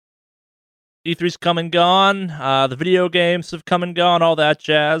E3's come and gone. The video games have come and gone, all that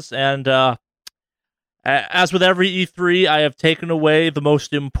jazz. And as with every E3, I have taken away the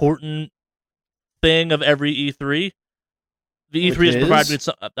most important thing of every E3. The E3 has provided me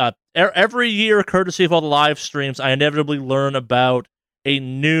some, every year, courtesy of all the live streams, I inevitably learn about a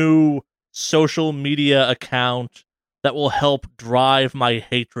new social media account that will help drive my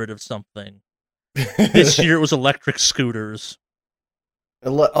hatred of something. This year it was electric scooters.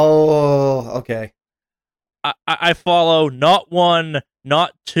 Okay. I follow not one,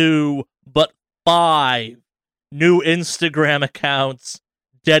 not two, but 5 new Instagram accounts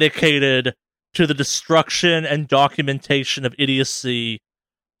dedicated to the destruction and documentation of idiocy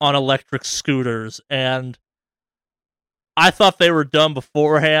on electric scooters. And I thought they were dumb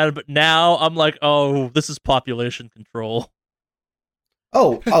beforehand, but now I'm like, oh, this is population control.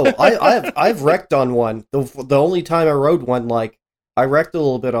 I've wrecked on one. The only time I rode one, like, I wrecked a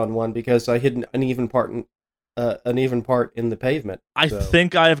little bit on one because I hit an uneven part in the pavement. I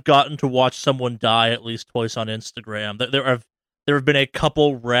think I have gotten to watch someone die at least twice on Instagram. There have been a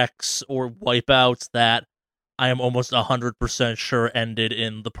couple wrecks or wipeouts that I am almost 100% sure ended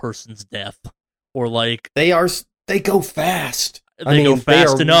in the person's death, or like they go fast. They go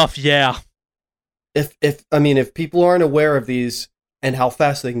fast enough, yeah. If people aren't aware of these and how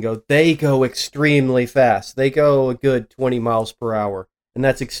fast they go extremely fast. They go a good 20 miles per hour. And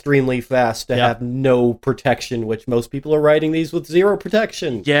that's extremely fast to have no protection, which most people are riding these with 0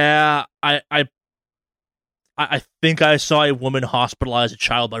 protection. Yeah, I think I saw a woman hospitalize a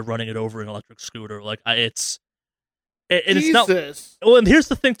child by running it over an electric scooter. Like, it's not. Well, and here's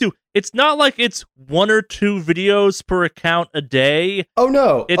the thing too. It's not like it's 1 or 2 videos per account a day. Oh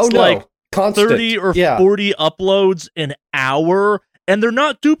no! It's like constant. 30 or 40 uploads an hour, and they're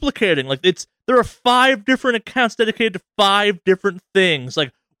not duplicating. Like, there are 5 different accounts dedicated to 5 different things.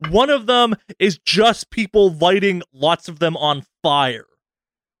 Like, one of them is just people lighting lots of them on fire,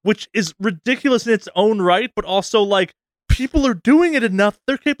 which is ridiculous in its own right, but also, like, people are doing it enough,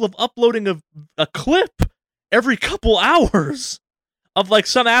 they're capable of uploading a clip every couple hours of, like,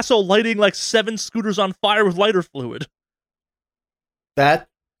 some asshole lighting, like, 7 scooters on fire with lighter fluid. That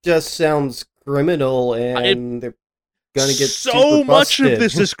just sounds criminal, and they're gonna get so much of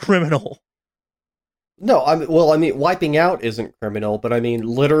this is criminal. No, wiping out isn't criminal, but I mean,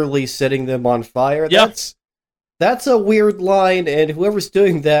 literally setting them on fire, that's a weird line, and whoever's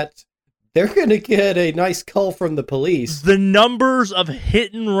doing that, they're gonna get a nice call from the police. The numbers of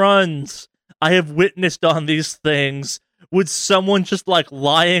hit and runs I have witnessed on these things, with someone just, like,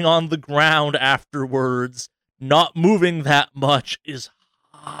 lying on the ground afterwards, not moving that much, is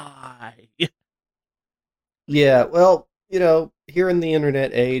high. Yeah, well, here in the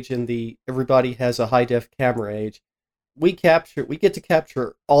internet age and the everybody has a high-def camera age, we get to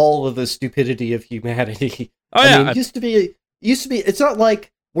capture all of the stupidity of humanity. Oh, yeah. I mean, it used to be, it's not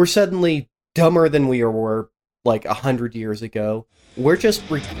like we're suddenly dumber than we were, like, 100 years ago. We're just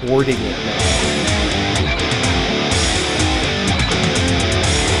recording it now.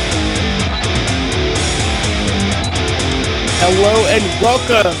 Hello and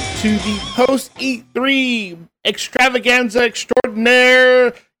welcome to the post E3 extravaganza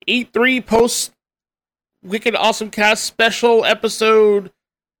extraordinaire E3 post Wicked Awesome Cast special episode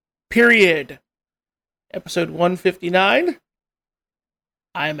period. Episode 159.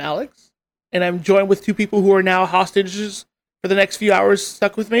 I'm Alex, and I'm joined with 2 people who are now hostages for the next few hours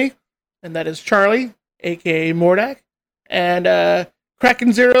stuck with me, and that is Charlie, aka Mordak, and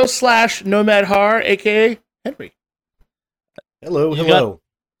Kraken Zero / Nomad Har, aka Henry. Hello.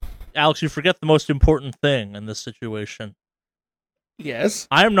 Alex, you forget the most important thing in this situation. Yes?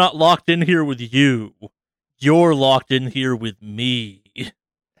 I am not locked in here with you. You're locked in here with me.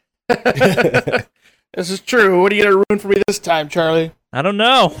 This is true. What are you going to ruin for me this time, Charlie? I don't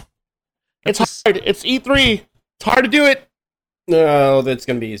know. It's hard. It's E3. It's hard to do it. No, that's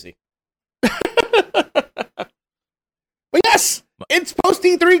going to be easy. But yes, it's post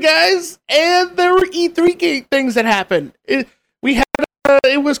E3, guys, and there were E3 things that happened.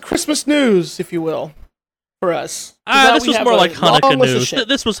 It was Christmas news, if you will, for us. This was more like Hanukkah news.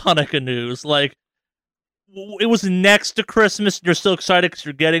 This was Hanukkah news. Like, it was next to Christmas, and you're still excited because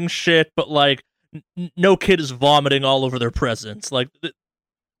you're getting shit, but, like, no kid is vomiting all over their presents. Like,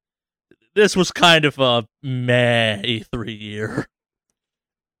 this was kind of a meh E3 year.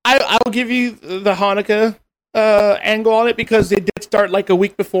 I'll give you the Hanukkah angle on it, because it did start like a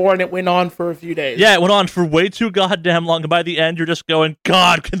week before and it went on for a few days. Yeah, it went on for way too goddamn long, and by the end you're just going,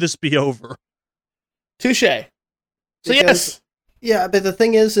 God, can this be over? Touche. So yes. Yeah, but the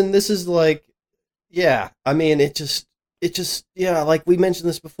thing is, and this is like, yeah, I mean, it just, it just, yeah, like we mentioned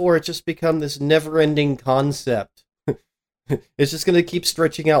this before, it's just become this never-ending concept. It's just going to keep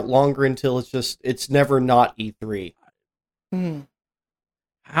stretching out longer until it's never not E3. Hmm.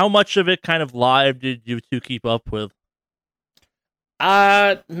 How much of it kind of live did you two keep up with?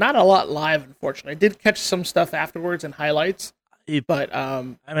 Not a lot live, unfortunately. I did catch some stuff afterwards and highlights, but I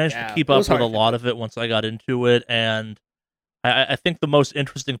managed yeah, to keep it up was with a hard to lot do. of it once I got into it, and I think the most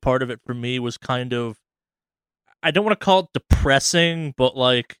interesting part of it for me was kind of, I don't want to call it depressing, but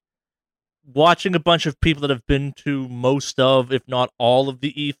like watching a bunch of people that have been to most of, if not all of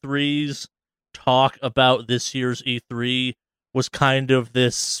the E3s talk about this year's E3 was kind of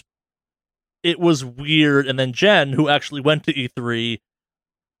this, it was weird. And then Jen, who actually went to E3,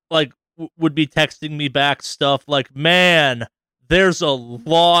 like would be texting me back stuff like, man, there's a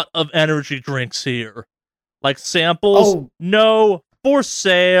lot of energy drinks here. Like samples, Oh. no, for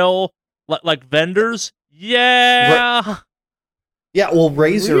sale. Like vendors, yeah. Yeah, well,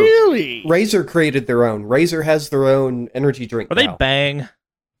 Really? Razer created their own. Razer has their own energy drink Are they now. Bang?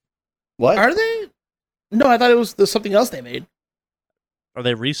 What? Are they? No, I thought it was something else they made. Are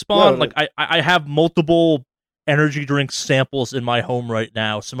they Respawn? No, Like I have multiple energy drink samples in my home right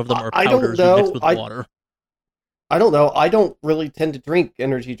now. Some of them are I don't powders you know. mix with water. I don't know. I don't really tend to drink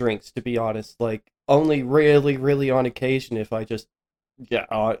energy drinks, to be honest. Like, only really, really on occasion if I just, She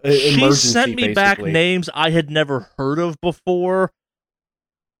emergency, sent me back basically. names I had never heard of before.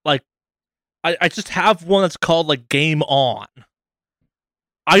 Like, I just have one that's called like Game On.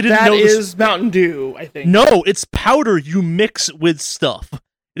 I didn't That know this. is Mountain Dew, I think. No, it's powder you mix with stuff.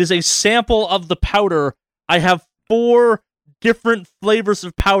 It is a sample of the powder. I have 4 different flavors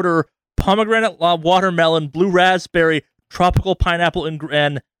of powder: pomegranate, watermelon, blue raspberry, tropical pineapple,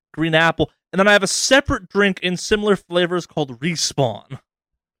 and green apple. And then I have a separate drink in similar flavors called Respawn.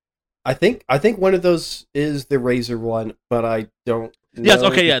 I think one of those is the Razer one, but I don't know. Yes,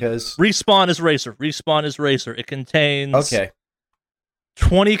 okay, yeah. because... Respawn is Racer. Respawn is Racer. It contains Okay.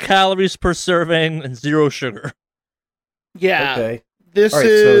 20 calories per serving and 0 sugar. Yeah. Okay. This All right,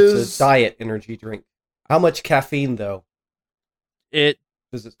 is so it's a diet energy drink. How much caffeine, though? It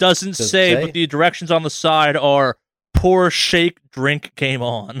Does it... doesn't Does it say, say? but the directions on the side are pour, shake, drink, Game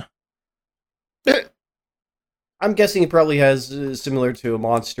On. I'm guessing it probably has similar to a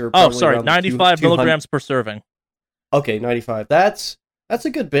Monster. Oh, probably sorry, around 95 200 milligrams per serving. Okay, 95. That's a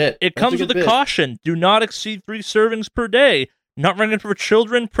good bit. It That's comes good with a bit. caution: do not exceed 3 servings per day. Not recommended for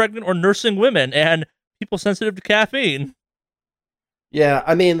children, pregnant, or nursing women, and people sensitive to caffeine. Yeah,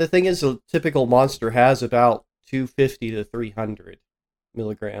 I mean, the thing is, a typical Monster has about 250 to 300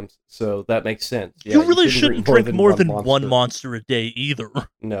 milligrams, so that makes sense. Yeah, you really shouldn't drink more than Monster. one Monster a day either.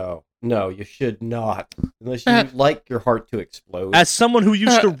 No, you should not. Unless you like your heart to explode. As someone who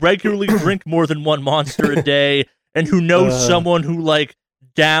used to regularly drink more than one Monster a day, and who knows someone who, like,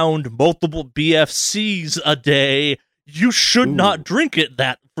 downed multiple BFCs a day, you should not drink it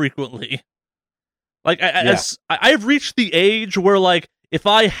that frequently. Like, I've reached the age where, like, if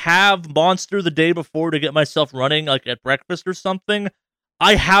I have Monster the day before to get myself running, like, at breakfast or something,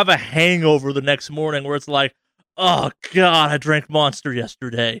 I have a hangover the next morning where it's like, oh, God, I drank Monster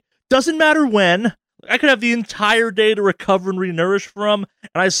yesterday. Doesn't matter when. I could have the entire day to recover and renourish from,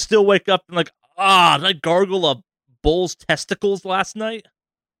 and I still wake up and like, did I gargle a bull's testicles last night?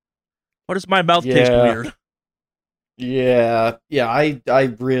 Why does my mouth taste weird? Yeah,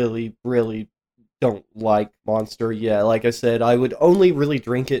 I really, really don't like Monster. Yeah, like I said, I would only really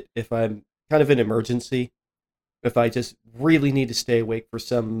drink it if I'm kind of in emergency. If I just really need to stay awake for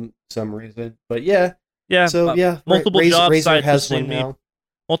some reason. But yeah. Yeah. So yeah, multiple job Razer sites has have seen one me. now.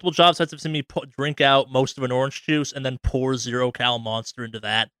 Multiple job sites have seen me drink out most of an orange juice and then pour 0 cal Monster into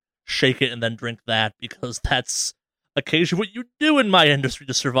that, shake it, and then drink that, because that's occasionally what you do in my industry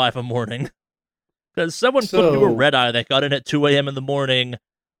to survive a morning. Because someone put into a red eye that got in at 2 a.m. in the morning,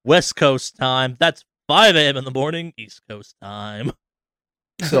 West Coast time. That's 5 a.m. in the morning, East Coast time.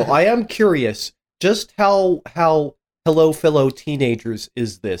 So I am curious, just how Hello Fellow Teenagers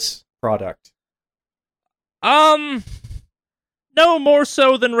is this product? No more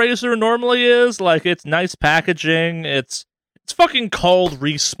so than Razer normally is. Like, it's nice packaging. It's fucking called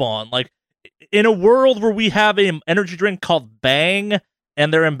Respawn. Like, in a world where we have an energy drink called Bang,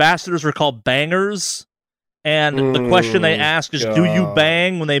 and their ambassadors are called Bangers, and the question they ask is, do you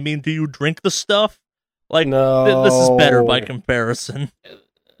bang, when they mean, do you drink the stuff? Like, No. This is better by comparison.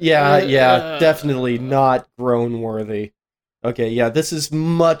 Yeah, definitely not grown worthy. Okay, yeah, this is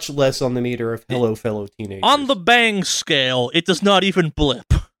much less on the meter of Hello Fellow Teenagers. On the Bang scale, it does not even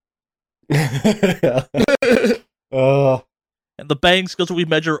blip. Oh. And the Bang scales we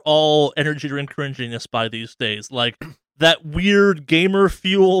measure all energy drink cringiness by these days. Like, that weird gamer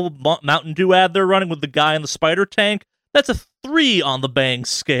fuel Mountain Dew ad they're running with the guy in the spider tank, that's a 3 on the bang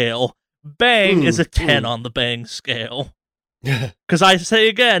scale. Bang is a 10 on the bang scale. Because I say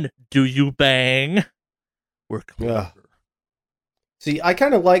again, do you bang? We're clever. See, I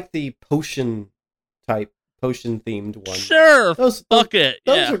kind of like the potion-themed one. Sure, fuck it.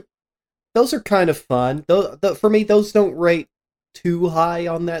 Those are kind of fun. For me, those don't rate too high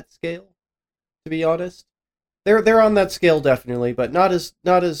on that scale, to be honest. They're on that scale definitely, but not as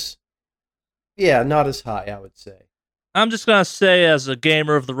high, I would say. I'm just gonna say, as a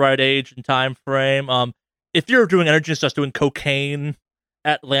gamer of the right age and time frame, if you're doing energy and just doing cocaine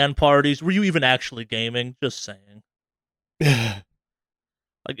at LAN parties, were you even actually gaming? Just saying.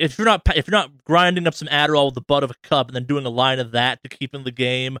 Like, if you're not grinding up some Adderall with the butt of a cup and then doing a line of that to keep in the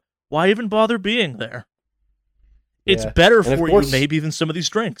game, why even bother being there? It's better for you maybe than some of these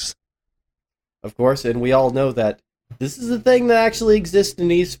drinks. Of course, and we all know that this is a thing that actually exists in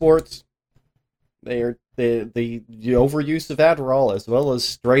esports. They are the overuse of Adderall as well as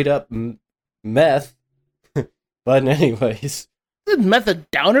straight up meth. But anyways, isn't meth a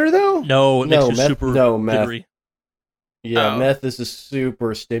downer though? No, it makes you super jittery. Yeah, meth is a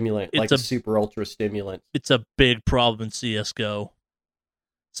super stimulant, a super ultra stimulant. It's a big problem in CS:GO.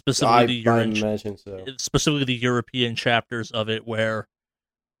 Specifically, I imagine so. Specifically, the European chapters of it, where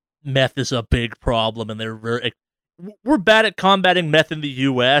meth is a big problem, and we're bad at combating meth in the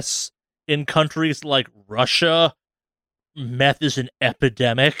U.S. In countries like Russia, meth is an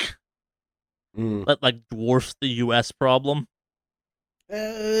epidemic that like dwarfs the U.S. problem.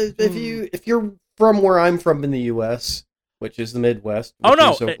 If you're from where I'm from in the U.S., which is the Midwest, which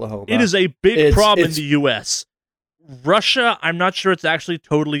is Oklahoma, it is a big problem in the U.S. Russia, I'm not sure it's actually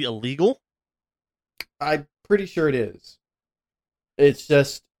totally illegal. I'm pretty sure it is. It's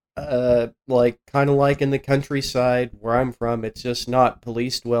just kind of like in the countryside where I'm from, it's just not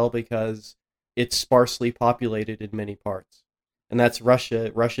policed well because it's sparsely populated in many parts. And that's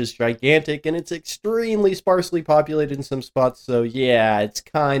Russia. Russia's gigantic and it's extremely sparsely populated in some spots, so yeah, it's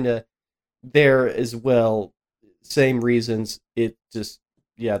kind of there as well. Same reasons. It just,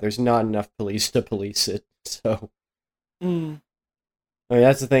 there's not enough police to police it, so. I mean,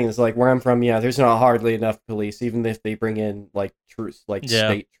 that's the thing. It's like where I'm from. Yeah, there's not hardly enough police, even if they bring in like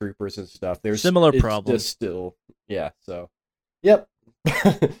state troopers and stuff. There's similar problems. Just still, So, yep.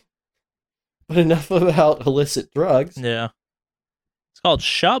 But enough about illicit drugs. Yeah, it's called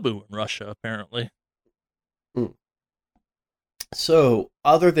shabu in Russia, apparently. So,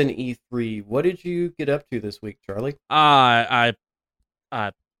 other than E3, what did you get up to this week, Charlie? To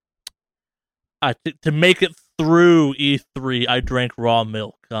make it through E3, I drank raw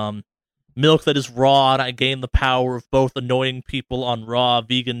milk. Milk that is raw, and I gained the power of both annoying people on raw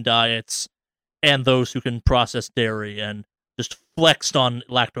vegan diets and those who can process dairy, and just flexed on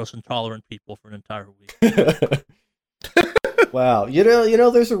lactose intolerant people for an entire week. Wow, you know,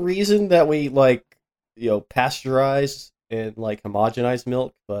 there's a reason that we pasteurize and homogenize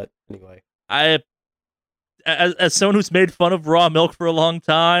milk, but anyway, as someone who's made fun of raw milk for a long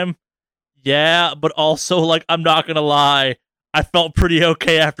time. Yeah, but also, I'm not gonna lie, I felt pretty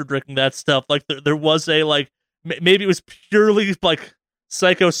okay after drinking that stuff. There was a, maybe it was purely,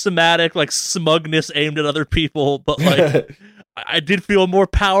 psychosomatic, smugness aimed at other people, but, I did feel more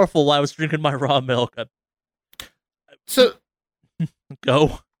powerful while I was drinking my raw milk. So,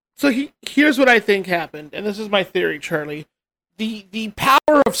 go. So here's what I think happened, and this is my theory, Charlie. The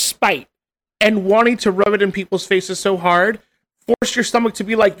power of spite and wanting to rub it in people's faces so hard forced your stomach to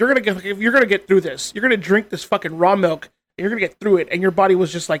be like, you're gonna get through this. You're gonna drink this fucking raw milk, and you're gonna get through it. And your body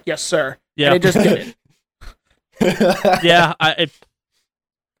was just like, yes, sir. Yeah, and it just did it. Yeah,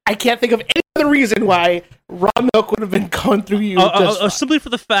 I can't think of any other reason why raw milk would have been going through you. Simply for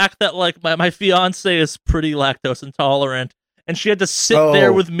the fact that my fiance is pretty lactose intolerant, and she had to sit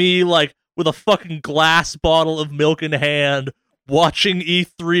there with me with a fucking glass bottle of milk in hand, watching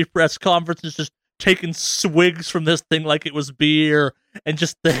E3 press conferences, just taking swigs from this thing like it was beer, and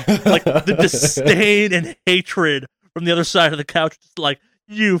just the disdain and hatred from the other side of the couch, just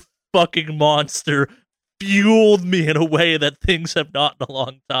you fucking monster, fueled me in a way that things have not in a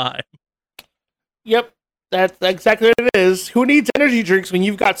long time. Yep, that's exactly what it is. Who needs energy drinks when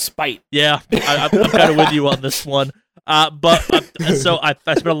you've got spite? Yeah, I'm kind of with you on this one. So I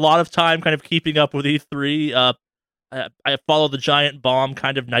spent a lot of time kind of keeping up with E3. I follow the Giant Bomb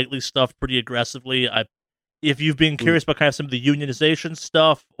kind of nightly stuff pretty aggressively. If you've been curious about kind of some of the unionization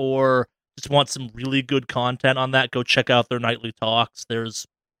stuff, or just want some really good content on that, go check out their nightly talks. They're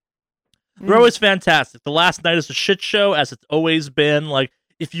always fantastic. The last night is a shit show, as it's always been.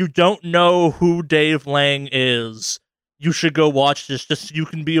 If you don't know who Dave Lang is, you should go watch this just so you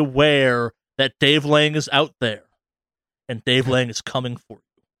can be aware that Dave Lang is out there, and Dave Lang is coming for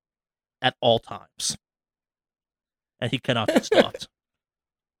you at all times, and he cannot be stopped.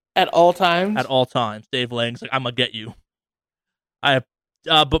 At all times? At all times. Dave Lang's like, I'm gonna get you.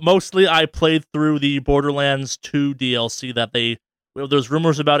 But mostly I played through the Borderlands 2 DLC that there's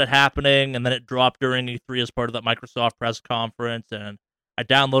rumors about it happening, and then it dropped during E3 as part of that Microsoft press conference, and I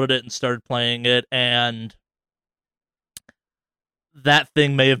downloaded it and started playing it, and that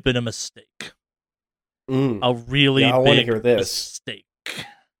thing may have been a mistake. A really I big hear this. mistake.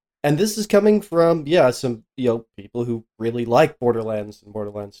 And this is coming from some people who really like Borderlands and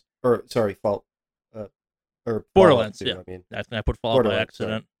Borderlands Fallout. Borderlands, too, yeah. I mean, I think I put Fallout by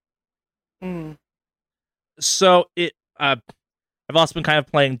accident. Mm. So I've also been kind of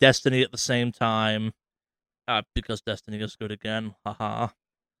playing Destiny at the same time, because Destiny is good again. Haha.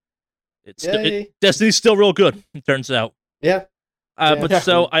 Destiny's still real good, it turns out. Yeah.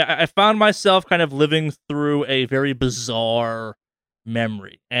 So I found myself kind of living through a very bizarre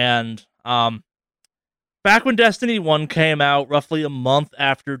memory. And back when Destiny 1 came out, roughly a month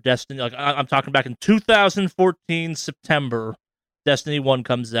after Destiny, like I'm talking back in 2014 September, Destiny 1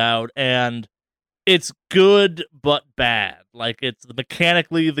 comes out, and it's good but bad. Like, it's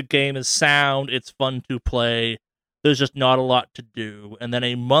mechanically the game is sound, it's fun to play. There's just not a lot to do. And then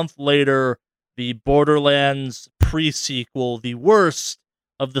a month later, the Borderlands pre-sequel, the worst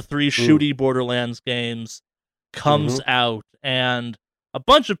of the 3 shooty Borderlands games, comes out, and a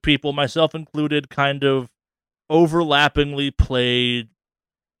bunch of people, myself included, kind of overlappingly played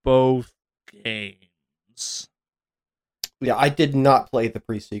both games. Yeah, I did not play the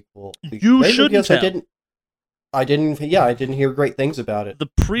pre-sequel. You shouldn't have. I didn't hear great things about it. The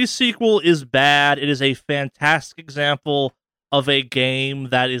pre-sequel is bad. It is a fantastic example of a game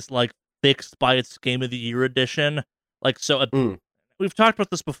that is, like, fixed by its Game of the Year edition. Like, so, we've talked about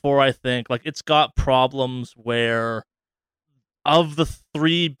this before, I think. Like, it's got problems where, of the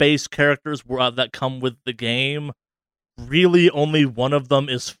 3 base characters that come with the game, really only one of them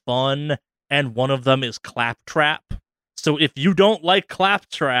is fun, and one of them is Claptrap. So if you don't like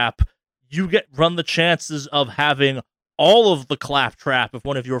Claptrap, you run the chances of having all of the Claptrap if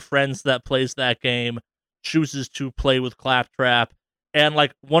one of your friends that plays that game chooses to play with Claptrap. And,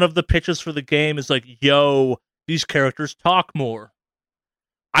 like, one of the pitches for the game is like, yo, these characters talk more.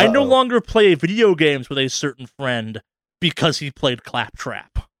 I no longer play video games with a certain friend because he played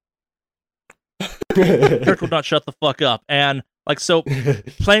Claptrap. Kirk would not shut the fuck up. And, like, so,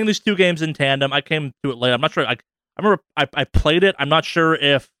 playing these 2 games in tandem, I came to it later. I'm not sure. I remember I played it. I'm not sure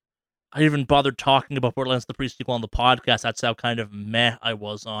if I even bothered talking about Borderlands the pre-sequel on the podcast. That's how kind of meh I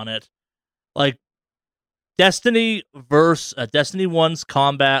was on it. Like, Destiny versus Destiny 1's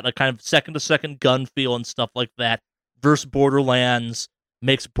combat, like, kind of second-to-second gun feel and stuff like that, versus Borderlands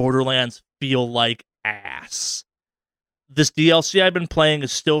makes Borderlands feel like ass. This DLC I've been playing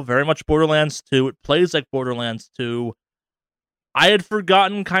is still very much Borderlands 2. It plays like Borderlands 2. I had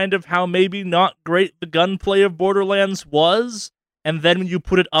forgotten kind of how maybe not great the gunplay of Borderlands was, and then when you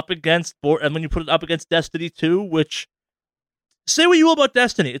put it up against Destiny 2, which, say what you will about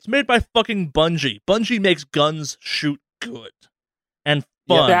Destiny, it's made by fucking Bungie. Bungie makes guns shoot good and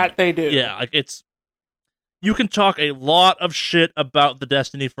fun. Yeah, that they do. Yeah, like, it's, you can talk a lot of shit about the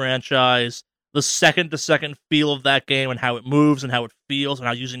Destiny franchise, the second-to-second feel of that game and how it moves and how it feels and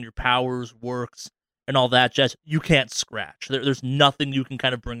how using your powers works and all that jazz. You can't scratch. There's nothing you can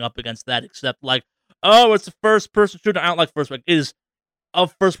kind of bring up against that except, like, oh, it's a first-person shooter. I don't like first-person. It is, a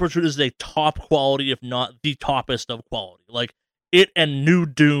first-person shooter is a top quality, if not the toppest of quality. Like, it and New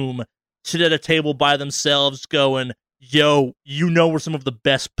Doom sit at a table by themselves going, yo, you know we're some of the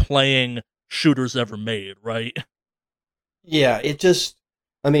best playing shooters ever made, right? Yeah,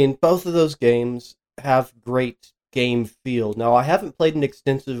 both of those games have great game feel. Now, I haven't played an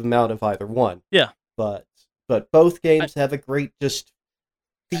extensive amount of either one. Yeah. But both games have a great just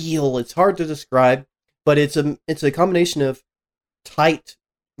feel. It's hard to describe, but it's a combination of tight,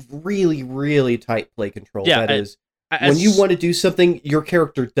 really, really tight play control. Yeah, when you want to do something, your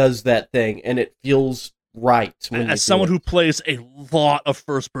character does that thing, and it feels right. As someone who plays a lot of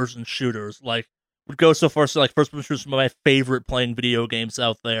first-person shooters, like, would go so far as to, like, first-person shooters are my favorite playing video games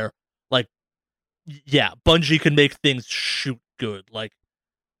out there. Like, yeah, Bungie can make things shoot good. Like,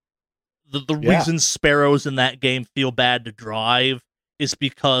 the reason sparrows in that game feel bad to drive is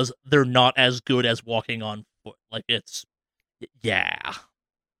because they're not as good as walking on foot. Like, it's, yeah.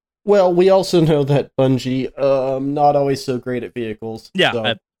 Well, we also know that Bungie, not always so great at vehicles. Yeah,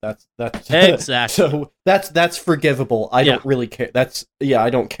 so. That's Exactly. So that's forgivable. I Yeah. don't really care. I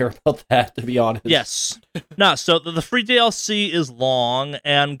don't care about that, to be honest. Yes. No, so the free DLC is long,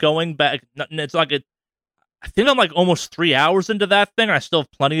 and going back, it's like I think I'm like almost 3 hours into that thing. I still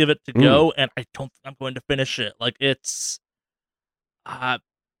have plenty of it to go, and I don't think I'm going to finish it. Like, it's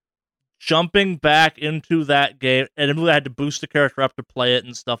jumping back into that game, and I had to boost the character up to play it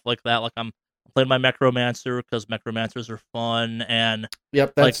and stuff like that. Like, I'm playing my Necromancer because Necromancers are fun, and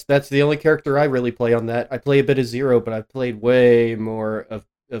Yep, that's the only character I really play on that. I play a bit of Zero, but I've played way more of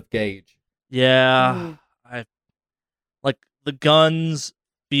Gage. yeah, I like the guns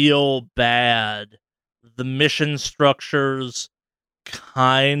feel bad. The mission structures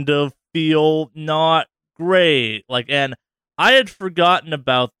kind of feel not great. Like, and I had forgotten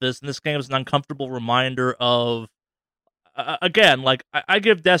about this, and this game is an uncomfortable reminder of, again, like, I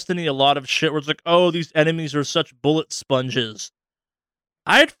give Destiny a lot of shit where it's like, oh, these enemies are such bullet sponges.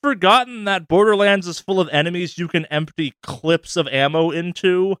 I had forgotten that Borderlands is full of enemies you can empty clips of ammo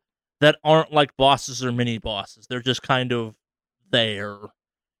into that aren't like bosses or mini bosses. They're just kind of there,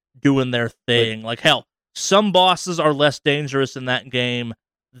 doing their thing. Like, hell, some bosses are less dangerous in that game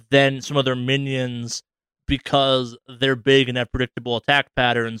than some of their minions because they're big and have predictable attack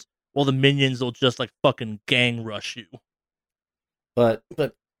patterns, while the minions will just, like, fucking gang rush you. But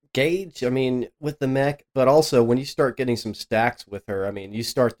Gage, I mean, with the mech, but also when you start getting some stacks with her, I mean, you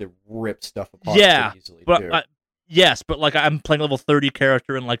start to rip stuff apart pretty easily, but too. yes, but, like, I'm playing level 30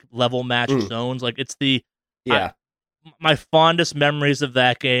 character in, like, level match zones. Like, it's the... Yeah. My fondest memories of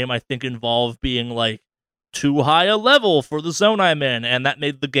that game, I think, involve being, like, too high a level for the zone I'm in, and that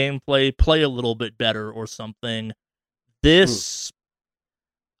made the gameplay play a little bit better or something. This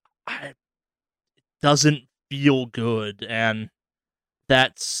it doesn't feel good, and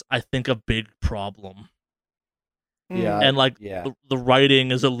that's, I think, a big problem. Yeah. And, like, the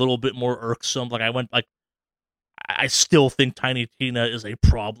writing is a little bit more irksome. Like, I still think Tiny Tina is a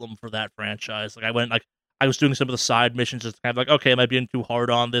problem for that franchise. Like, I was doing some of the side missions, just kind of like, okay, am I being too hard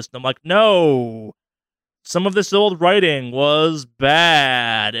on this? And I'm like, no. Some of this old writing was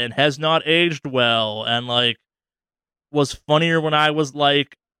bad and has not aged well, and, like, was funnier when I was,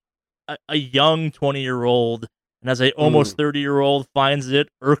 like, a young 20-year-old, and as a almost 30-year-old finds it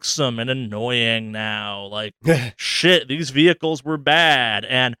irksome and annoying now. Like, shit, these vehicles were bad,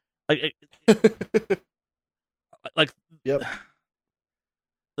 and, like, yep.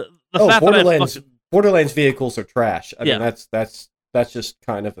 The fact Borderlands, that Borderlands vehicles are trash. I Yeah. mean, that's just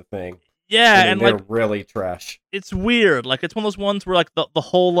kind of a thing. yeah, I mean, and, they're like, really trash. it's weird. Like, it's one of those ones where, like, the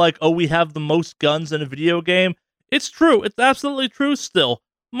whole, like, oh, we have the most guns in a video game. It's true. It's absolutely true still.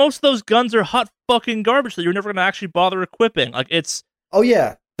 Most of those guns are hot fucking garbage that you're never going to actually bother equipping. Like, it's... Oh,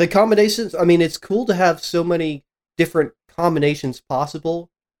 yeah. The combinations, I me's cool to have so many different combinations possible,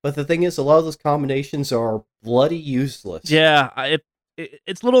 but the thing is, a lot of those combinations are bloody useless. Yeah,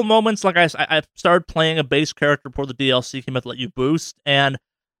 it's little moments, like, I started playing a base character before the DLC came out to let you boost, and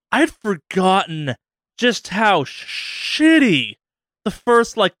I'd forgotten just how shitty the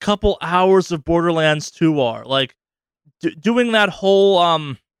first, like, couple hours of Borderlands 2 are. Like, doing that whole,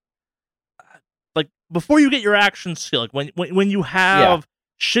 like, before you get your action skill, like, when you have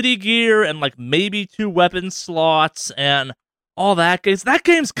shitty gear and, like, maybe 2 weapon slots and all that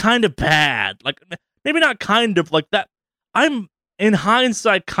game's kind of bad. Like, maybe not kind of, like, that. I'm, in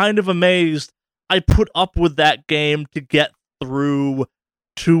hindsight, kind of amazed I put up with that game to get through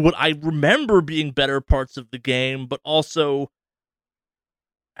to what I remember being better parts of the game, but also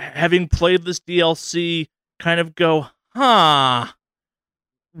having played this DLC, kind of go,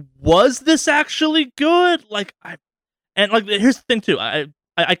 was this actually good? Like, here's the thing too. I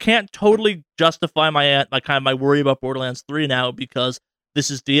can't totally justify my my worry about Borderlands 3 now because this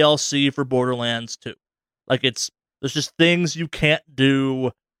is DLC for Borderlands 2. Like, there's just things you can't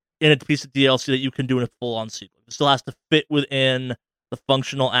do in a piece of DLC that you can do in a full-on sequel. It still has to fit within the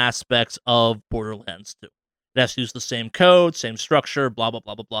functional aspects of Borderlands 2. It has to use the same code, same structure, blah, blah,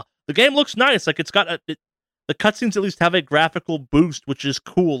 blah, blah, blah. The game looks nice. Like, it's got the cutscenes at least have a graphical boost, which is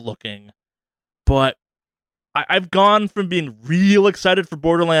cool looking. But I've gone from being real excited for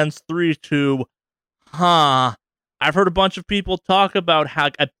Borderlands 3 to, I've heard a bunch of people talk about how,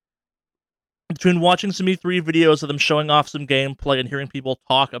 between watching some E3 videos of them showing off some gameplay and hearing people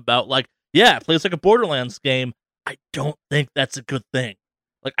talk about, like, yeah, it plays like a Borderlands game, I don't think that's a good thing.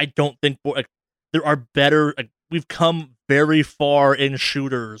 Like, I don't think, like, there are better, like, we've come very far in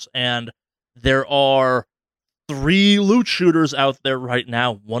shooters, and there are 3 loot shooters out there right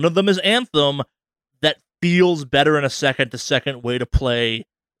now. One of them is Anthem, that feels better in a second-to-second way to play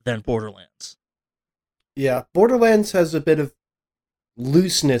than Borderlands. Yeah, Borderlands has a bit of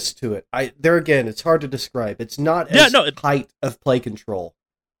looseness to it. There again, it's hard to describe. It's not tight of play control.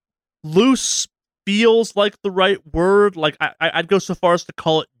 Loose feels like the right word. Like I'd go so far as to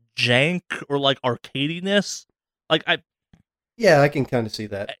call it jank or like arcadiness. Like yeah, I can kind of see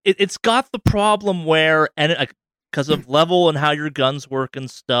that. It's got the problem where, and because of level and how your guns work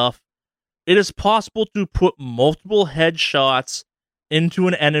and stuff, it is possible to put multiple headshots into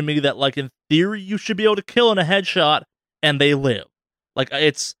an enemy that, like, in theory, you should be able to kill in a headshot, and they live. Like,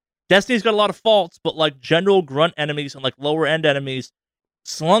 Destiny's got a lot of faults, but, like, general grunt enemies and, like, lower-end enemies,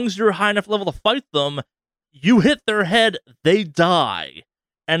 as long as you're a high enough level to fight them, you hit their head, they die.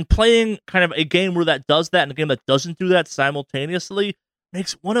 And playing kind of a game where that does that and a game that doesn't do that simultaneously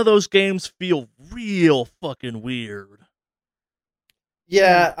makes one of those games feel real fucking weird.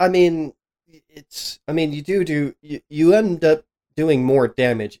 Yeah, I mean, you end up doing more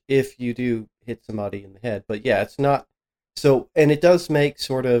damage if you do hit somebody in the head. But yeah, it's not so, and it does make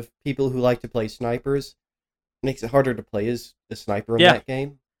sort of people who like to play snipers, makes it harder to play as a sniper in that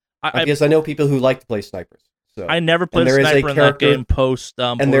game. Because I know people who like to play snipers. So I never played a sniper in that game post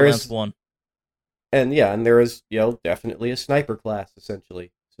Borderlands 1. And yeah, and there is, definitely a sniper class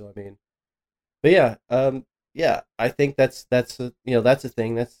essentially. So I mean, but yeah, I think that's a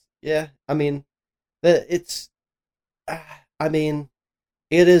thing. I mean,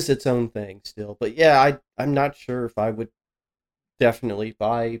 it is its own thing still. But yeah, I'm not sure if I would definitely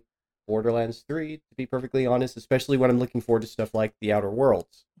buy Borderlands 3, to be perfectly honest, especially when I'm looking forward to stuff like The Outer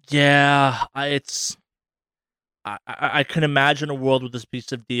Worlds. Yeah, I can imagine a world where this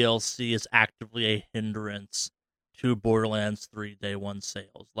piece of DLC is actively a hindrance to Borderlands 3 day one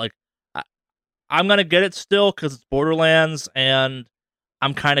sales. Like, I'm gonna get it still because it's Borderlands, and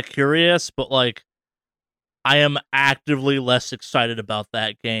I'm kind of curious, but like, I am actively less excited about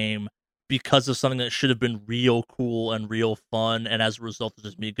that game because of something that should have been real cool and real fun, and as a result, it's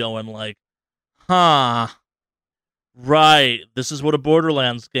just me going like, huh, right, this is what a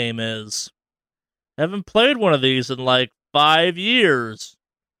Borderlands game is. I haven't played one of these in like 5 years.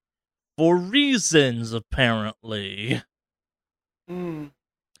 For reasons, apparently.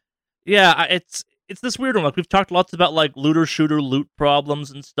 Yeah, it's this weird one. Like, we've talked lots about like looter-shooter loot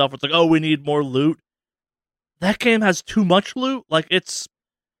problems and stuff. It's like, oh, we need more loot. That game has too much loot. Like, it's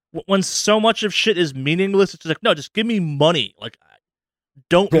when so much of shit is meaningless, it's just like, no, just give me money. Like,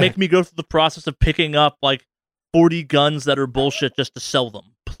 don't make me go through the process of picking up like 40 guns that are bullshit just to sell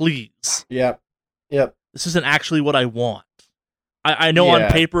them, please. Yep. This isn't actually what I want. I know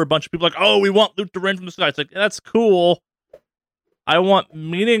on paper a bunch of people are like, oh, we want loot to rain from the sky. It's like, that's cool. I want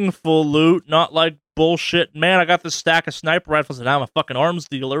meaningful loot, not like bullshit. Man, I got this stack of sniper rifles and I'm a fucking arms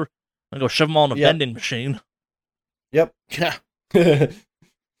dealer. I'm gonna go shove them all in a vending machine. Yep. Yeah.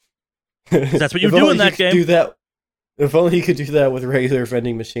 That's what you do in that game. Do that. If only you could do that with regular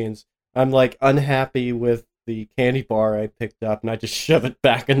vending machines. I'm like unhappy with the candy bar I picked up, and I just shove it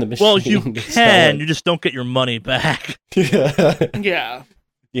back in the machine. Well, you can. You just don't get your money back. Yeah.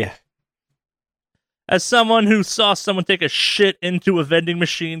 As someone who saw someone take a shit into a vending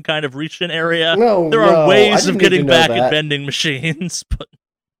machine kind of reach an area, there are ways of getting back at vending machines. But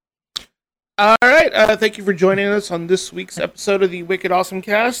all right, thank you for joining us on this week's episode of the Wicked Awesome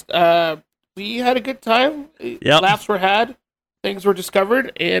Cast. We had a good time. Laughs were had, things were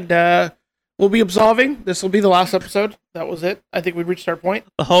discovered, and we'll be absolving. This will be the last episode. That was it. I think we reached our point.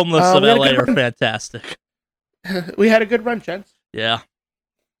 The homeless of LA are fantastic. We had a good run, gents. Yeah.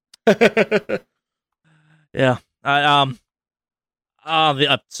 Yeah. So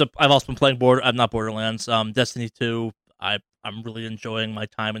I've also been playing not Borderlands. Destiny 2. I'm really enjoying my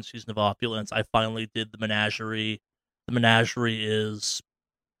time in Season of Opulence. I finally did the Menagerie. The Menagerie is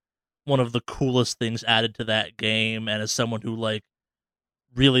one of the coolest things added to that game, and as someone who like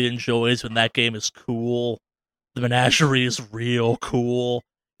really enjoys when that game is cool, the Menagerie is real cool.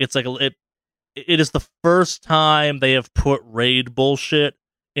 It's like it is the first time they have put raid bullshit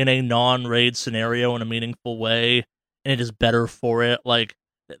in a non-raid scenario in a meaningful way, and it is better for it. Like,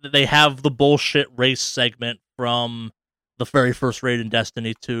 they have the bullshit race segment from the very first raid in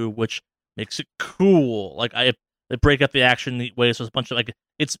Destiny 2, which makes it cool. Like, they break up the action in neat ways, so it's a bunch of, like,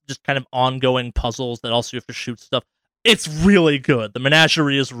 it's just kind of ongoing puzzles that also you have to shoot stuff. It's really good. The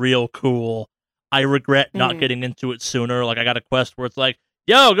Menagerie is real cool. I regret not getting into it sooner. Like, I got a quest where it's like,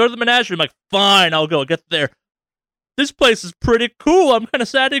 yo, go to the Menagerie. I'm like, fine, I'll go. Get there. This place is pretty cool. I'm kind of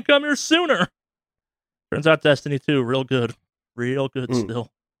sad to come here sooner. Turns out Destiny 2, real good. Real good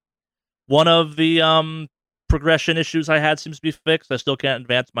still. One of the progression issues I had seems to be fixed. I still can't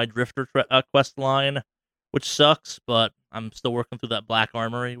advance my Drifter quest line, which sucks, but I'm still working through that Black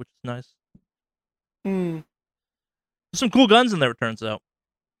Armory, which is nice. Some cool guns in there, it turns out.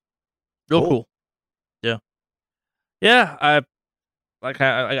 Real cool. Yeah. Yeah,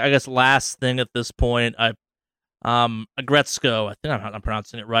 I guess last thing at this point, Agretzko, I think I'm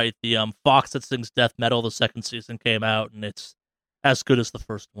pronouncing it right. The Fox that sings death metal, the second season came out, and it's as good as the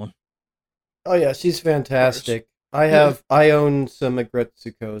first one. Oh yeah, she's fantastic. I own some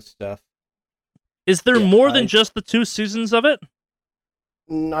Agretsuko stuff. Is there more than just the 2 seasons of it?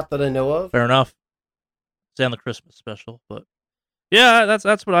 Not that I know of. Fair enough. It's on the Christmas special, but yeah,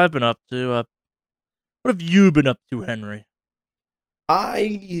 that's what I've been up to. What have you been up to, Henry?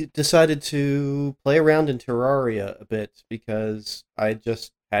 I decided to play around in Terraria a bit because I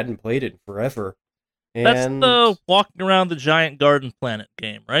just hadn't played it in forever. And that's the walking around the giant garden planet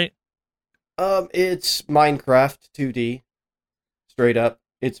game, right? It's Minecraft 2D. Straight up.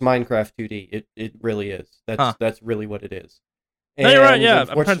 It's Minecraft 2D. It really is. That's really what it is. No, you're right, yeah. I'm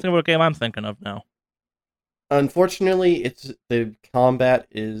trying to think of what game I'm thinking of now. Unfortunately, the combat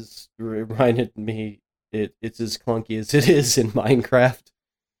reminded me it's as clunky as it is in Minecraft.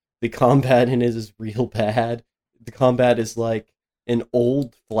 The combat in it is real bad. The combat is like an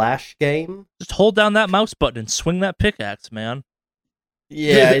old Flash game. Just hold down that mouse button and swing that pickaxe, man.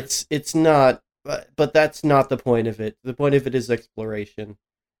 Yeah, it's not, but that's not the point of it. The point of it is exploration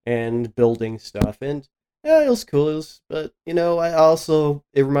and building stuff, and yeah, it was cool. But it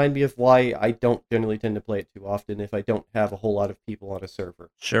reminded me of why I don't generally tend to play it too often if I don't have a whole lot of people on a server.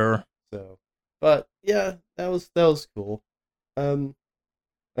 Sure. So, but yeah, that was cool. I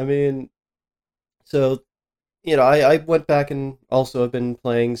mean, so I went back and also have been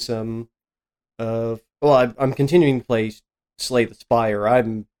playing some I'm continuing to play Slay the Spire.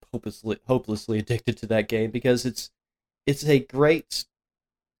 I'm hopelessly addicted to that game because it's a great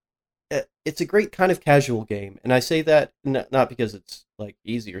kind of casual game, and I say that not because it's like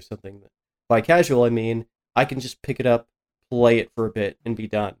easy or something. By casual, I mean I can just pick it up, play it for a bit, and be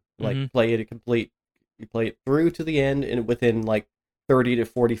done. Like you play it through to the end, and within like 30 to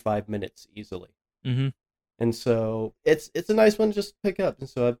 45 minutes easily. Mm-hmm. And so it's a nice one just to pick up, and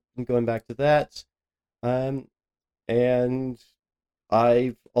so I've been going back to that. And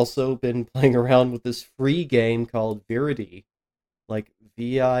I've also been playing around with this free game called Viridi, like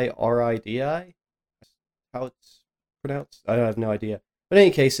Viridi. How it's pronounced? I have no idea. But in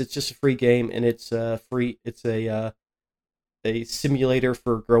any case, it's just a free game, and it's free. It's a simulator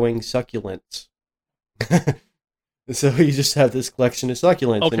for growing succulents. So you just have this collection of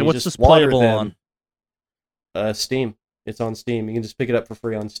succulents. Okay, and you what's just this water playable them. on? Steam. It's on Steam. You can just pick it up for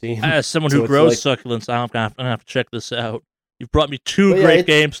free on Steam. As someone who grows succulents, I'm gonna have to check this out. You've brought me 2 great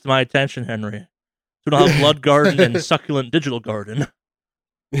games to my attention, Henry. Don't have Blood Garden and Succulent Digital Garden.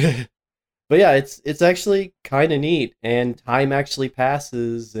 But yeah, it's actually kind of neat, and time actually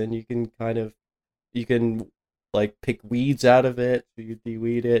passes, and you can like pick weeds out of it. You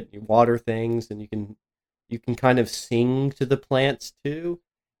de-weed it, you water things, and you can kind of sing to the plants too.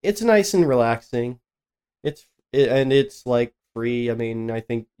 It's nice and relaxing. And it's like free. I mean, I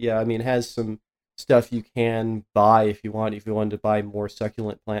think it has some stuff you can buy if you wanted to buy more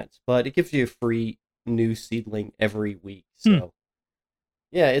succulent plants, but it gives you a free new seedling every week. So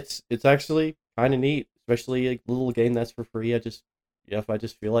yeah, it's actually kind of neat, especially a little game that's for free. If I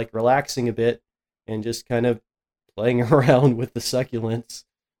just feel like relaxing a bit and just kind of playing around with the succulents,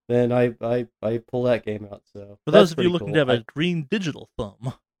 then I pull that game out. So for those of you looking to have a green digital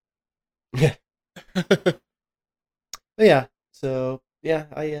thumb. Yeah. But yeah, so yeah,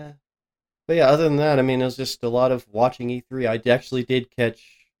 but yeah, other than that, I mean, it was just a lot of watching E3. I actually did catch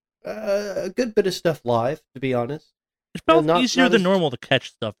a good bit of stuff live, to be honest. It felt easier than normal to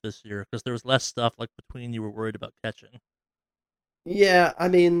catch stuff this year because there was less stuff like between you were worried about catching. Yeah, I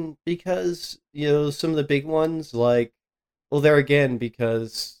mean, because some of the big ones, like, well, there again,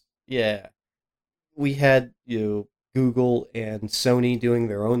 because we had Google and Sony doing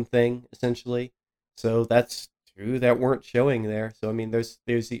their own thing essentially, so that's two that weren't showing there. So I mean, there's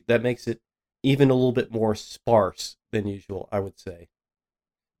that makes it even a little bit more sparse than usual, I would say.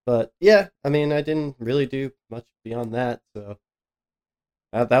 But yeah, I mean, I didn't really do much beyond that. So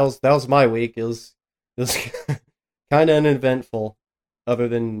that was my week. It was kind of uneventful, other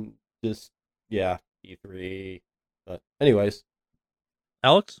than just E3. But anyways,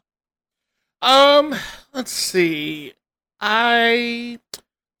 Alex. Let's see. I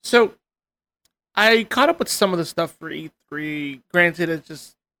caught up with some of the stuff for E3. Granted, it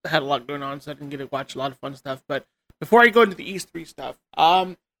just had a lot going on, so I didn't get to watch a lot of fun stuff. But before I go into the E3 stuff,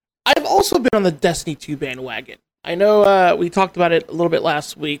 I've also been on the Destiny 2 bandwagon. I know we talked about it a little bit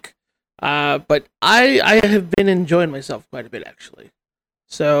last week, but I have been enjoying myself quite a bit, actually.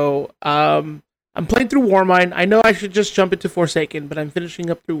 So, I'm playing through Warmind. I know I should just jump into Forsaken, but I'm finishing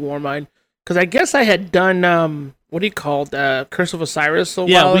up through Warmind because I guess I had done what do you call it? Curse of Osiris a while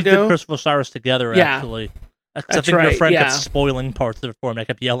Yeah, we ago. did Curse of Osiris together, Yeah. actually. I That's think your right, friend yeah. kept spoiling parts of it for me. I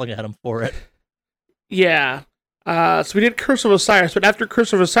kept yelling at him for it. Yeah. So we did Curse of Osiris, but after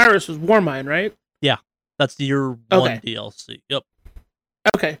Curse of Osiris was Warmind, right? That's your Okay. one DLC. Yep.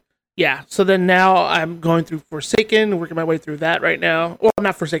 Okay. Yeah. So then now I'm going through Forsaken, working my way through that right now. Well,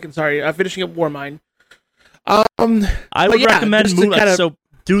 not Forsaken, sorry. I'm finishing up Warmind. I But would yeah, recommend just to kinda- so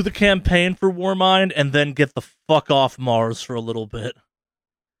do the campaign for Warmind and then get the fuck off Mars for a little bit.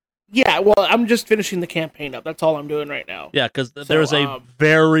 Yeah, well, I'm just finishing the campaign up. That's all I'm doing right now. Yeah, because there's a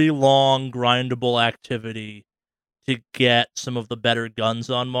very long grindable activity to get some of the better guns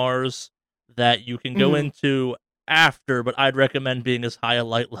on Mars that you can go Mhm. into after, but I'd recommend being as high a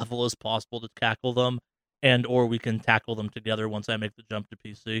light level as possible to tackle them, and or we can tackle them together once I make the jump to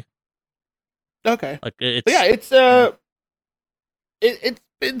PC. Okay. Like it's But yeah,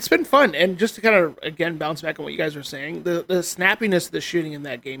 it's been fun, and just to kind of again bounce back on what you guys were saying, the snappiness of the shooting in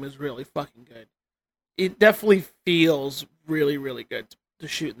that game is really fucking good. It definitely feels really really good to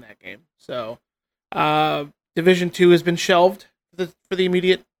shoot in that game. So, Division 2 has been shelved for the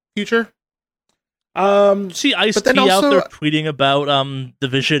immediate future. see Ice-T but then out also- there tweeting about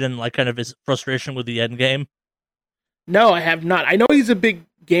Division and like kind of his frustration with the end game. No, I have not. I know he's a big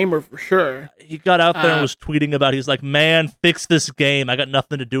gamer for sure. He got out there and Uh, was tweeting about. He's like, "Man, fix this game. I got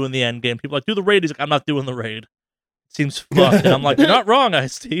nothing to do in the end game." People are like, "Do the raid." He's like, "I'm not doing the raid. It seems fucked." And I'm like, "You're not wrong,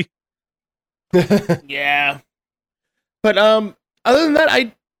 Ice-T." Yeah. But other than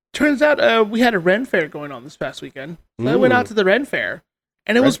that, turns out we had a Ren Fair going on this past weekend. So I went out to the Ren Fair,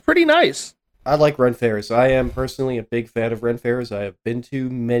 and it was pretty nice. I like Ren Fairs. I am personally a big fan of Ren Fairs. I have been to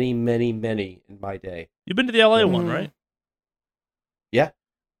many, many, many in my day. You've been to the LA one, Mhm. right?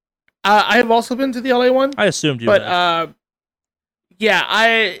 I have also been to the LA one, I assumed you. but had.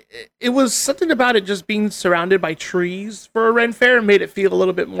 yeah, it was something about it just being surrounded by trees for a Ren Fair made it feel a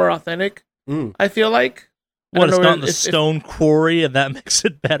little bit more authentic. Mm. I feel like. I What? don't It's know not in the if- stone quarry, and that makes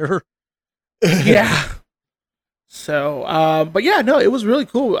it better. Yeah. So, but yeah, no, it was really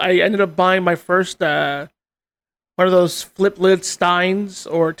cool. I ended up buying my first one of those flip lid steins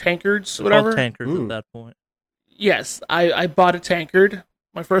or tankards, They're whatever. called tankers Mm. at that point. Yes, I bought a tankard,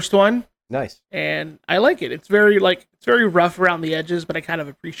 my first one, Nice. and I like it. It's very rough around the edges, but I kind of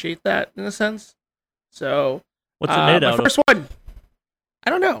appreciate that in a sense. So, What's it made my out of? first one, I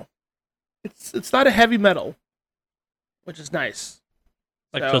don't know. It's not a heavy metal, which is nice.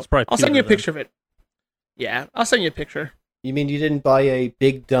 Like, so it's probably I'll send you a pewter then. picture of it. Yeah, I'll send you a picture. You mean you didn't buy a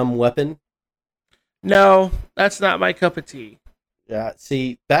big dumb weapon? No, that's not my cup of tea. Yeah,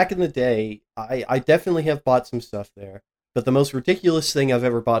 see, back in the day, I definitely have bought some stuff there. But the most ridiculous thing I've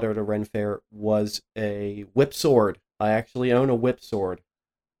ever bought at a Ren Fair was a whip sword. I actually own a whip sword.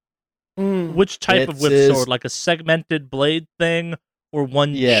 Mm. Which type of It whip is- sword? Like a segmented blade thing, or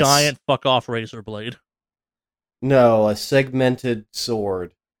one Yes. giant fuck off razor blade? No, a segmented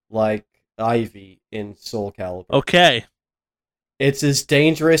sword, like Ivy in Soul Calibur. Okay. It's as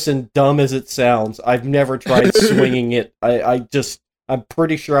dangerous and dumb as it sounds. I've never tried swinging it. I'm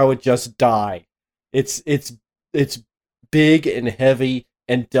pretty sure I would just die. It's big and heavy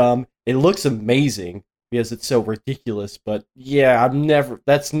and dumb. It looks amazing because it's so ridiculous, but yeah,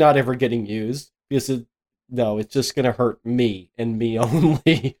 that's not ever getting used because it's just gonna hurt me and me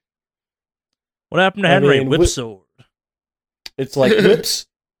only. What happened to I Henry? mean, Whip whip- sword. It's like whips,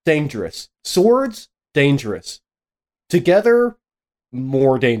 dangerous. Swords, dangerous. Together,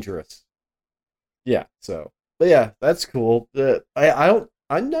 more dangerous. Yeah, so. But yeah, that's cool.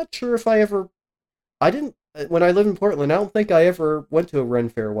 I'm not sure if when I lived in Portland, I don't think I ever went to a Ren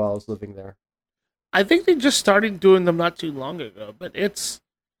Fair while I was living there. I think they just started doing them not too long ago, but it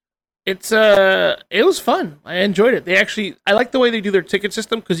was fun. I enjoyed it. I like the way they do their ticket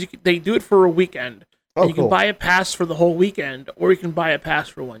system because they do it for a weekend. Oh, You cool. can buy a pass for the whole weekend, or you can buy a pass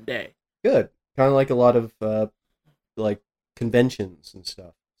for one day. Good. Kind of like a lot of like conventions and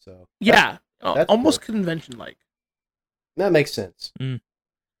stuff. So Yeah, that's almost convention-like. that makes sense.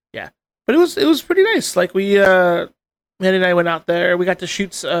 But it was pretty nice. Like we, Manny and I went out there. We got to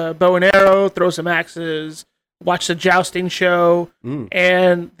shoot bow and arrow, throw some axes, watch the jousting show, Mm.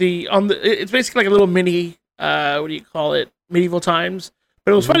 and it's basically like a little mini what do you call it, medieval times.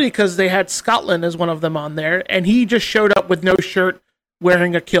 But it was funny because they had Scotland as one of them on there, and he just showed up with no shirt,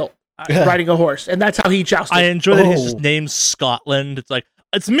 wearing a kilt, riding a horse, and that's how he jousted. I enjoy that his Oh. name's Scotland. It's like,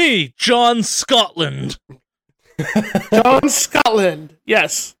 it's me, John Scotland. John Scotland,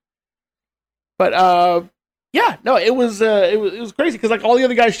 yes. But Yeah, no, it was crazy because like all the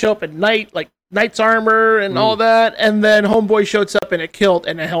other guys show up at night, like knight's armor and all that, and then Homeboy shows up in a kilt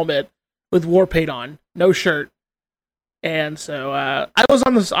and a helmet with war paint on, no shirt. And so I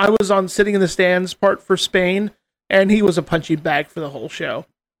was on sitting in the stands part for Spain, and he was a punching bag for the whole show.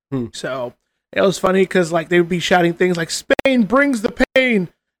 So it was funny because like they would be shouting things like "Spain brings the pain"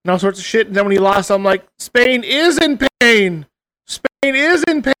 and all sorts of shit. And then when he lost, I'm like, "Spain is in pain. Spain is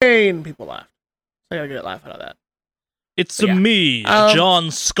in pain." People laughed. I got a good laugh out of that. It's me,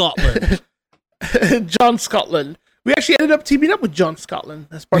 John Scotland. John Scotland. We actually ended up teaming up with John Scotland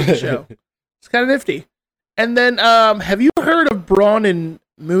as part of the show. It's kind of nifty. And then, have you heard of Braun and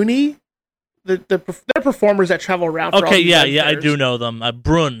Mooney? They're performers that travel around. For all these yeah, I do know them.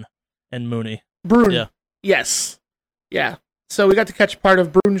 Brun and Mooney. Brun. Yeah. Yes. Yeah. So we got to catch part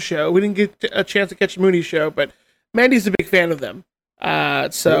of Brun's show. We didn't get a chance to catch Mooney's show, but Mandy's a big fan of them.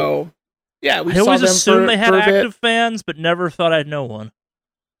 Yeah, we I saw always them assumed they had for a bit. active fans, but never thought I'd know one.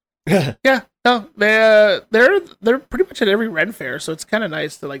 Yeah, no, they're pretty much at every Ren Fair, so it's kind of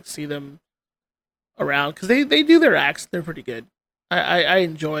nice to like see them around because they do their acts. They're pretty good. I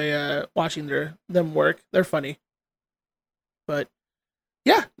enjoy watching them work. They're funny. But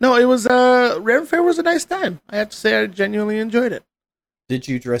yeah, no, it was Ren Fair was a nice time. I have to say, I genuinely enjoyed it. Did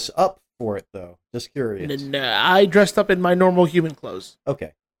you dress up for it though? Just curious. And, I dressed up in my normal human clothes.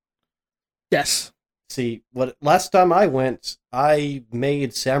 Okay. Yes. See, last time I went, I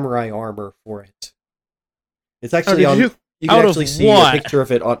made samurai armor for it. It's actually on. You can actually see a picture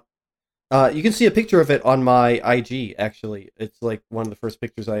of it on. You can see a picture of it on my IG. Actually, it's like one of the first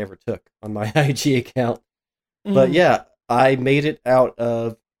pictures I ever took on my IG account. But yeah, I made it out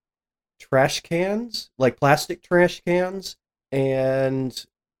of trash cans, like plastic trash cans, and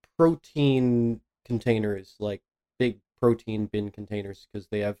protein containers, like big protein bin containers, because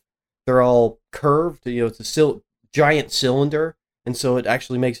they're all curved. It's a giant cylinder, and so it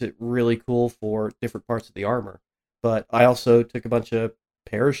actually makes it really cool for different parts of the armor. But I also took a bunch of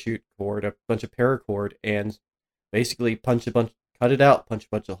parachute cord, a bunch of paracord, and basically cut it out, punch a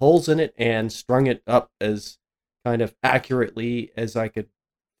bunch of holes in it, and strung it up as kind of accurately as I could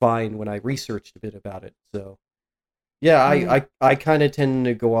find when I researched a bit about it. So yeah, I kind of tend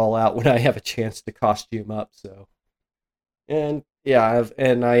to go all out when I have a chance to costume up. So, and yeah,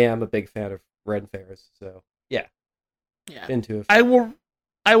 I am a big fan of Ren Fairs. So yeah, into it. I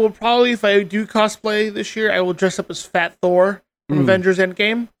will probably, if I do cosplay this year, I will dress up as Fat Thor from Avengers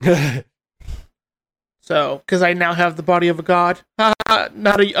Endgame. So, because I now have the body of a god. Not an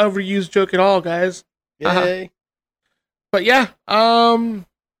overused joke at all, guys. Yay. But yeah,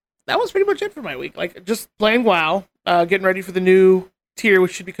 that was pretty much it for my week. Like, just playing WoW, getting ready for the new tier,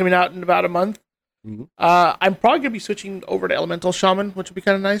 which should be coming out in about a month. I'm probably going to be switching over to Elemental Shaman, which would be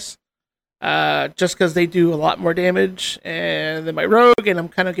kind of nice. Just because they do a lot more damage than my rogue, and I'm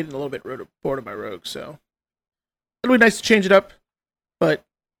kind of getting a little bit bored of my rogue, so it'll be nice to change it up. But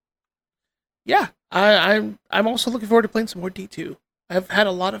yeah, I'm also looking forward to playing some more D2. I've had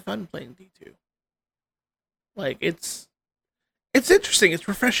a lot of fun playing D2. Like, it's interesting. It's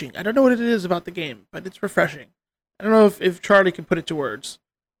refreshing. I don't know what it is about the game, but it's refreshing. I don't know if Charlie can put it to words,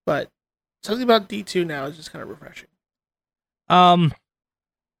 but something about D2 now is just kind of refreshing.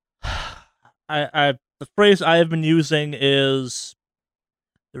 The phrase I have been using is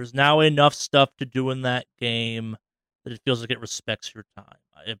there's now enough stuff to do in that game that it feels like it respects your time.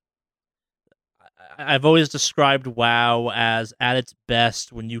 I've always described WoW as at its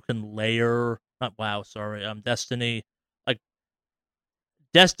best when you can Destiny. Like,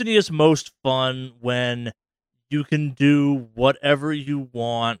 Destiny is most fun when you can do whatever you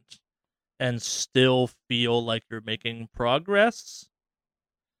want and still feel like you're making progress.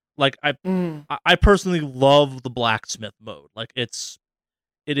 Like, I personally love the blacksmith mode. Like, it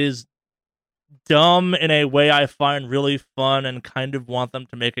is dumb in a way I find really fun and kind of want them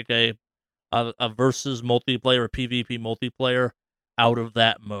to make it a versus multiplayer or PvP multiplayer out of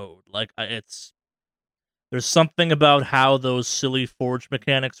that mode. Like, there's something about how those silly forge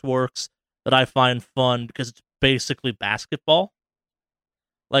mechanics works that I find fun because it's basically basketball.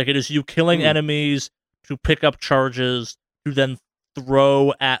 Like, it is you killing enemies to pick up charges to then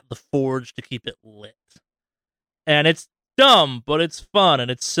throw at the forge to keep it lit. And it's dumb, but it's fun and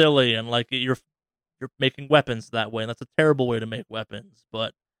it's silly, and like you're making weapons that way, and that's a terrible way to make weapons,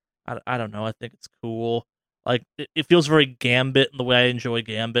 but I don't know, I think it's cool. Like, it feels very Gambit in the way I enjoy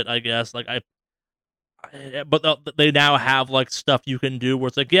Gambit, I guess. Like, but they now have like stuff you can do where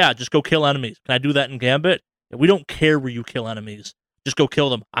it's like, yeah, just go kill enemies. Can I do that in Gambit? Yeah, we don't care where you kill enemies. Just go kill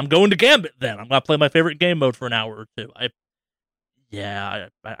them. I'm going to Gambit then. I'm gonna play my favorite game mode for an hour or two. yeah,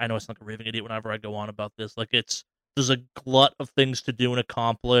 I know I sound like a raving idiot whenever I go on about this. Like, there's a glut of things to do and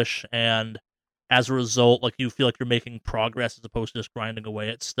accomplish, and as a result, like, you feel like you're making progress as opposed to just grinding away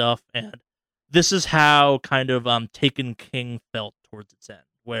at stuff. And this is how kind of Taken King felt towards its end,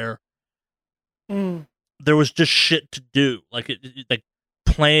 where there was just shit to do. Like, like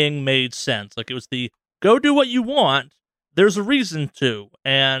playing made sense. Like, it was the go do what you want. There's a reason to,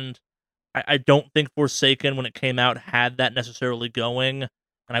 and I don't think Forsaken, when it came out, had that necessarily going.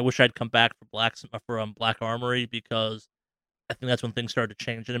 And I wish I'd come back for Black Armory, because I think that's when things started to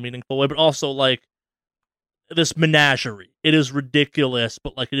change in a meaningful way. But also, like, this menagerie, it is ridiculous,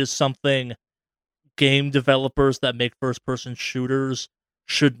 but like, it is something game developers that make first-person shooters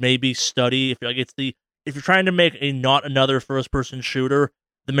should maybe study. If you're trying to make a not another first-person shooter,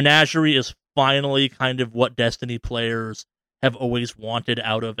 the menagerie is finally kind of what Destiny players have always wanted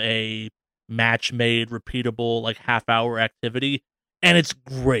out of a match-made, repeatable, like, half-hour activity. And it's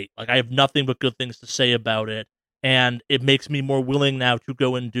great. Like, I have nothing but good things to say about it. And it makes me more willing now to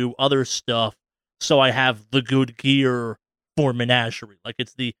go and do other stuff, so I have the good gear for Menagerie. Like,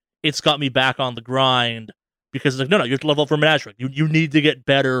 it's got me back on the grind, because it's like, no, you have to level up for Menagerie. You need to get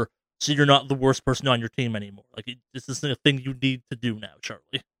better, so you're not the worst person on your team anymore. Like, this is a thing you need to do now,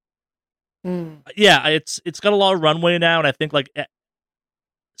 Charlie. Yeah, it's got a lot of runway now, and I think, like,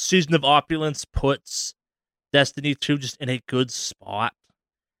 Season of Opulence puts Destiny 2 just in a good spot.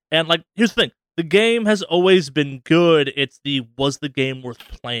 And, like, here's the thing. The game has always been good. It's was the game worth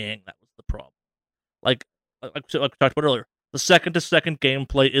playing that was the problem. Like we talked about earlier, the second-to-second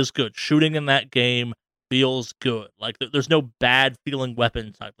gameplay is good. Shooting in that game feels good. Like, there's no bad feeling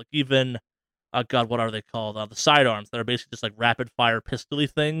weapon type. Like, even, God, what are they called? The sidearms that are basically just like rapid-fire pistol-y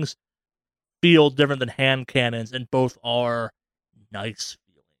things feel different than hand cannons, and both are nice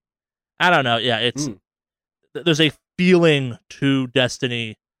feeling. I don't know. Yeah, there's a feeling to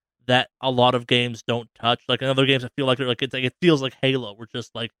Destiny that a lot of games don't touch. Like, in other games, I feel like it feels like Halo. We're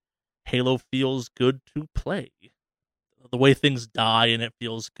just like, Halo feels good to play. The way things die in it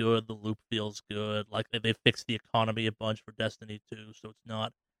feels good. The loop feels good. Like, they fixed the economy a bunch for Destiny 2, so it's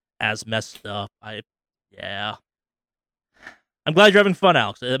not as messed up. Yeah. I'm glad you're having fun,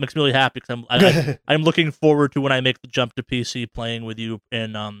 Alex. That makes me really happy, because I'm looking forward to when I make the jump to PC playing with you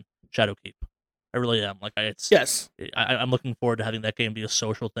in Shadowkeep. I really am. Like, yes. I'm looking forward to having that game be a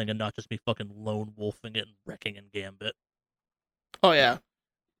social thing and not just me fucking lone wolfing it and wrecking in Gambit. Oh yeah.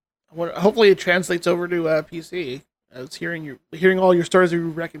 Hopefully it translates over to PC. I was hearing all your stories of you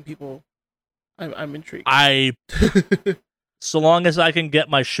wrecking people. I'm intrigued. So long as I can get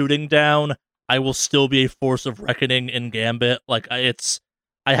my shooting down, I will still be a force of reckoning in Gambit. Like, I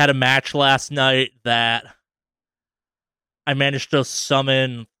had a match last night that I managed to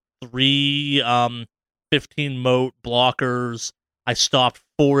summon 3 15 moat blockers. I stopped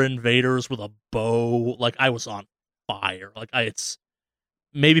 4 invaders with a bow. Like, I was on fire. Like,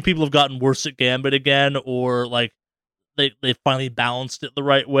 maybe people have gotten worse at Gambit again, or like they finally balanced it the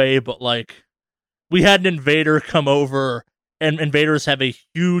right way, but like, we had an invader come over, and invaders have a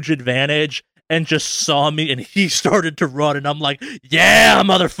huge advantage, and just saw me, and he started to run, and I'm like, yeah,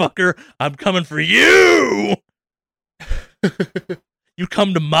 motherfucker, I'm coming for you! You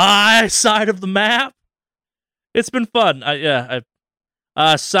come to my side of the map? It's been fun.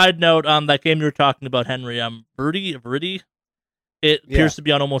 Side note, that game you were talking about, Henry, Verity? It appears to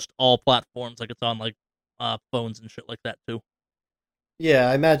be on almost all platforms. Like, it's on, like, phones and shit like that, too. Yeah,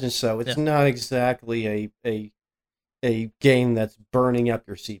 I imagine so. It's not exactly a game that's burning up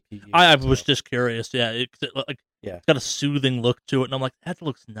your CPU. I was just curious, yeah. It's got a soothing look to it, and I'm like, that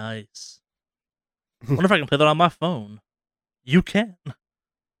looks nice. I wonder if I can play that on my phone. You can.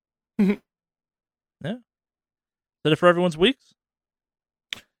 Yeah. Is that it for everyone's weeks?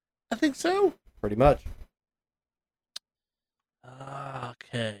 I think so. Pretty much.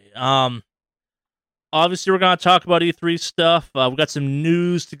 Okay. Obviously, we're going to talk about E3 stuff. We got some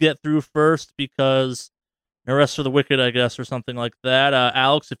news to get through first, because no rest for the wicked, I guess, or something like that.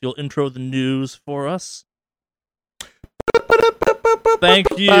 Alex, if you'll intro the news for us. Thank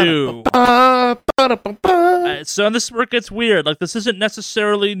you. So this is where it gets weird. Like, this isn't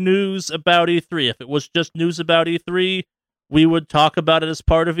necessarily news about E3. If it was just news about E3, we would talk about it as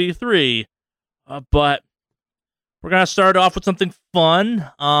part of E3. But we're going to start off with something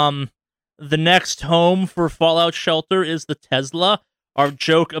fun. The next home for Fallout Shelter is the Tesla. Our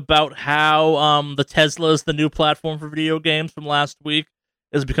joke about how the Tesla is the new platform for video games from last week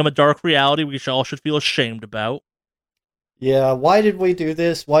has become a dark reality we all should feel ashamed about. Yeah, why did we do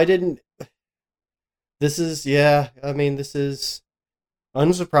this? Why didn't... This is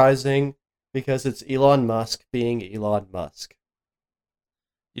unsurprising, because it's Elon Musk being Elon Musk.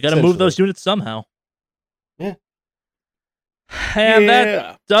 You got to move those units somehow. Yeah. And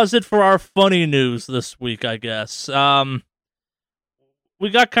that does it for our funny news this week, I guess. We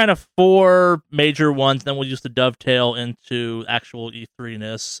got kind of 4 major ones, then we'll use to dovetail into actual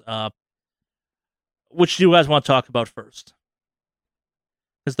E3-ness. Which do you guys want to talk about first?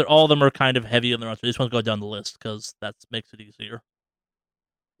 Because all of them are kind of heavy in their own, so I just want to go down the list, because that makes it easier.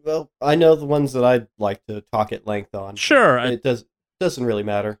 Well, I know the ones that I'd like to talk at length on. Sure. It doesn't really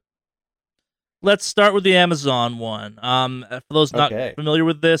matter. Let's start with the Amazon one. For those not familiar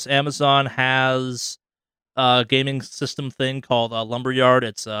with this, Amazon has a gaming system thing called Lumberyard.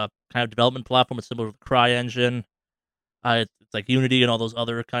 It's a kind of development platform. It's similar to the CryEngine. It's like Unity and all those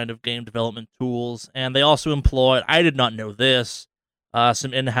other kind of game development tools. And they also employ, I did not know this,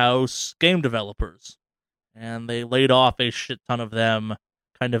 some in-house game developers. And they laid off a shit ton of them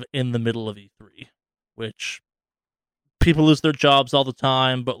kind of in the middle of E3, which people lose their jobs all the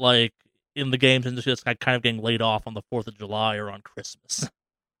time, but like in the games industry, it's kind of getting laid off on the 4th of July or on Christmas.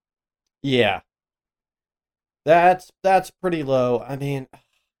 Yeah. That's pretty low. I mean,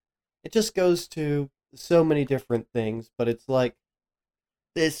 it just goes to so many different things, but it's like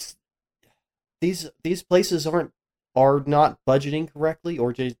these places are not budgeting correctly,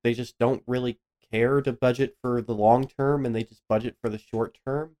 or they just don't really care to budget for the long term, and they just budget for the short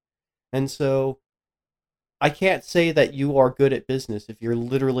term. And so I can't say that you are good at business if you're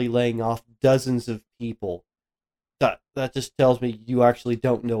literally laying off dozens of people. That just tells me you actually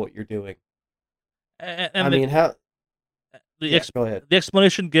don't know what you're doing. Go ahead. The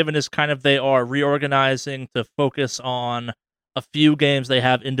explanation given is kind of they are reorganizing to focus on a few games they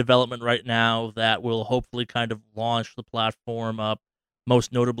have in development right now that will hopefully kind of launch the platform up.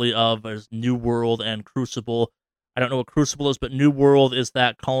 Most notably of as New World and Crucible. I don't know what Crucible is, but New World is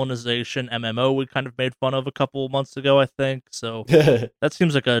that colonization MMO we kind of made fun of a couple months ago, I think. So that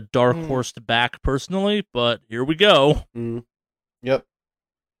seems like a dark horse to back personally, but here we go. Yep.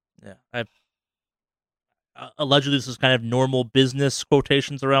 Yeah. Allegedly, this is kind of normal business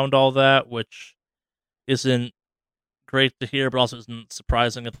quotations around all that, which isn't great to hear, but also isn't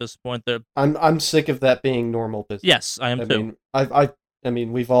surprising at this point. I'm sick of that being normal business. Yes, I am too. I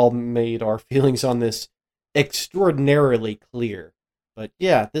mean, we've all made our feelings on this extraordinarily clear. But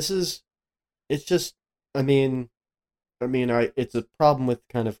yeah, it's just, it's a problem with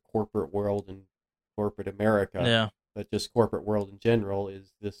kind of corporate world and corporate America. Yeah. But just corporate world in general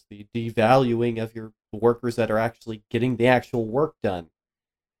is the devaluing of your workers that are actually getting the actual work done.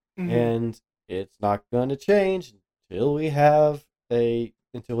 Mm-hmm. And it's not going to change until we have a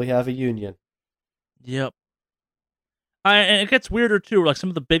union. Yep. And it gets weirder too. Like some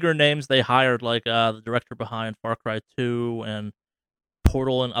of the bigger names they hired, like the director behind Far Cry 2 and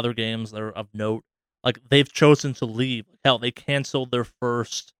Portal and other games that are of note, like they've chosen to leave. Hell, they canceled their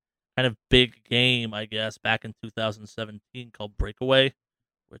first kind of big game, I guess, back in 2017 called Breakaway,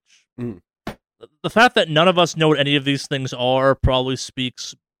 which the fact that none of us know what any of these things are probably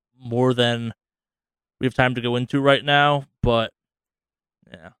speaks more than we have time to go into right now. But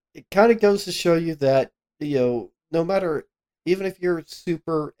yeah, it kind of goes to show you that, no matter, even if you're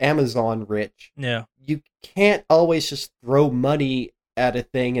super Amazon rich, yeah, you can't always just throw money at a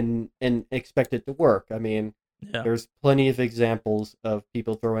thing and expect it to work. I mean, there's plenty of examples of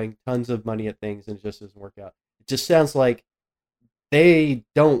people throwing tons of money at things and it just doesn't work out. It just sounds like they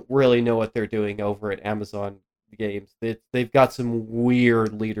don't really know what they're doing over at Amazon Games. They've got some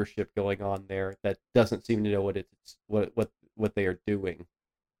weird leadership going on there that doesn't seem to know what they are doing.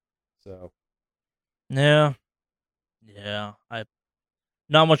 So, yeah.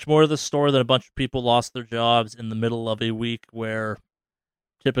 Not much more of the story than a bunch of people lost their jobs in the middle of a week where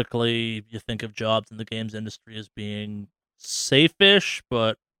typically you think of jobs in the games industry as being safe-ish,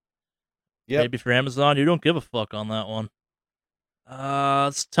 but maybe for Amazon, you don't give a fuck on that one.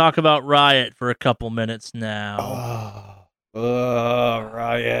 Let's talk about Riot for a couple minutes now.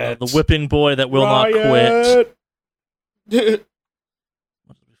 Riot. The whipping boy that will not quit. What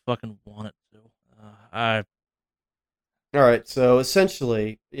do we fucking want it to? All right, so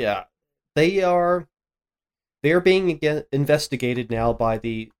essentially, yeah, they are being investigated now by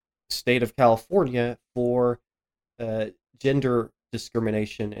the state of California for gender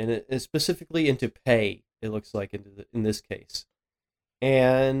discrimination, and specifically into pay. It looks like in this case,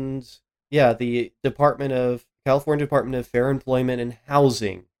 and yeah, the California Department of Fair Employment and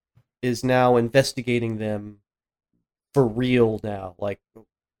Housing is now investigating them for real now,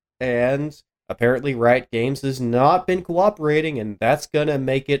 and apparently Riot Games has not been cooperating, and that's gonna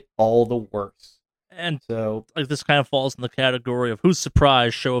make it all the worse. And so, this kind of falls in the category of who's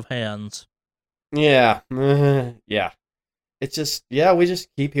surprised, show of hands. Yeah, yeah. it's just, yeah, we just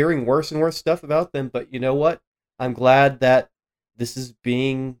keep hearing worse and worse stuff about them. But you know what? I'm glad that this is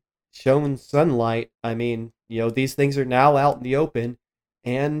being shown sunlight. I mean, these things are now out in the open,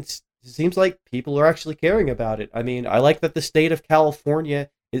 and it seems like people are actually caring about it. I mean, I like that the state of California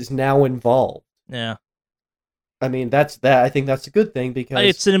is now involved. Yeah. I mean, I think that's a good thing, because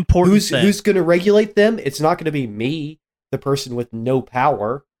it's an important thing. Who's going to regulate them? It's not going to be me, the person with no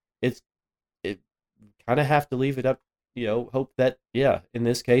power. It kind of have to leave it up. Hope that, in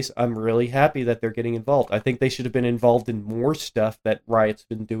this case, I'm really happy that they're getting involved. I think they should have been involved in more stuff that Riot's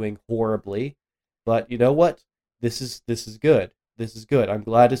been doing horribly. But you know what? This is good. This is good. I'm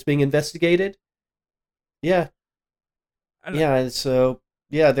glad it's being investigated. Yeah. Yeah, and so,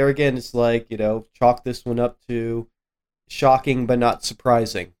 there again, it's like, chalk this one up to shocking but not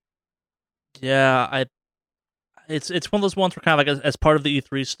surprising. Yeah, it's one of those ones where kind of like as part of the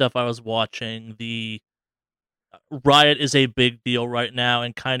E3 stuff I was watching, the Riot is a big deal right now,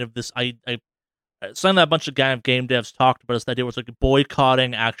 and kind of this something that a bunch of game devs talked about is the idea where it's like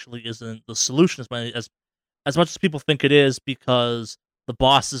boycotting actually isn't the solution as much as people think it is, because the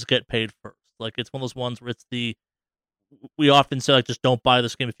bosses get paid first. Like, it's one of those ones where we often say, like, just don't buy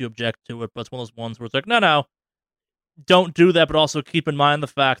this game if you object to it, but it's one of those ones where it's like, no, don't do that, but also keep in mind the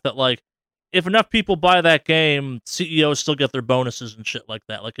fact that, like, if enough people buy that game, CEOs still get their bonuses and shit like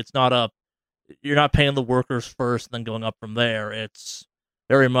that. Like, it's not you're not paying the workers first and then going up from there. It's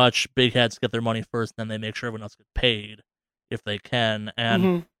very much big heads get their money first, and then they make sure everyone else gets paid if they can.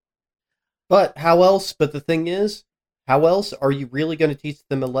 And But how else? But the thing is, how else are you really going to teach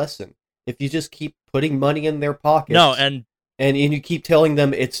them a lesson if you just keep putting money in their pockets? No, and you keep telling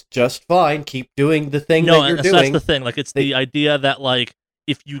them it's just fine, keep doing the thing that you're doing. That's the thing. Like, it's the idea that, like,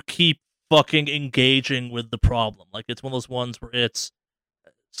 if you keep fucking engaging with the problem, like, it's one of those ones where it's,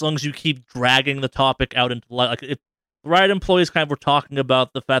 as long as you keep dragging the topic out into light, like, if the Riot employees kind of were talking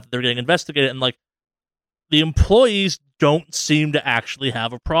about the fact that they're getting investigated, and, like, the employees don't seem to actually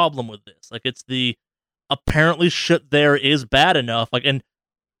have a problem with this. Like, it's apparently shit there is bad enough. Like, and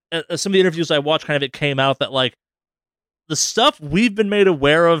some of the interviews I watched, kind of, it came out that, like, the stuff we've been made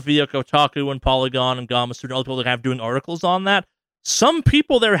aware of via Kotaku and Polygon and Gamasutra and other people that have doing articles on that, some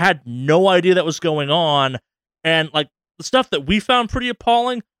people there had no idea that was going on, and, like, the stuff that we found pretty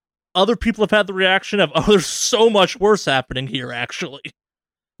appalling, other people have had the reaction of, oh, there's so much worse happening here, actually.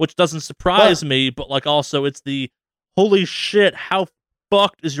 Which doesn't surprise me, but, like, also it's the, holy shit, how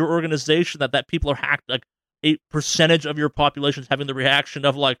fucked is your organization that people are hacked, like, a percentage of your population is having the reaction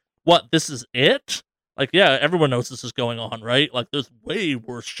of, like, what, this is it? Like, yeah, everyone knows this is going on, right? Like, there's way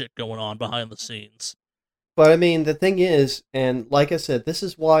worse shit going on behind the scenes. But I mean, the thing is, and like I said, this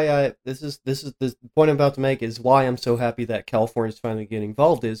is why the point I'm about to make is why I'm so happy that California's finally getting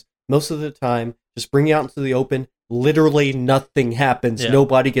involved. Is most of the time, just bring it out into the open, literally nothing happens. Yeah.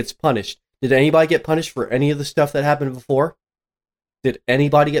 Nobody gets punished. Did anybody get punished for any of the stuff that happened before? Did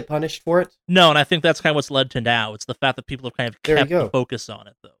anybody get punished for it? No, and I think that's kind of what's led to now. It's the fact that people have kind of kept the focus on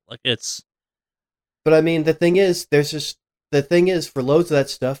it, though. Like, it's. But I mean, the thing is, for loads of that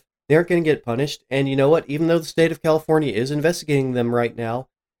stuff, they aren't going to get punished. And you know what? Even though the state of California is investigating them right now,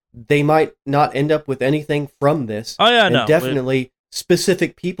 they might not end up with anything from this. Oh, yeah, and no. Definitely,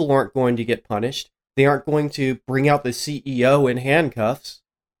 specific people aren't going to get punished. They aren't going to bring out the CEO in handcuffs,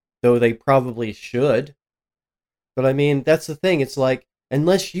 though they probably should. But I mean, that's the thing. It's like,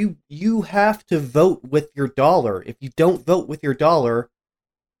 unless you have to vote with your dollar. If you don't vote with your dollar,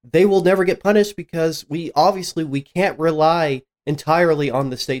 they will never get punished, because we can't rely entirely on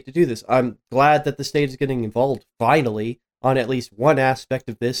the state to do this. I'm glad that the state is getting involved finally on at least one aspect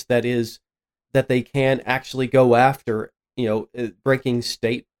of this, that is that they can actually go after, breaking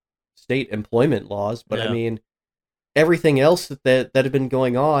state employment laws. But I mean, everything else that have been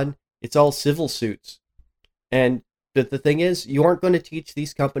going on, it's all civil suits. And the thing is, you aren't going to teach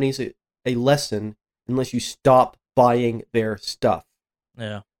these companies a lesson unless you stop buying their stuff.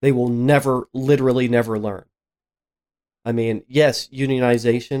 Yeah. They will literally never learn. I mean, yes,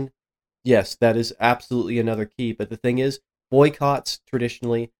 unionization, yes, that is absolutely another key. But the thing is, boycotts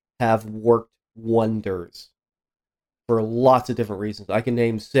traditionally have worked wonders for lots of different reasons. I can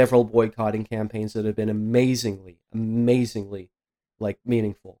name several boycotting campaigns that have been amazingly, like,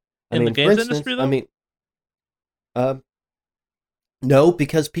 meaningful. In the games industry, though? I mean, no,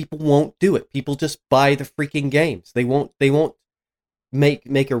 because people won't do it. People just buy the freaking games. They won't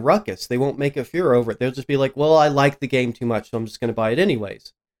make a ruckus. They won't make a furor over it. They'll just be like, well, I like the game too much, so I'm just going to buy it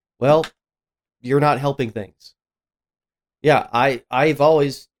anyways. Well, you're not helping things. Yeah, I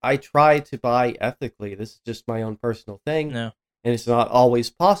try to buy ethically. This is just my own personal thing. No. And it's not always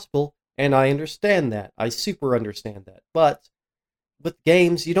possible. And I understand that. I super understand that. But with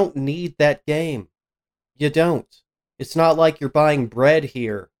games, you don't need that game. You don't. It's not like you're buying bread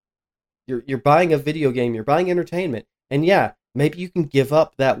here. You're buying a video game, you're buying entertainment. And yeah, maybe you can give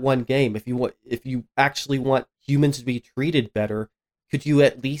up that one game if you actually want humans to be treated better. Could you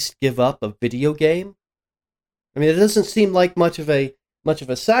at least give up a video game? I mean, it doesn't seem like much of a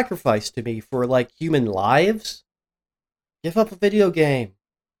sacrifice to me for like human lives. Give up a video game.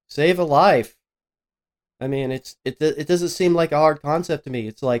 Save a life. I mean, it doesn't seem like a hard concept to me.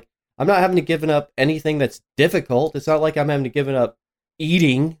 It's like I'm not having to give up anything that's difficult. It's not like I'm having to give up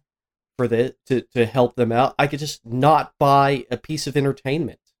eating for to help them out. I could just not buy a piece of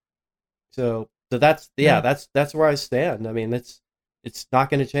entertainment. So that's that's where I stand. I mean, it's not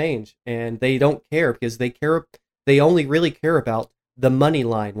going to change, and they don't care because they only really care about the money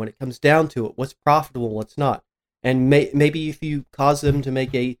line when it comes down to it. What's profitable, what's not. And maybe if you cause them to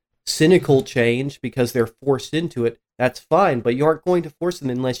make a cynical change because they're forced into it, that's fine, but you aren't going to force them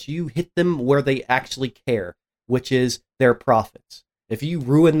unless you hit them where they actually care, which is their profits. If you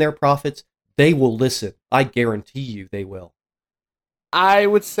ruin their profits, they will listen. I guarantee you they will. I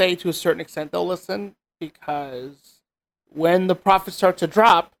would say to a certain extent they'll listen, because when the profits start to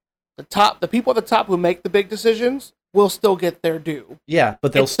drop, the people at the top who make the big decisions will still get their due. Yeah,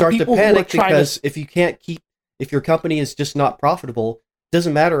 but they'll start to panic because if your company is just not profitable, it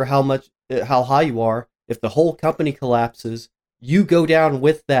doesn't matter how high you are. If the whole company collapses, you go down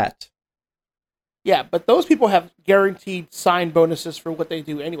with that. Yeah, but those people have guaranteed sign bonuses for what they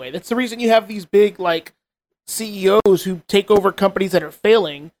do anyway. That's the reason you have these big like CEOs who take over companies that are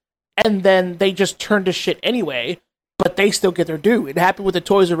failing, and then they just turn to shit anyway, but they still get their due. It happened with the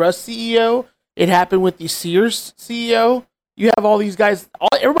Toys R Us CEO. It happened with the Sears CEO. You have all these guys.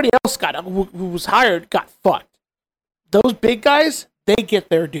 Everybody else who was hired got fucked. Those big guys, they get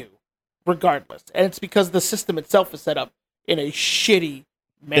their due, regardless. And it's because the system itself is set up in a shitty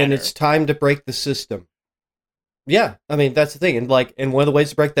manner. Then it's time to break the system. Yeah, I mean, that's the thing. And one of the ways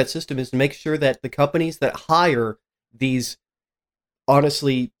to break that system is to make sure that the companies that hire these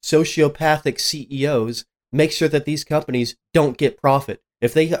honestly sociopathic CEOs, make sure that these companies don't get profit.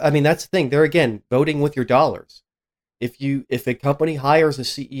 That's the thing. They're, again, voting with your dollars. If a company hires a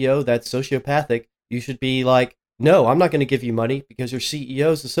CEO that's sociopathic, you should be like, no, I'm not going to give you money because your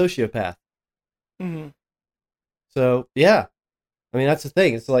CEO is a sociopath. Mm-hmm. So, yeah. I mean, that's the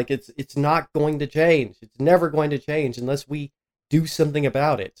thing. It's like, it's not going to change. It's never going to change unless we do something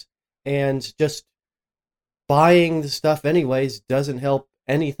about it. And just buying the stuff anyways doesn't help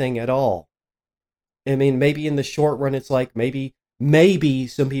anything at all. I mean, maybe in the short run, it's like maybe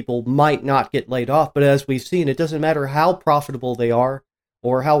some people might not get laid off. But as we've seen, it doesn't matter how profitable they are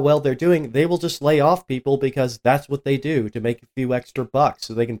or how well they're doing. They will just lay off people because that's what they do to make a few extra bucks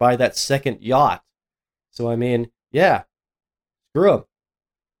so they can buy that second yacht. So, I mean, yeah. Screw them.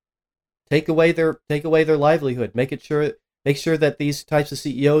 Take away their livelihood. Make sure that these types of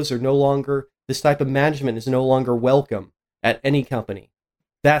CEOs are no longer, this type of management is no longer welcome at any company.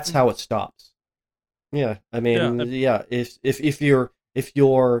 That's how it stops. Yeah, I mean, yeah. If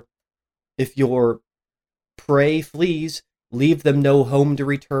your prey flees, leave them no home to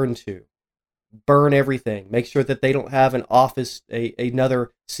return to. Burn everything. Make sure that they don't have an office,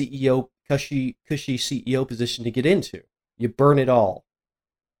 another CEO, cushy CEO position to get into. You burn it all.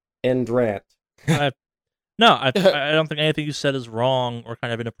 End rant. I don't think anything you said is wrong or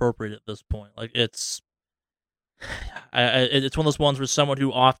kind of inappropriate at this point. Like, it's one of those ones where someone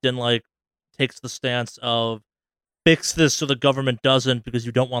who often like takes the stance of fix this so the government doesn't because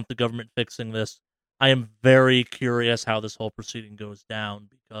you don't want the government fixing this. I am very curious how this whole proceeding goes down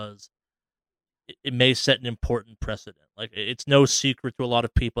because it may set an important precedent. Like, it's no secret to a lot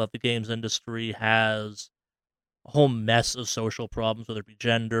of people that the games industry has a whole mess of social problems, whether it be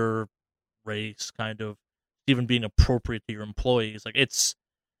gender, race, kind of even being appropriate to your employees. Like,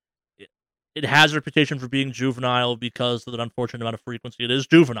 it has a reputation for being juvenile because of the unfortunate amount of frequency it is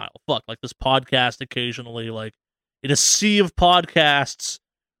juvenile. Fuck, like this podcast occasionally, like in a sea of podcasts,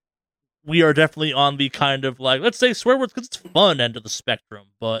 we are definitely on the kind of like, let's say swear words because it's fun end of the spectrum.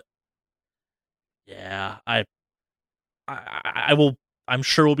 But yeah, I'm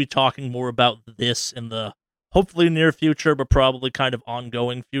sure we'll be talking more about this in the hopefully near future, but probably kind of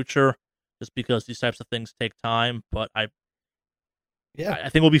ongoing future, just because these types of things take time. But I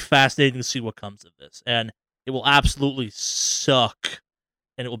think it'll be fascinating to see what comes of this. And it will absolutely suck,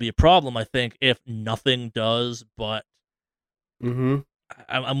 and it will be a problem, I think, if nothing does. But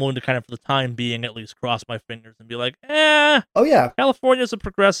I'm willing to kind of, for the time being, at least cross my fingers and be like, oh yeah, California's a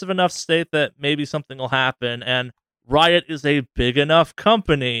progressive enough state that maybe something will happen, and Riot is a big enough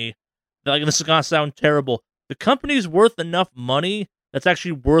company like, this is gonna sound terrible. The company's worth enough money that's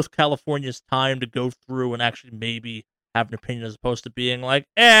actually worth California's time to go through and actually maybe have an opinion, as opposed to being like,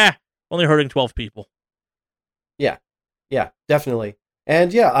 only hurting 12 people. Yeah, definitely.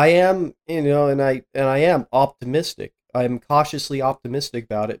 And yeah, I am, and I am optimistic. I'm cautiously optimistic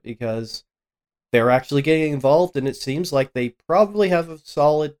about it because they're actually getting involved, and it seems like they probably have a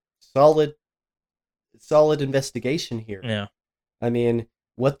solid investigation here. Yeah. I mean,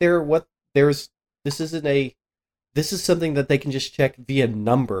 this is something that they can just check via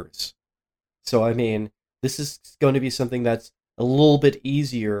numbers. So I mean, this is going to be something that's a little bit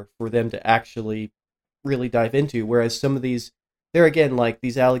easier for them to actually really dive into, whereas some of these, there again, like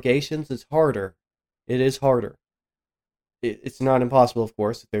these allegations, it's harder. It is harder. It's not impossible, of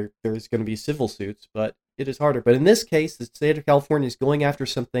course. There's going to be civil suits, but it is harder. But in this case, the state of California is going after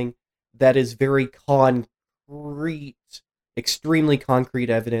something that is very concrete, extremely concrete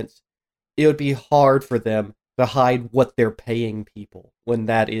evidence. It would be hard for them to hide what they're paying people when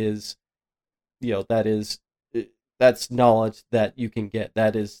that's knowledge that you can get.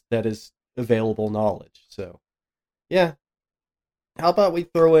 That is available knowledge. So, yeah. How about we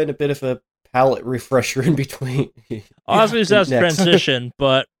throw in a bit of a palate refresher in between? Obviously, that's transition,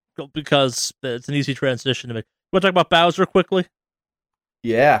 but because it's an easy transition to make. You want to talk about Bowser quickly?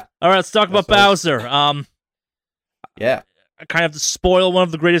 Yeah. All right, let's talk about Bowser. Yeah. I kind of have to spoil one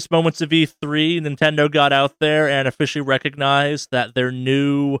of the greatest moments of E3. Nintendo got out there and officially recognized that their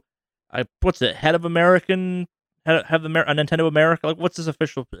new, head of Nintendo America. Like, what's his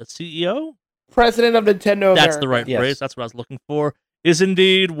official CEO? President of Nintendo America. That's the right phrase. That's what I was looking for. Is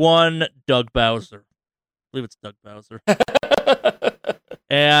indeed one Doug Bowser. I believe it's Doug Bowser.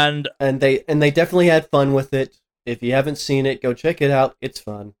 and they definitely had fun with it. If you haven't seen it, go check it out. It's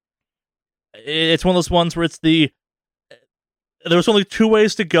fun. It's one of those ones where there was only two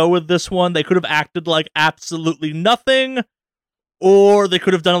ways to go with this one. They could have acted like absolutely nothing, or they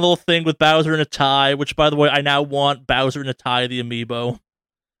could have done a little thing with Bowser in a tie, which, by the way, I now want Bowser in a tie, the amiibo. I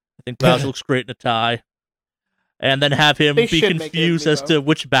think Bowser looks great in a tie. And then have him be confused as to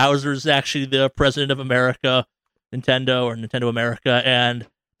which Bowser is actually the president of America, Nintendo, or Nintendo America, and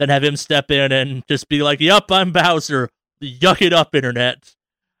then have him step in and just be like, yup, I'm Bowser. Yuck it up, internet.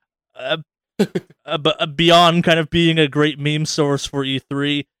 But beyond kind of being a great meme source for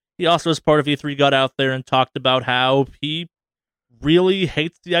E3, he also, as part of E3, got out there and talked about how he really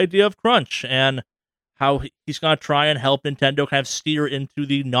hates the idea of crunch and how he's going to try and help Nintendo kind of steer into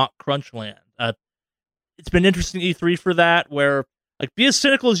the not crunch land. It's been interesting E3 for that, where, like, be as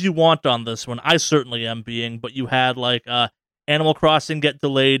cynical as you want on this one. I certainly am being, but you had, like, Animal Crossing get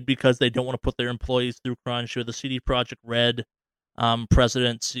delayed because they don't want to put their employees through crunch. You had the CD Projekt Red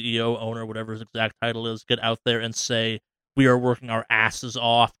president, CEO, owner, whatever his exact title is, get out there and say, we are working our asses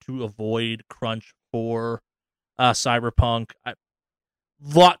off to avoid crunch for Cyberpunk.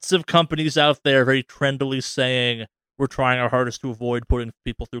 Lots of companies out there very trendily saying, we're trying our hardest to avoid putting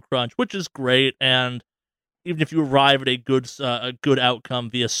people through crunch, which is great, and even if you arrive at a good outcome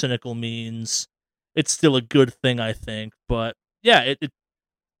via cynical means, it's still a good thing, I think. But yeah,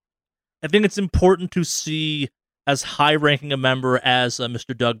 I think it's important to see as high-ranking a member as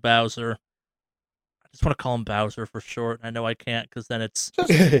Mr. Doug Bowser. I just want to call him Bowser for short. I know I can't because then it's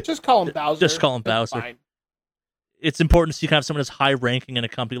just call him Bowser. Just call him Bowser. Fine. It's important to see kind of someone as high-ranking in a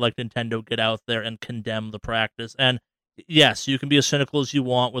company like Nintendo get out there and condemn the practice. And yes, you can be as cynical as you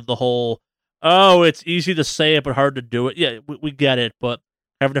want with the whole, oh, it's easy to say it but hard to do it. Yeah, we get it, but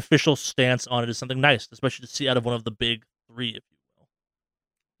have an official stance on it is something nice, especially to see out of one of the big three, if you will.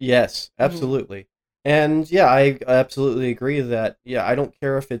 Yes, absolutely. And yeah, I absolutely agree that, yeah, I don't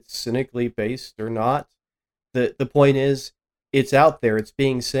care if it's cynically based or not. The point is, it's out there, it's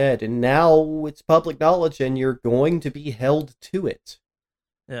being said, and now it's public knowledge and you're going to be held to it.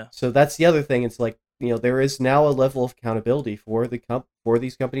 Yeah. So that's the other thing. It's like, there is now a level of accountability for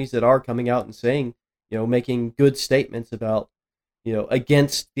these companies that are coming out and saying, making good statements about,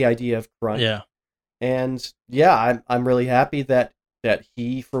 against the idea of crunch. Yeah. And yeah, I'm really happy that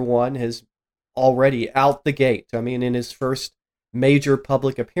he, for one, has already out the gate. I mean, in his first major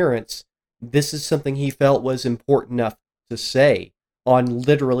public appearance, this is something he felt was important enough to say on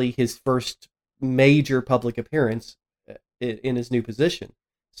literally his first major public appearance in his new position.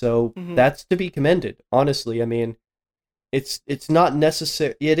 So that's to be commended, honestly. I mean, it's not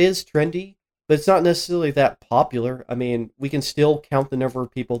necessary. It is trendy, but it's not necessarily that popular. I mean, we can still count the number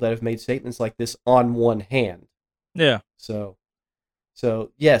of people that have made statements like this on one hand. Yeah. So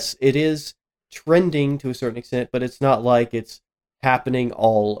yes, it is trending to a certain extent, but it's not like it's happening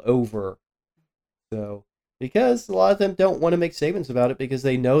all over. So, Because a lot of them don't want to make statements about it because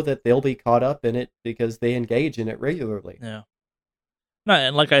they know that they'll be caught up in it because they engage in it regularly. Yeah. No,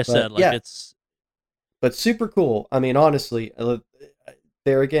 and like I said, like it's. But super cool. I mean, honestly,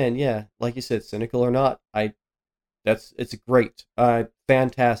 there again, yeah, like you said, cynical or not, it's great,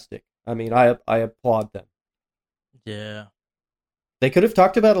 fantastic. I mean, I applaud them. Yeah. They could have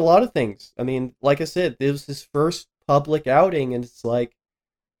talked about a lot of things. I mean, like I said, this was his first public outing, and it's like,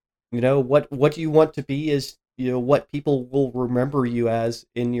 what do you want to be is, what people will remember you as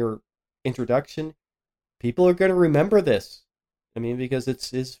in your introduction. People are going to remember this. I mean, because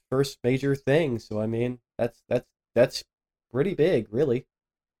it's his first major thing. So, I mean, that's pretty big, really.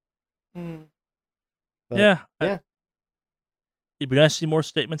 Mm. But, yeah. Yeah. It'd be nice to see more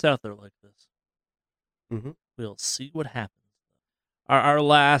statements out there like this. Mm-hmm. We'll see what happens. Our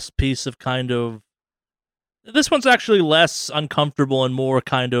last piece of kind of... This one's actually less uncomfortable and more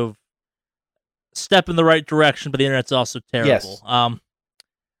kind of step in the right direction, but the internet's also terrible. Yes.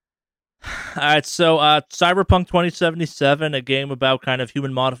 Alright, so Cyberpunk 2077, a game about kind of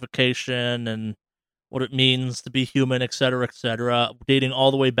human modification and what it means to be human, etc., dating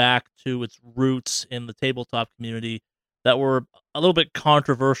all the way back to its roots in the tabletop community that were a little bit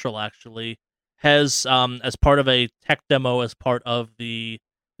controversial, actually, has, as part of a tech demo, as part of it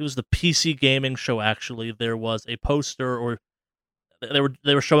was the PC gaming show, actually, there was a poster, or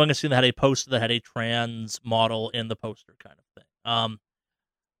they were showing a scene that had a poster that had a trans model in the poster, kind of thing.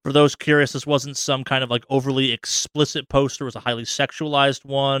 For those curious, this wasn't some kind of like overly explicit poster. It was a highly sexualized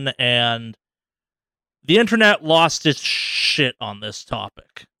one, and the internet lost its shit on this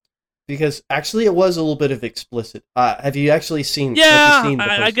topic. Because actually, it was a little bit of explicit. Have you actually seen? Yeah, have you seen the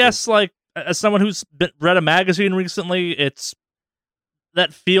poster? I guess like as someone who's read a magazine recently,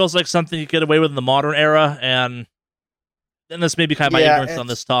 that feels like something you get away with in the modern era, and this may be kind of my ignorance on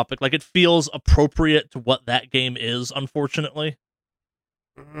this topic. Like, it feels appropriate to what that game is, unfortunately.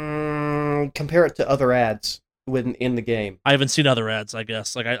 Compare it to other ads in the game. I haven't seen other ads, I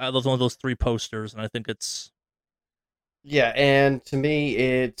guess. Like, I love one of those 3 posters, and I think it's... Yeah, and to me,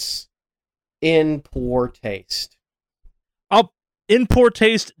 it's in poor taste. In poor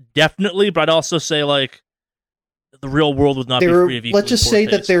taste, definitely, but I'd also say, like, the real world would not be free of equally Let's just say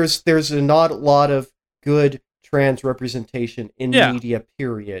that there's not a lot of good trans representation in media,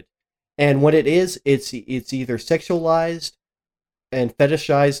 period. And what it is, it's either sexualized and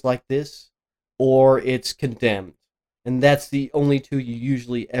fetishized like this, or it's condemned. And that's the only 2 you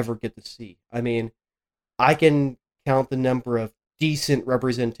usually ever get to see. I mean, I can count the number of decent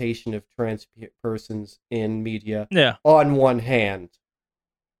representation of trans persons in media on one hand.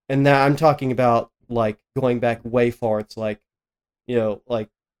 And now I'm talking about, like, going back way far. It's like, like,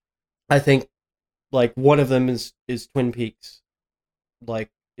 I think, like, one of them is Twin Peaks. Like,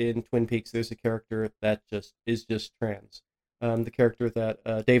 in Twin Peaks, there's a character that is just trans. The character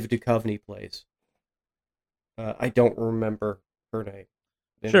that David Duchovny plays. I don't remember her name.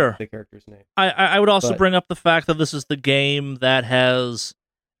 Sure. The character's name. I would also bring up the fact that this is the game that has,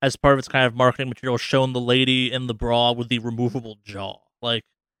 as part of its kind of marketing material, shown the lady in the bra with the removable jaw. Like,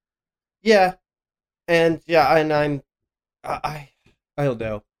 yeah, and I don't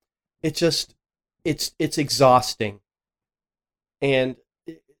know. It just it's exhausting, and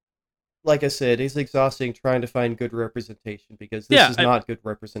like I said, it's exhausting trying to find good representation because this is not good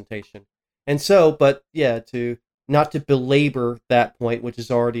representation. And so, but yeah, not to belabor that point, which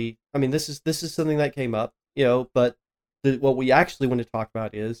is already, I mean, this is something that came up, but what we actually want to talk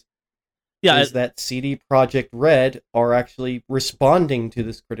about is that CD Projekt Red are actually responding to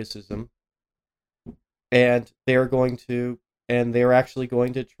this criticism, and they're actually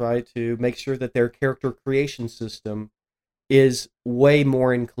going to try to make sure that their character creation system is way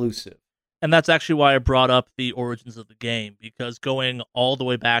more inclusive. And that's actually why I brought up the origins of the game, because going all the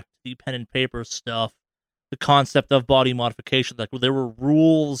way back to the pen and paper stuff, the concept of body modification, like, there were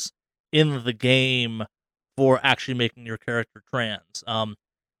rules in the game for actually making your character trans.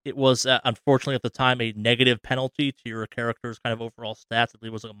 It was, unfortunately at the time, a negative penalty to your character's kind of overall stats. I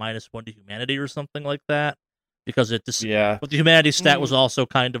believe it was like a -1 to humanity or something like that, because but the humanity stat was also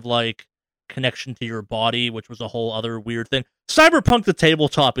kind of like connection to your body, which was a whole other weird thing. Cyberpunk the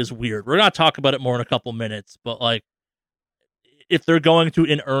tabletop is weird. We're going to talk about it more in a couple minutes, but, like, if they're going to,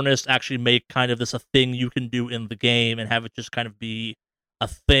 in earnest, actually make kind of this a thing you can do in the game and have it just kind of be a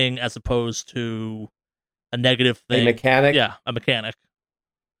thing as opposed to a negative thing. A mechanic? Yeah, a mechanic.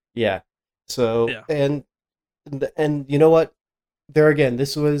 Yeah. So, and you know what? There again,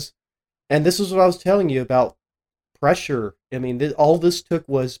 this was what I was telling you about pressure. I mean, all this took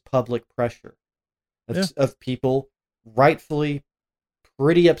was public pressure of people rightfully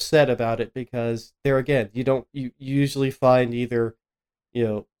pretty upset about it because there again, you usually find either,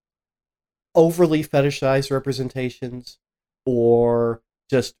 overly fetishized representations or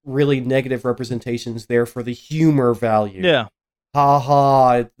just really negative representations there for the humor value. Yeah. Ha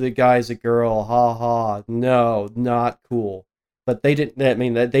ha, the guy's a girl. Ha ha. No, not cool. But they didn't. I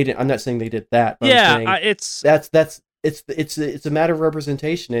mean, they didn't. I'm not saying they did that. But Yeah, I'm saying it's a matter of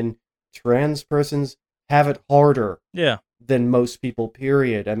representation, and trans persons have it harder. Yeah. Than most people.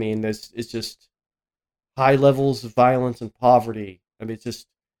 Period. I mean, it's just high levels of violence and poverty. I mean,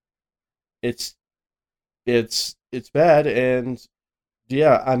 it's bad, and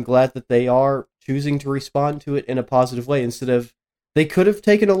yeah, I'm glad that they are choosing to respond to it in a positive way instead of. They could have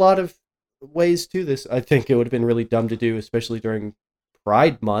taken a lot of ways to this. I think it would have been really dumb to do, especially during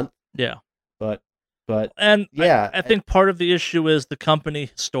Pride Month. Yeah. But and yeah, I think part of the issue is the company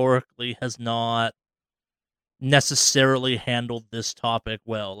historically has not necessarily handled this topic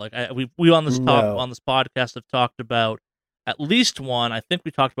well. Like we on this on this podcast have talked about at least one. I think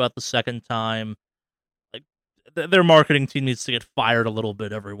we talked about the second time. Like their marketing team needs to get fired a little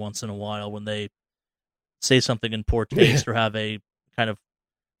bit every once in a while when they say something in poor taste or have a kind of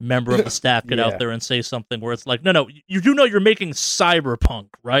member of the staff get out there and say something where it's like, no, you do know you're making cyberpunk,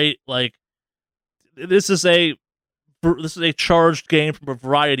 right? Like this is a charged game from a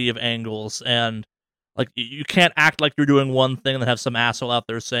variety of angles, and like you can't act like you're doing one thing and then have some asshole out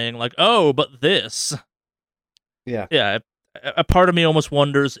there saying like, oh, but this. Yeah. A part of me almost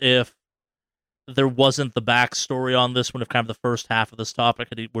wonders if there wasn't the backstory on this one, if kind of the first half of this topic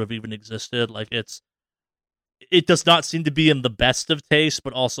would have even existed. Like it does not seem to be in the best of taste,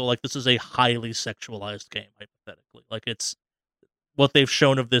 but also like this is a highly sexualized game, hypothetically. Like it's what they've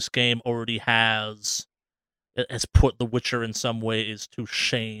shown of this game already has put The Witcher in some ways to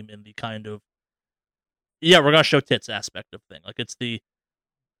shame in the kind of we're gonna show tits aspect of thing. Like it's the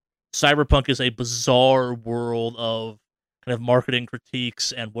Cyberpunk is a bizarre world of kind of marketing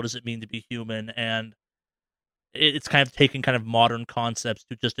critiques and what does it mean to be human, and it's kind of taking kind of modern concepts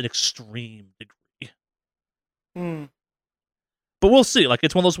to just an extreme degree. But we'll see. Like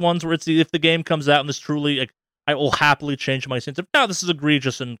it's one of those ones where if the game comes out and this truly, like, I will happily change my sense of this is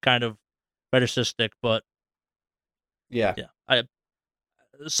egregious and kind of fetishistic. But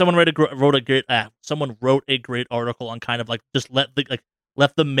someone wrote a great article on kind of like just let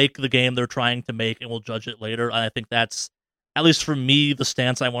them make the game they're trying to make and we'll judge it later. And I think that's at least for me the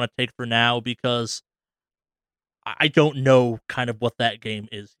stance I want to take for now because I don't know kind of what that game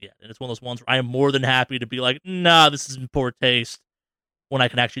is yet. And it's one of those ones where I am more than happy to be like, nah, this is in poor taste when I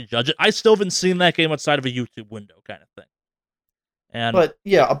can actually judge it. I still haven't seen that game outside of a YouTube window kind of thing.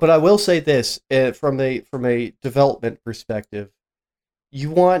 But I will say this, from a development perspective,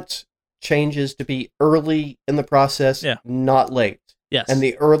 you want changes to be early in the process, not late. Yes. And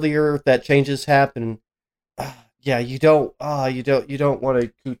the earlier that changes happen, you don't want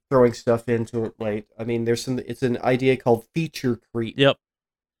to keep throwing stuff into it late. I mean, it's an idea called feature creep. Yep.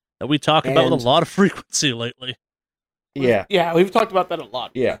 That we talk about with a lot of frequency lately. Yeah, we've talked about that a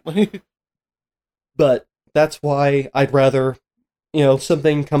lot. Yeah. But that's why I'd rather,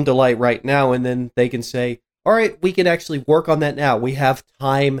 something come to light right now and then they can say, all right, we can actually work on that now. We have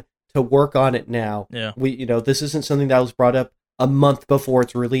time to work on it now. Yeah. This isn't something that was brought up a month before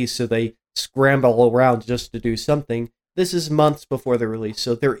it's released, so they scramble around just to do something. This is months before the release,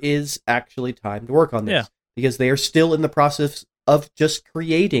 so there is actually time to work on this because they are still in the process of just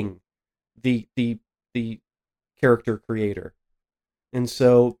creating the character creator. And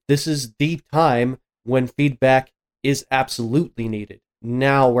so this is the time when feedback is absolutely needed,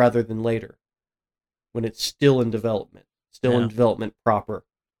 now rather than later, when it's still in development, in development proper.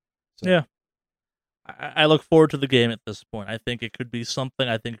 So. Yeah. I look forward to the game at this point. I think it could be something.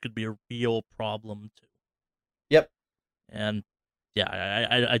 I think it could be a real problem too. Yep. And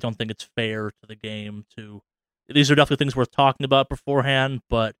I don't think it's fair to the game to. These are definitely things worth talking about beforehand,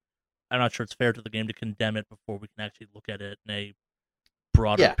 but I'm not sure it's fair to the game to condemn it before we can actually look at it in a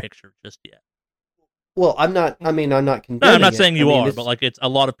broader picture just yet. Well, I'm not condemning. No, I'm not saying you are, but like it's a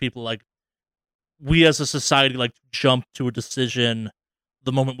lot of people like we as a society like jump to a decision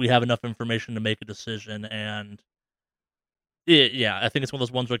the moment we have enough information to make a decision, and I think it's one of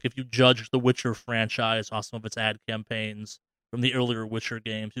those ones where like, if you judge the Witcher franchise off some of its ad campaigns from the earlier Witcher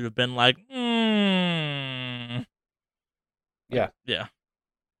games, you'd have been like, yeah.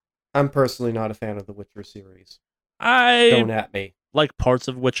 I'm personally not a fan of the Witcher series. Don't at me. Like parts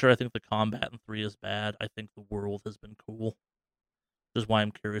of Witcher. I think the combat in 3 is bad. I think the world has been cool. Which is why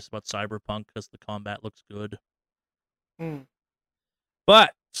I'm curious about Cyberpunk, because the combat looks good.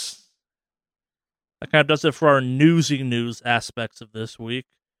 But That kind of does it for our newsy news aspects of this week.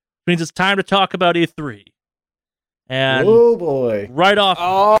 Which means it's time to talk about E3. And oh boy! right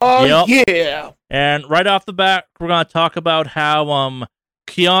off, yeah. And right off the bat, we're gonna talk about how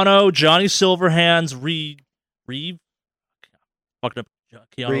Keanu, Johnny Silverhands, Reeve, fucking up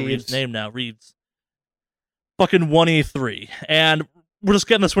Keanu Reeves' name now, Reeves, fucking won E3, and we're just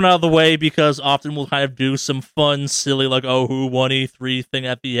getting this one out of the way because often we'll kind of do some fun, silly, like, oh, who won E3 thing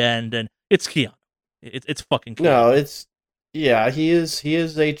at the end, and it's Keanu. It's fucking Keanu. No, he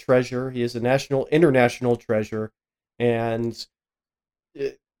is a treasure. He is a international treasure, and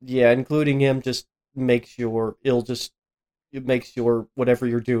including him just makes your whatever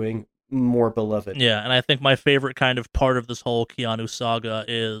you're doing more beloved. Yeah, and I think my favorite kind of part of this whole Keanu saga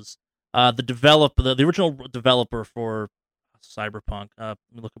is the original developer for Cyberpunk. Let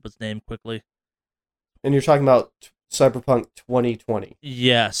me look up his name quickly. And you're talking about Cyberpunk 2020.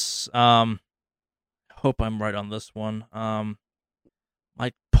 Yes. Hope I'm right on this one.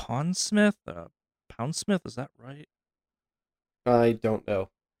 Mike Pondsmith? Poundsmith, is that right? I don't know.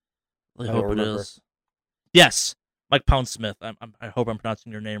 I hope it is. Yes, Mike Poundsmith. I hope I'm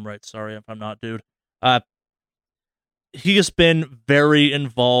pronouncing your name right. Sorry if I'm not, dude. He has been very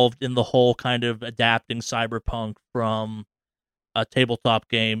involved in the whole kind of adapting Cyberpunk from a tabletop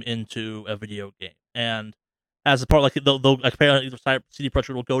game into a video game, and as a part, like they'll apparently the CD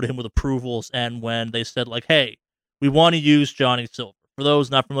Projekt will go to him with approvals, and when they said like, "Hey, we want to use Johnny Silver," for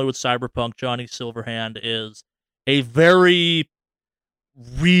those not familiar with Cyberpunk, Johnny Silverhand is a very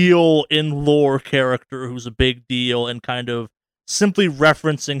real in lore character who's a big deal, and kind of simply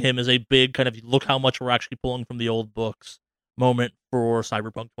referencing him as a big kind of look how much we're actually pulling from the old books moment for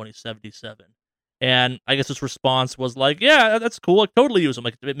Cyberpunk 2077. And I guess his response was like, yeah, that's cool. Like, totally use him.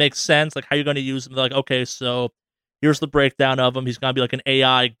 Like, it makes sense. Like, how you going to use him? They're like, okay, so here's the breakdown of him. He's going to be like an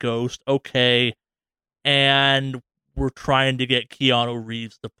AI ghost. Okay. And we're trying to get Keanu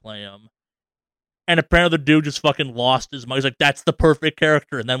Reeves to play him. And apparently the dude just fucking lost his mind. He's like, that's the perfect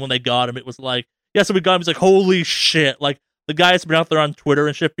character. And then when they got him, it was like, yeah, so we got him. He's like, holy shit. Like, the guy's been out there on Twitter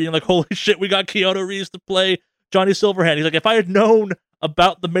and shit being like, holy shit, we got Keanu Reeves to play Johnny Silverhand. He's like, if I had known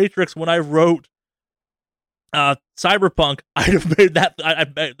about the Matrix when I wrote Cyberpunk, I'd have made that.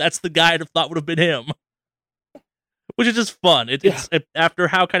 That's the guy I'd have thought would have been him, which is just fun. It's after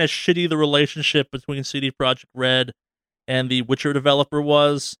how kind of shitty the relationship between CD Projekt Red and the Witcher developer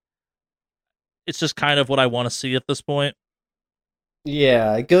was. It's just kind of what I want to see at this point.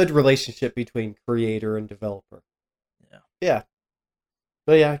 Yeah, a good relationship between creator and developer. Yeah.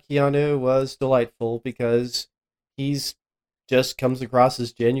 But yeah, Keanu was delightful because he's just comes across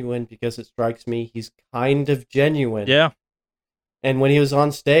as genuine, because it strikes me he's kind of genuine. Yeah. And when he was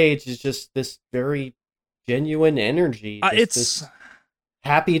on stage, it's just this very genuine energy. This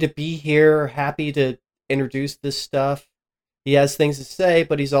happy to be here, happy to introduce this stuff. He has things to say,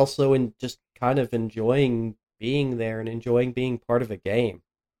 but he's also just kind of enjoying being there and enjoying being part of a game.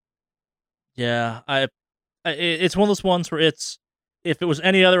 Yeah, it's one of those ones where if it was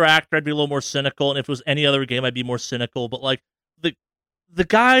any other actor, I'd be a little more cynical, and if it was any other game, I'd be more cynical. But like the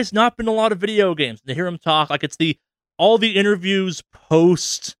guy's not been in a lot of video games. To hear him talk, like all the interviews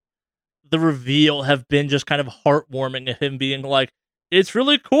post the reveal have been just kind of heartwarming of him being like, it's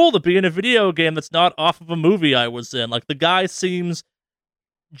really cool to be in a video game that's not off of a movie I was in. Like, the guy seems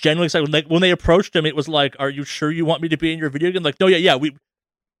genuinely excited. When they approached him, it was like, are you sure you want me to be in your video game? Like, no, yeah,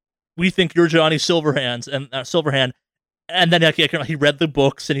 we think you're Johnny Silverhand, and then he read the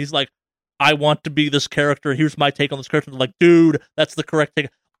books, and he's like, I want to be this character. Here's my take on this character. They're like, dude, that's the correct take.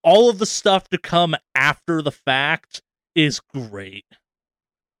 All of the stuff to come after the fact is great.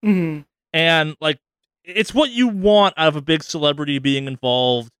 Mm-hmm. And like, it's what you want out of a big celebrity being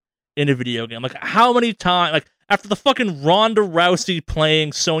involved in a video game. Like, how many times, like, after the fucking Ronda Rousey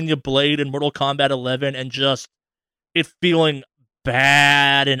playing Sonya Blade in Mortal Kombat 11 and just it feeling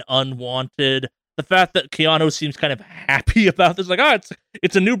bad and unwanted, the fact that Keanu seems kind of happy about this, like,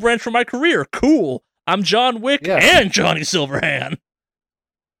 it's a new branch for my career. Cool. I'm John Wick and Johnny Silverhand.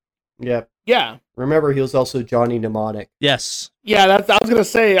 Yep. Yeah. Remember, he was also Johnny Mnemonic. Yes. Yeah, I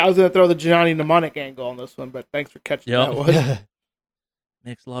was gonna throw the Johnny Mnemonic angle on this one, but thanks for catching that one.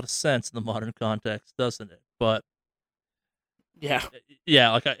 Makes a lot of sense in the modern context, doesn't it? But yeah,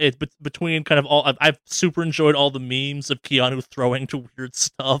 like between kind of all, I've super enjoyed all the memes of Keanu throwing to weird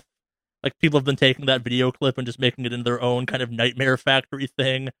stuff. Like, people have been taking that video clip and just making it in their own kind of Nightmare Factory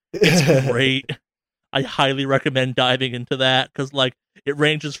thing. It's great. I highly recommend diving into that, because like, it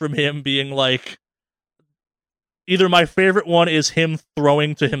ranges from him being like, either my favorite one is him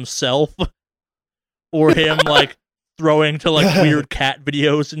throwing to himself, or him like throwing to like weird cat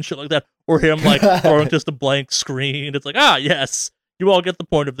videos and shit like that, or him like throwing just a blank screen. It's like, yes, you all get the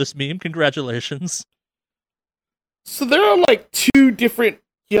point of this meme. Congratulations. So there are like 2 different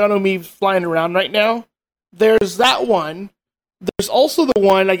Keanu memes flying around right now. There's that one. There's also the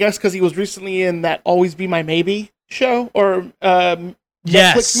one, I guess, because he was recently in that Always Be My Maybe show or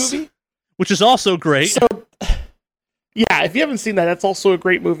Netflix movie, which is also great. So, yeah, if you haven't seen that, that's also a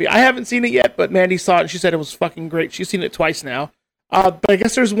great movie. I haven't seen it yet, but Mandy saw it and she said it was fucking great. She's seen it twice now. But I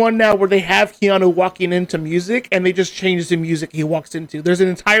guess there's one now where they have Keanu walking into music and they just change the music he walks into. There's an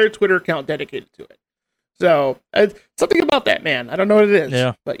entire Twitter account dedicated to it. So something about that, man. I don't know what it is.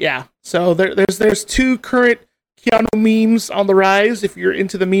 Yeah. But yeah. So there's 2 current Keanu memes on the rise, if you're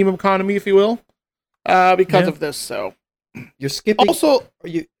into the meme economy, if you will, because of this. So you're skipping. Also,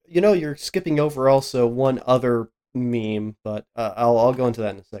 you're skipping over also one other meme, but I'll go into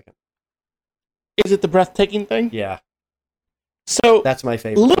that in a second. Is it the breathtaking thing? Yeah. So that's my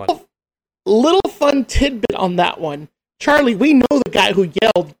favorite one. Little fun tidbit on that one. Charlie, we know the guy who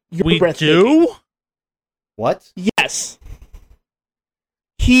yelled, "You're breathtaking." We do? What? Yes.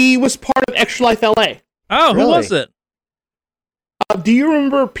 He was part of Extra Life LA. Oh, Really? Who was it? Do you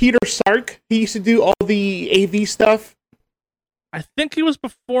remember Peter Sark? He used to do all the AV stuff. I think he was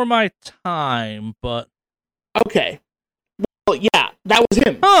before my time, but okay. Well, yeah, that was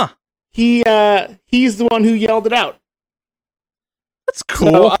him. Huh. He's the one who yelled it out. That's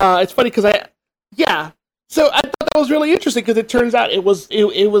cool. So, it's funny because So I thought that was really interesting because it turns out it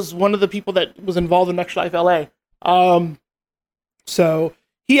was one of the people that was involved in Extra Life LA. So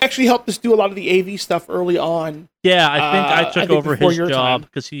he actually helped us do a lot of the AV stuff early on. Yeah, I think I took over his job time.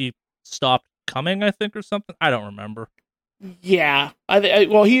 because he stopped coming, I think, or something. I don't remember. Yeah,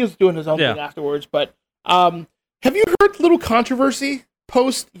 well, he was doing his own thing afterwards. But have you heard the little controversy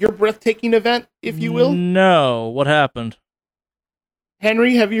post your breathtaking event, if you will? No, what happened?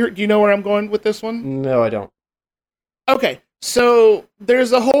 Henry, have you heard? Do you know where I'm going with this one? No, I don't. Okay, so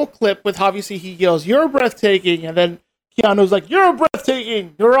there's a whole clip with obviously he yells, "You're breathtaking," and then Keanu's like, "You're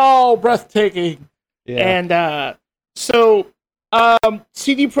breathtaking. You're all breathtaking." Yeah. And so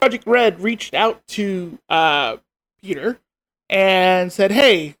CD Projekt Red reached out to Peter and said,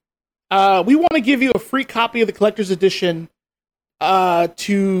 "Hey, we want to give you a free copy of the collector's edition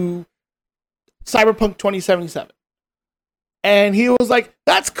to Cyberpunk 2077." And he was like,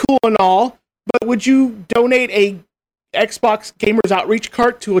 "That's cool and all, but would you donate a Xbox Gamers Outreach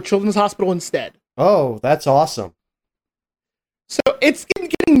cart to a children's hospital instead?" Oh, that's awesome. So it's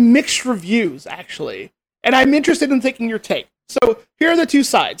getting mixed reviews, actually. And I'm interested in taking your take. So here are the 2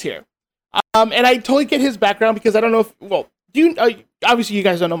 sides here. And I totally get his background because I don't know if, well, obviously you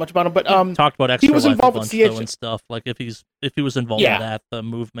guys don't know much about him, but talked about Extra he was Life involved a with bunch, though, and stuff. Like if he was involved in that, the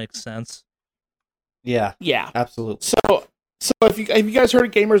move makes sense. Yeah. Yeah. Absolutely. So have you guys heard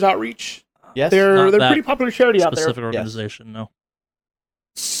of Gamers Outreach? Yes. They're a pretty popular charity out there. Specific organization, no.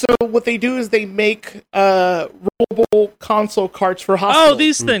 So what they do is they make rollable console carts for hospitals. Oh,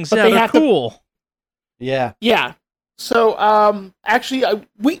 these things, But they're cool. Yeah. Yeah. So actually,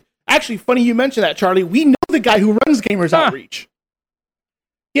 funny you mentioned that, Charlie. We know the guy who runs Gamers Outreach.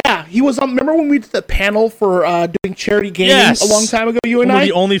 Yeah, he was on. Remember when we did the panel for doing charity gaming a long time ago? You and I.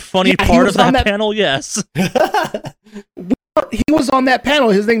 The only funny part of that panel, yes. He was on that panel.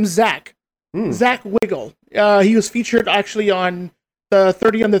 His name's Zach. Zach Wiggle. He was featured actually on the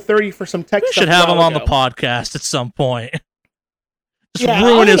 30 Under 30 for some tech stuff. We should have him on the podcast at some point. Just Yeah,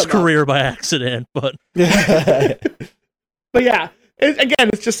 ruin his career by accident, but but yeah,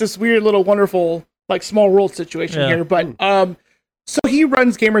 it's just this weird little wonderful like small world situation here. But so he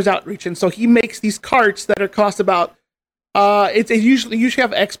runs Gamers Outreach, and so he makes these carts that are cost about you usually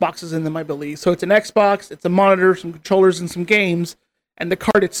have Xboxes in them, I believe. So it's an Xbox, it's a monitor, some controllers, and some games, and the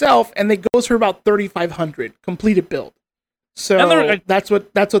cart itself, and it goes for about $3,500 completed build. So that's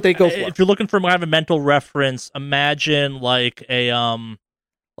what they go for. If you're looking for kind of a mental reference, imagine like a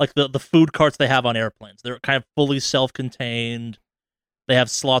like the food carts they have on airplanes. They're kind of fully self-contained. They have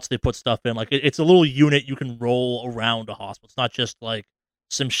slots they put stuff in. Like it's a little unit you can roll around a hospital. It's not just like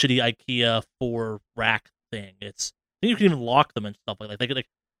some shitty IKEA 4-rack thing. It's you can even lock them and stuff like that.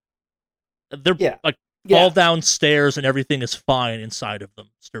 They're fall downstairs and everything is fine inside of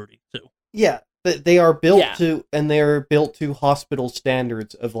them, sturdy too. Yeah, they are built to, and they're built to hospital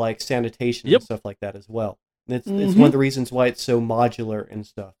standards of like sanitation and stuff like that as well. And it's one of the reasons why it's so modular and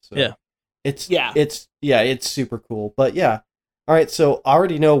stuff. So it's super cool. But yeah, all right. So I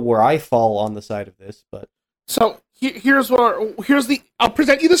already know where I fall on the side of this, but so I'll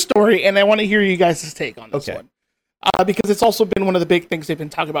present you the story, and I want to hear you guys' take on this one. Because it's also been one of the big things they've been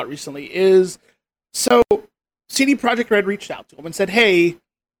talking about recently is, so CD Projekt Red reached out to him and said, hey,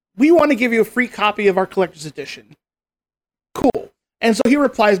 we want to give you a free copy of our collector's edition. Cool. And so he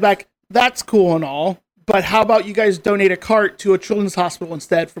replies back, that's cool and all, but how about you guys donate a cart to a children's hospital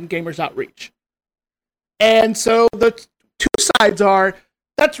instead from Gamers Outreach? And so the two sides are,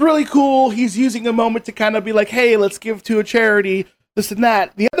 that's really cool. He's using a moment to kind of be like, hey, let's give to a charity, this and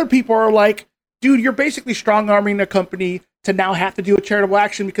that. The other people are like, dude, you're basically strong-arming a company to now have to do a charitable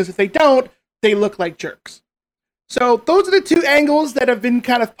action because if they don't, they look like jerks. So those are the two angles that have been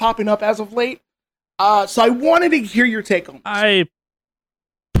kind of popping up as of late. So I wanted to hear your take on this. I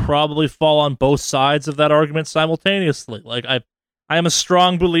probably fall on both sides of that argument simultaneously. Like, I am a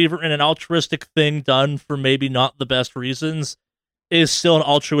strong believer in an altruistic thing done for maybe not the best reasons is still an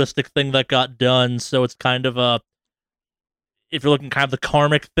altruistic thing that got done. So it's kind of a, if you're looking kind of the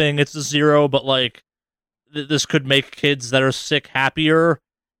karmic thing, it's a zero, but like this could make kids that are sick happier.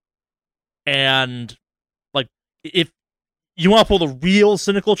 And like, if you want to pull the real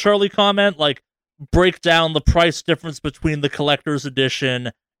cynical Charlie comment, like break down the price difference between the collector's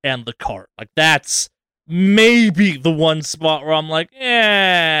edition and the cart. Like that's maybe the one spot where I'm like,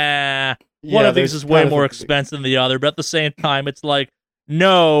 one of these is way more expensive than the other, but at the same time, it's like,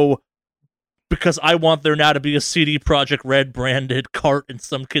 no, because I want there now to be a CD Projekt Red branded cart in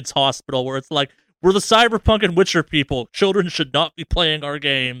some kid's hospital where it's like, we're the Cyberpunk and Witcher people. Children should not be playing our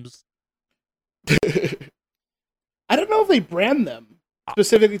games. I don't know if they brand them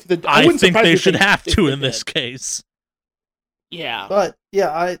specifically to the. I think they should have to in this case. Yeah. But,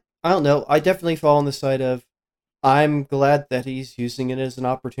 yeah, I don't know. I definitely fall on the side of, I'm glad that he's using it as an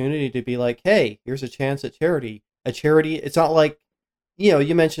opportunity to be like, hey, here's a chance at charity. A charity, it's not like,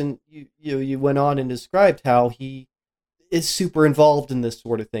 you mentioned, you went on and described how he is super involved in this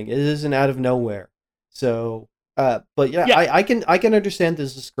sort of thing. It isn't out of nowhere. So, but yeah. I can understand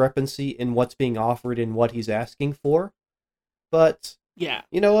this discrepancy in what's being offered and what he's asking for. But, yeah,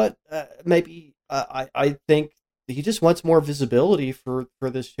 you know what? Maybe I think he just wants more visibility for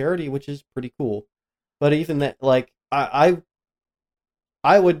this charity, which is pretty cool. But even that, like, I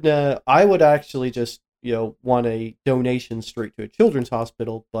would actually just, want a donation straight to a children's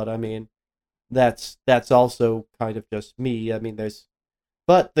hospital. But I mean, that's also kind of just me. I mean,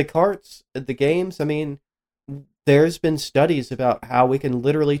 but the carts, the games. I mean, there's been studies about how we can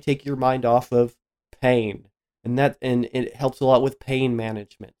literally take your mind off of pain, and it helps a lot with pain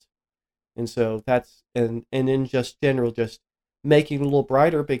management. And so that's and in just general, just making it a little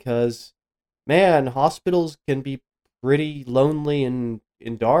brighter because, man, hospitals can be pretty lonely and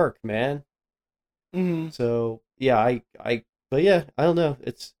dark, man. Mm-hmm. So yeah, but yeah, I don't know.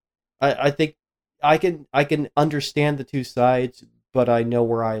 I think I can understand the two sides, but I know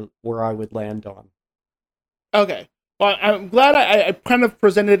where I would land on. Okay. Well, I'm glad I kind of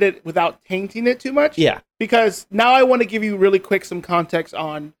presented it without tainting it too much. Yeah. Because now I want to give you really quick some context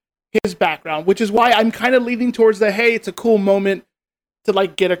on his background, which is why I'm kind of leaning towards the, hey, it's a cool moment to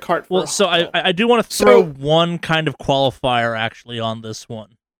like get a cart for. Well, so I do want to throw one kind of qualifier actually on this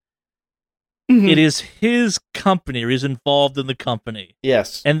one. Mm-hmm. It is his company, or he's involved in the company.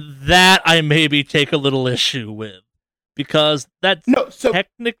 Yes. And that I maybe take a little issue with. Because that's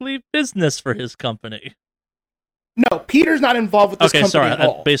technically business for his company. No, Peter's not involved with this company at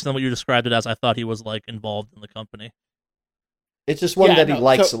all. Based on what you described it as, I thought he was like involved in the company. It's just one that he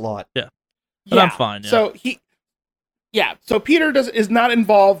likes a lot. Yeah. But I'm fine, yeah. So Peter is not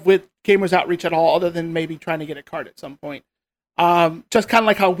involved with Gamers Outreach at all, other than maybe trying to get a card at some point. Just kind of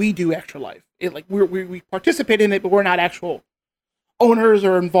like how we do Extra Life. We participate in it, but we're not actual owners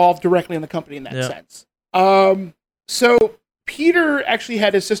or involved directly in the company in that sense. So Peter actually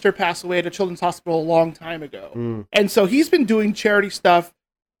had his sister pass away at a children's hospital a long time ago. And so he's been doing charity stuff,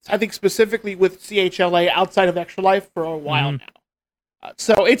 I think specifically with CHLA outside of Extra Life for a while now.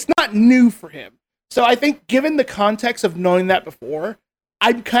 So it's not new for him. So I think given the context of knowing that before,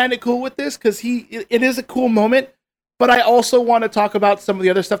 I'm kind of cool with this because it is a cool moment. But I also want to talk about some of the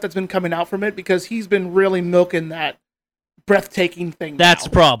other stuff that's been coming out from it because he's been really milking that breathtaking thing. That's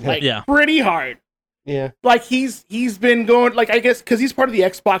the problem. Like, pretty hard. Yeah. Like he's been going, like, I guess because he's part of the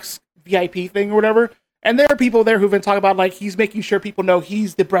Xbox VIP thing or whatever. And there are people there who've been talking about like he's making sure people know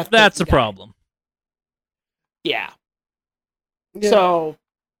he's the breathtaking That's the guy. problem. Yeah. So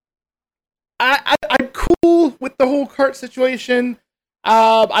I'm cool with the whole cart situation.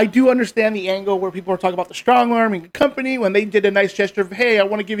 I do understand the angle where people are talking about the strong arming company when they did a nice gesture of, hey, I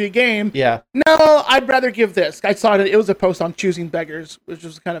want to give you a game. Yeah. No, I'd rather give this. I saw it was a post on choosing beggars, which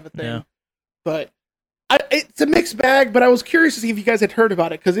was kind of a thing. Yeah. But it's a mixed bag, but I was curious to see if you guys had heard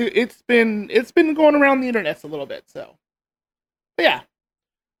about it because it's been going around the internet a little bit. So, but yeah.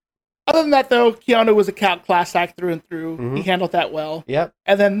 Other than that, though, Keanu was a class act through and through. Mhm. He handled that well. Yep.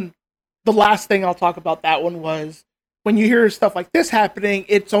 And then the last thing I'll talk about that one was when you hear stuff like this happening,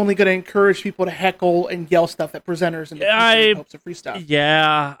 it's only going to encourage people to heckle and yell stuff at presenters in hopes of free stuff.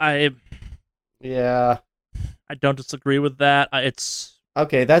 Yeah, Yeah. I don't disagree with that. It's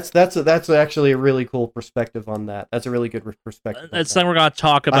Okay, that's actually a really cool perspective on that. That's a really good perspective. on it's that. something we're going to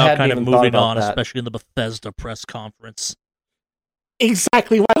talk I about hadn't kind of even thought moving about on, that. especially in the Bethesda press conference.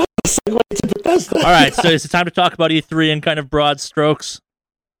 Exactly. Why don't I segue to Bethesda? All right, so is it time to talk about E3 in kind of broad strokes?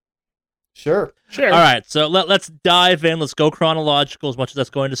 Sure. Sure. All right, so let's dive in. Let's go chronological. As much as that's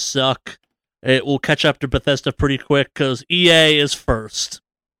going to suck, it will catch up to Bethesda pretty quick because EA is first,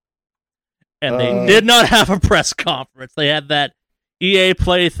 and they did not have a press conference. They had that EA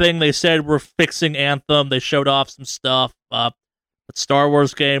Play thing. They said we're fixing Anthem. They showed off some stuff. The Star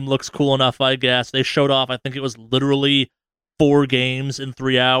Wars game looks cool enough, I guess. They showed off. I think it was literally 4 games in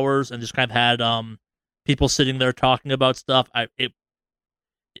 3 hours, and just kind of had people sitting there talking about stuff. It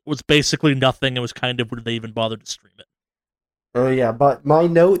was basically nothing. It was kind of would they even bother to stream it? Oh yeah, but my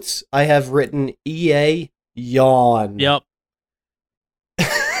notes I have written EA yawn. Yep.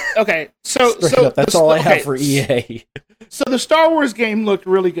 Okay, so Straight up, that's all I have for EA. So the Star Wars game looked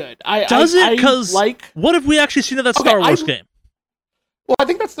really good. Does it? Because what have we actually seen of that Star Wars game? Well, I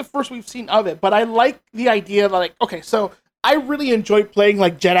think that's the first we've seen of it, but I like the idea that, like, okay, so I really enjoyed playing,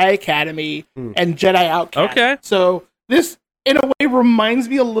 like, Jedi Academy and Jedi Outcast. Okay. So this, in a way, reminds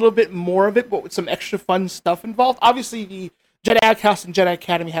me a little bit more of it, but with some extra fun stuff involved. Obviously, the Jedi Outcast and Jedi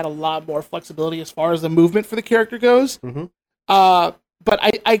Academy had a lot more flexibility as far as the movement for the character goes. Mm-hmm. But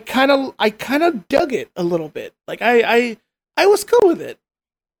I kind of dug it a little bit. Like, I was cool with it.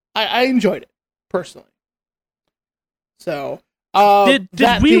 I enjoyed it, personally. So... did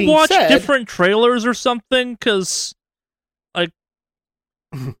we watch different trailers or something? Because, like,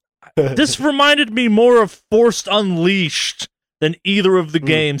 this reminded me more of Force Unleashed than either of the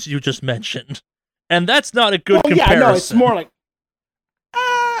games you just mentioned, and that's not a good comparison. Yeah, no, it's more like,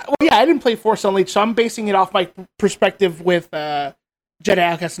 well, yeah, I didn't play Force Unleashed, so I'm basing it off my perspective with Jedi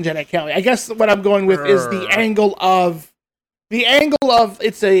Outcast and Jedi Academy. I guess what I'm going with is the angle of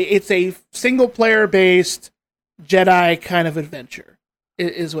it's a single player based Jedi kind of adventure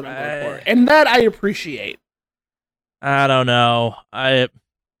is what I'm going for, and that I appreciate. I don't know.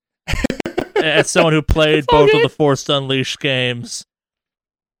 As someone who played both of the Force Unleashed games,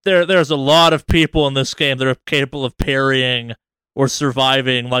 there's a lot of people in this game that are capable of parrying or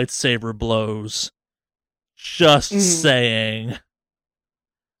surviving lightsaber blows. Just saying.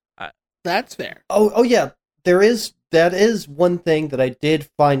 That's fair. Oh yeah, that is one thing that I did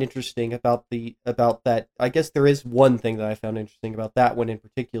find interesting about that. I guess there is one thing that I found interesting about that one in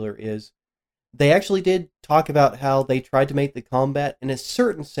particular is they actually did talk about how they tried to make the combat in a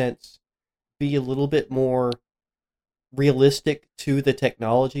certain sense be a little bit more realistic to the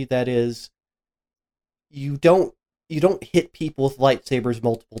technology. That is, you don't hit people with lightsabers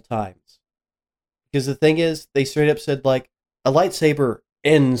multiple times. Because the thing is, they straight up said, like, a lightsaber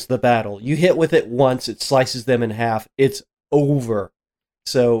ends the battle. You hit with it once, it slices them in half, it's over.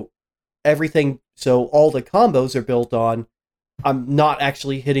 So all the combos are built on, I'm not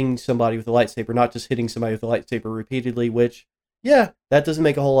actually hitting somebody with a lightsaber, not just hitting somebody with a lightsaber repeatedly, which, yeah, that doesn't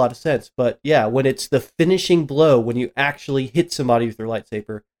make a whole lot of sense. But yeah, when it's the finishing blow, when you actually hit somebody with their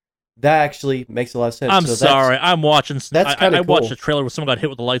lightsaber, that actually makes a lot of sense. I'm sorry, I'm watching. That's kind of I watched a trailer where someone got hit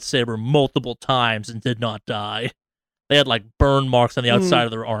with a lightsaber multiple times and did not die. They had like burn marks on the outside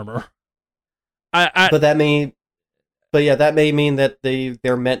of their armor. That may mean that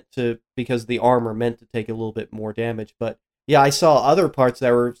they're meant to, because the armor meant to take a little bit more damage. But yeah, I saw other parts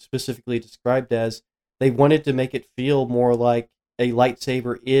that were specifically described as they wanted to make it feel more like a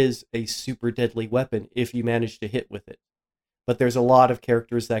lightsaber is a super deadly weapon if you manage to hit with it. But there's a lot of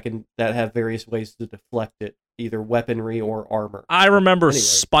characters that have various ways to deflect it, either weaponry or armor. I remember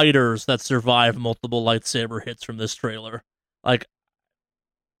spiders that survive multiple lightsaber hits from this trailer. Like,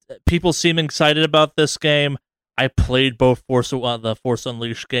 people seem excited about this game. I played both the Force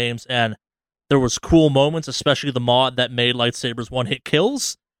Unleashed games, and there was cool moments, especially the mod that made lightsabers one-hit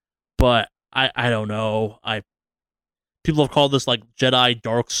kills. But I don't know. People have called this like Jedi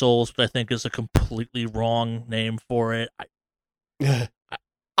Dark Souls, but I think is a completely wrong name for it.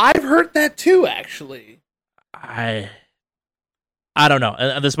 I've heard that too, actually. I don't know.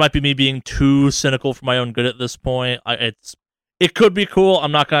 And this might be me being too cynical for my own good at this point. It could be cool.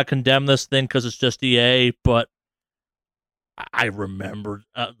 I'm not going to condemn this thing because it's just EA, but I remember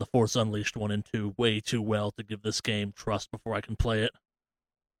the Force Unleashed 1 and 2 way too well to give this game trust before I can play it.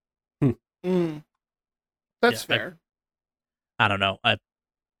 That's fair. I don't know.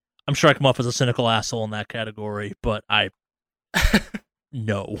 I'm I'm sure I come off as a cynical asshole in that category, but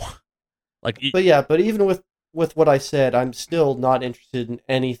no. But even with what I said, I'm still not interested in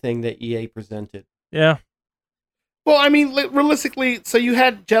anything that EA presented. Yeah. Well, I mean, realistically, so you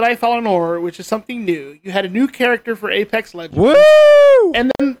had Jedi Fallen Order, which is something new. You had a new character for Apex Legends. Woo!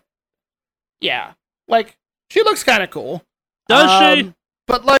 And then, yeah, like, she looks kind of cool. Does she?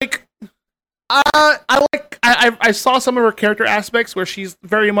 But, like, I saw some of her character aspects where she's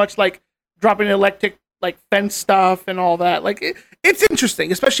very much, like, dropping electric, like, fence stuff and all that. Like, it's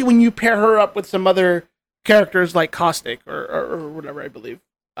interesting, especially when you pair her up with some other characters like Caustic or whatever I believe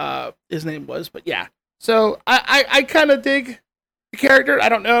his name was. But, yeah. So I kind of dig the character. I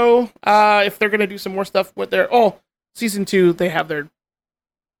don't know if they're gonna do some more stuff with their season 2. They have their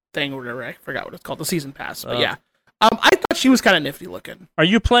thing or whatever. I forgot what it's called, the season pass. But yeah, I thought she was kind of nifty looking. Are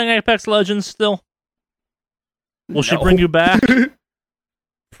you playing Apex Legends still? Will No. she bring you back?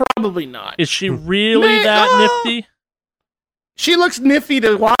 Probably not. Is she really that nifty? She looks nifty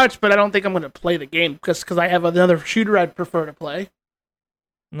to watch, but I don't think I'm gonna play the game because I have another shooter I'd prefer to play.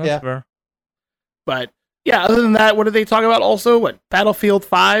 That's fair. But yeah, other than that, what did they talk about also? What, Battlefield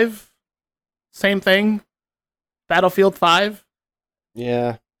 5? Same thing? Battlefield 5?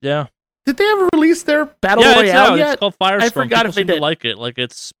 Yeah. Yeah. Did they ever release their Battle It's Royale out. yet? It's called Firestorm. I forgot People if they seem to did. like it. Like,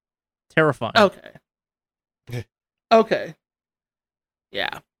 it's terrifying. Okay. Okay.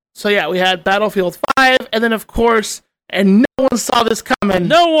 Yeah. So yeah, we had Battlefield 5, and then of course, and no one saw this coming.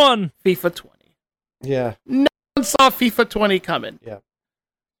 No one! FIFA 20. Yeah. No one saw FIFA 20 coming.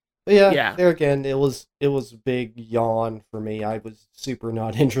 But yeah, Yeah. there again, it was a big yawn for me. I was super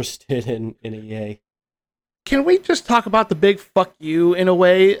not interested in EA. Can we just talk about the big fuck you in a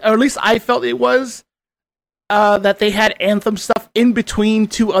way? Or at least I felt it was that they had Anthem stuff in between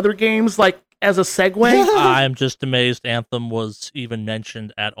two other games, like as a segue. I'm just amazed Anthem was even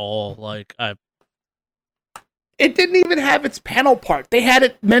mentioned at all. Like, It didn't even have its panel part. They had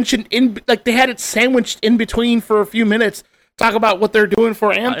it mentioned they had it sandwiched in between for a few minutes. Talk about what they're doing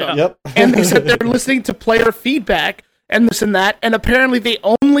for Anthem. Yep. And they said they're listening to player feedback and this and that. And apparently they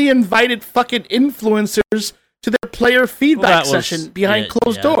only invited fucking influencers to their player feedback session behind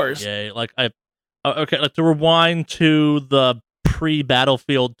closed doors. Yeah, like okay, like to rewind to the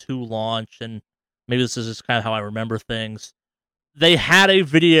pre-Battlefield 2 launch, and maybe this is just kind of how I remember things. They had a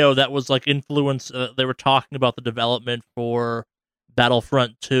video that was like they were talking about the development for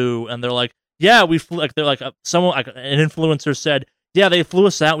Battlefront 2, and they're like, yeah, we flew, like, they're like, someone, like, an influencer said, yeah, they flew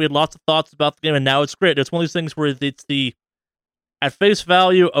us out, we had lots of thoughts about the game, and now it's great. It's one of these things where it's at face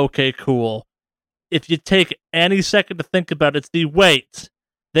value, okay, cool. If you take any second to think about it, it's wait,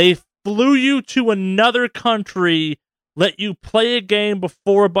 they flew you to another country, let you play a game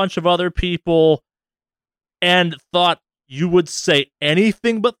before a bunch of other people, and thought you would say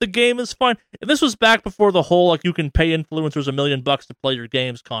anything but the game is fine. And this was back before the whole, like, you can pay influencers $1 million to play your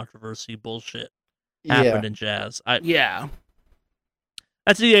games controversy bullshit happened in jazz. Yeah.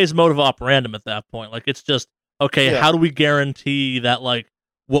 That's EA's mode of operandum at that point. Like, it's just, okay, how do we guarantee that, like,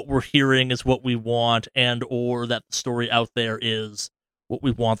 what we're hearing is what we want, and or that the story out there is what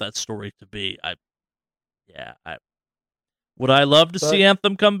we want that story to be? Would I love to see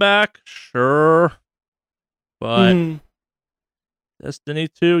Anthem come back? Sure. But Destiny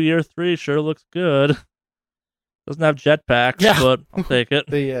 2 Year 3 sure looks good. Doesn't have jetpacks, but I'll take it.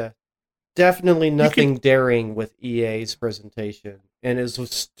 But yeah, definitely nothing daring with EA's presentation, and it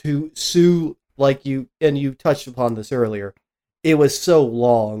was too like you touched upon this earlier. It was so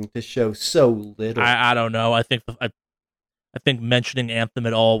long to show so little. I don't know. I think mentioning Anthem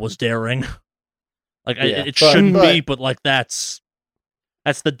at all was daring. Like, it shouldn't be, but like that's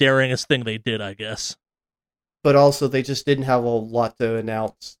the daringest thing they did, I guess. But also, they just didn't have a lot to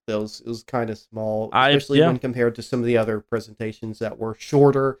announce. It was kind of small, especially when compared to some of the other presentations that were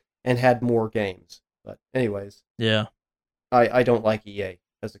shorter and had more games. But anyways, yeah, I don't like EA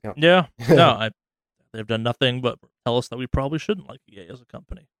as a company. Yeah, no, they've done nothing but tell us that we probably shouldn't like EA as a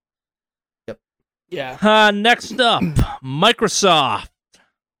company. Yep. Yeah. Next up, Microsoft.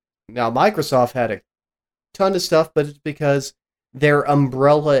 Now, Microsoft had a ton of stuff, but it's because their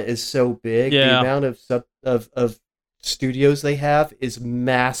umbrella is so big. Yeah. The amount of studios they have is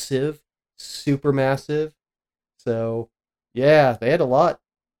massive, super massive. So, yeah, they had a lot.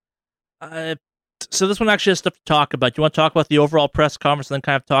 So this one actually has stuff to talk about. Do you want to talk about the overall press conference and then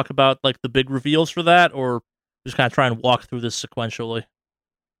kind of talk about like the big reveals for that, or just kind of try and walk through this sequentially?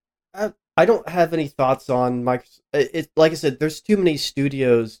 I don't have any thoughts on Microsoft. It, like I said, there's too many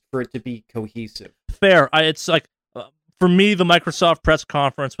studios for it to be cohesive. Fair. It's like, for me, the Microsoft press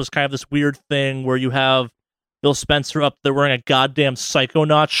conference was kind of this weird thing where you have Phil Spencer up there wearing a goddamn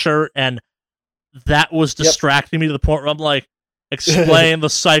Psychonaut shirt, and that was distracting me to the point where I'm like, explain the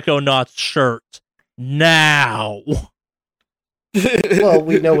Psychonaut shirt now. Well,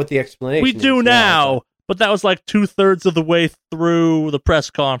 we know what the explanation We do is now, but that was like 2/3 of the way through the press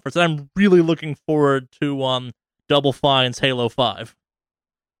conference. And I'm really looking forward to Double Fine's Halo 5.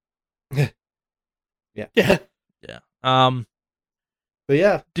 Yeah. Yeah. But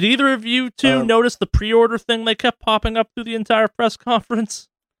yeah. Did either of you two notice the pre-order thing they kept popping up through the entire press conference?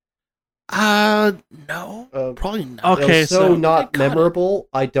 No, probably not. Okay, It was so not I got memorable.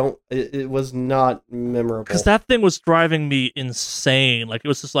 It was not memorable. Because that thing was driving me insane. Like, it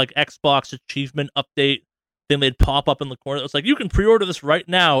was this, like, Xbox achievement update thing they'd pop up in the corner. It was like, you can pre-order this right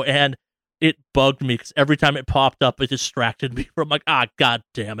now, and it bugged me, because every time it popped up, it distracted me from, like, god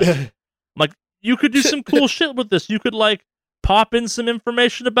damn it. I'm like, you could do some cool shit with this. You could, like, pop in some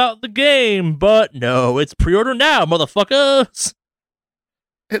information about the game, but no, it's pre-order now, motherfuckers!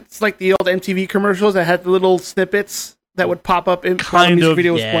 It's like the old MTV commercials that had the little snippets that would pop up in Kind music of,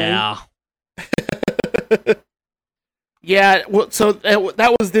 video was yeah. playing. Yeah, well, so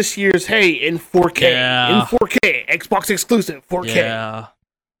that was this year's, hey, in 4K. Yeah. In 4K. Xbox exclusive, 4K. Yeah.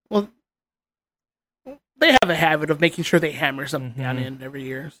 Well, they have a habit of making sure they hammer something down in every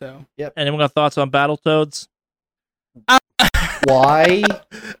year, so. Anyone got thoughts on Battletoads? Why?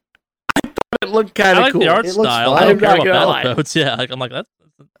 It looked kind I of like cool. the art It looks style. fine. I don't care I'm not gonna about lie. Battletoads. Yeah, like, I'm like, that's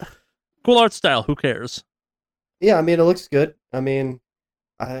cool art style. Who cares? Yeah, I mean, it looks good. I mean,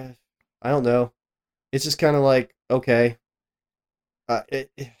 I don't know. It's just kind of like, okay. I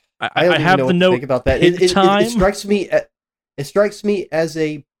I don't even have know the what to note. think about that. Pig time? It strikes me as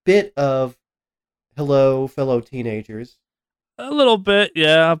a bit of hello, fellow teenagers. A little bit,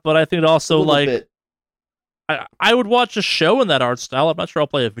 yeah, but I think it also, A little like, bit. I would watch a show in that art style. I'm not sure I'll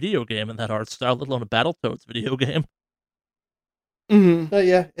play a video game in that art style, let alone a Battletoads video game. Mm-hmm.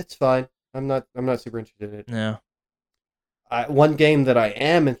 Yeah, it's fine. I'm not super interested in it. Yeah. One game that I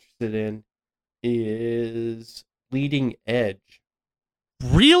am interested in is Leading Edge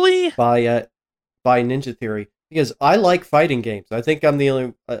Really? by Ninja Theory, because I like fighting games. I think I'm the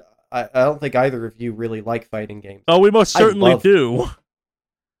only. I don't think either of you really like fighting games, Oh, we most certainly do.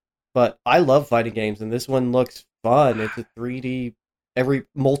 but I love fighting games, and this one looks fun. It's a 3D, every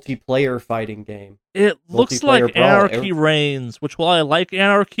multiplayer fighting game. It looks like Multiplayer brawl. Anarchy Reigns, which, while I like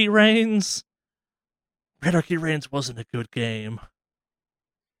Anarchy Reigns, Anarchy Reigns wasn't a good game.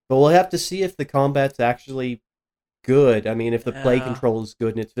 But we'll have to see if the combat's actually good. I mean, if the play Yeah. control is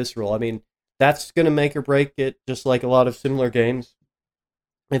good and it's visceral. I mean, that's going to make or break it, just like a lot of similar games.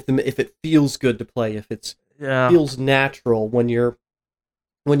 If it feels good to play, if it Yeah. feels natural when you're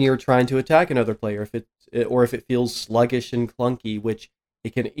trying to attack another player, if it feels sluggish and clunky, which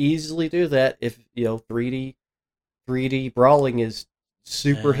it can easily do that if 3D brawling is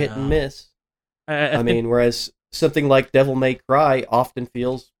super hit and Yeah. miss. I I think- mean, whereas something like Devil May Cry often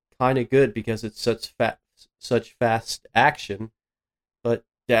feels kind of good because it's such fast action, but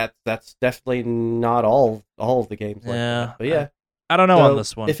that's definitely not all of the games like Yeah. that. But yeah, I don't know so on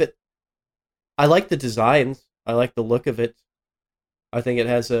this one. I like the designs. I like the look of it. I think it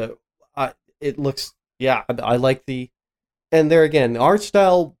has it looks, yeah, I like and there again, the art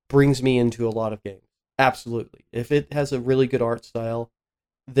style brings me into a lot of games. Absolutely. If it has a really good art style,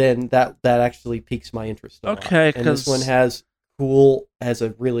 then that actually piques my interest a lot. Okay, and this 'cause- one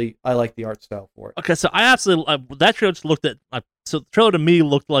I like the art style for it. Okay, so I actually that trailer just looked at so the trailer to me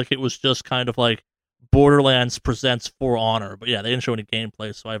looked like it was just kind of like Borderlands presents For Honor, but yeah, they didn't show any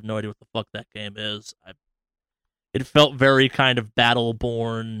gameplay, so I have no idea what the fuck that game is. It felt very kind of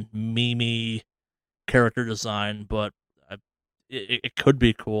Battleborn, meme-y character design, but it could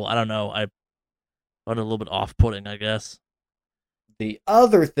be cool. I don't know. I found it a little bit off-putting, I guess. The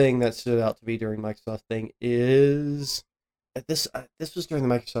other thing that stood out to me during Microsoft thing is this was during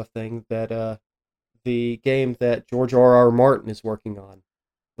the Microsoft thing that the game that George R.R. Martin is working on,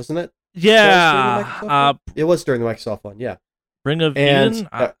 wasn't it? Yeah, It was during the Microsoft one, yeah. Ring of And, Eden,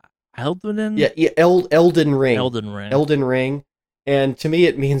 Elden, Yeah, Elden Ring. Elden Ring. And to me,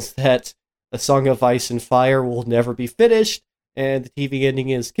 it means that A Song of Ice and Fire will never be finished, and the TV ending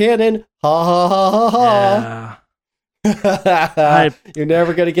is canon. Ha ha ha ha ha. You're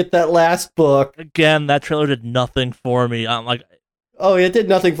never gonna get that last book. Again, that trailer did nothing for me. I'm like, Oh, it did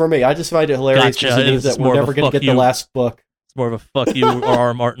nothing for me. I just find it hilarious Gotcha. because it means It's that more we're of a never gonna fuck get you. the last book. it's more of a fuck you,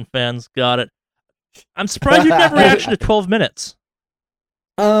 R.R. Martin fans. Got it. I'm surprised you got a reaction to 12 minutes.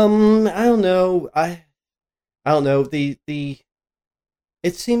 I don't know. I don't know.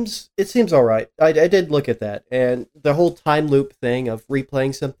 It seems all right. I did look at that, and the whole time loop thing of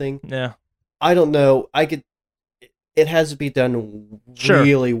replaying something. Yeah. I don't know. it has to be done Sure.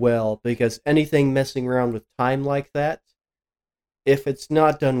 really well, because anything messing around with time like that, if it's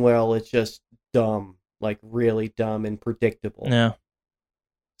not done well, it's just dumb, like really dumb and predictable. Yeah.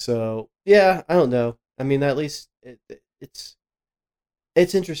 So yeah, I don't know. I mean, at least it's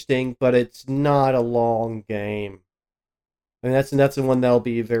interesting, but it's not a long game. I mean, that's the one that'll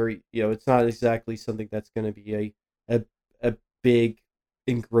be very, it's not exactly something that's going to be a big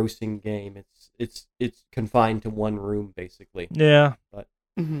engrossing game. It's confined to one room basically. Yeah.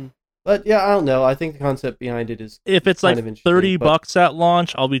 But yeah, I don't know. I think the concept behind it is If it's kind like of interesting, $30 at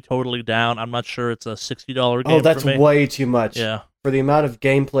launch, I'll be totally down. I'm not sure it's a $60 game. Oh, that's for me. way too much. Yeah. For the amount of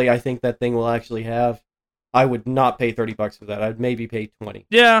gameplay I think that thing will actually have, I would not pay $30 for that. I'd maybe pay 20.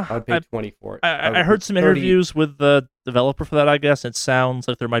 Yeah. I'd pay 20 for it. I heard some 30 interviews with the developer for that, I guess. It sounds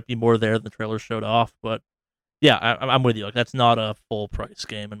like there might be more there than the trailer showed off, but yeah, I'm with you. Like, that's not a full price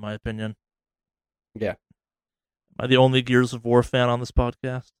game, in my opinion. Yeah. Am I the only Gears of War fan on this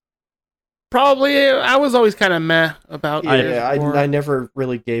podcast? Probably. I was always kind of meh about it. Yeah, I never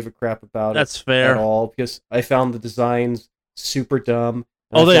really gave a crap about That's it fair. at all, because I found the designs super dumb.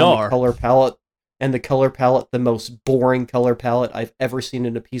 Oh, they are. The color palette, the most boring color palette I've ever seen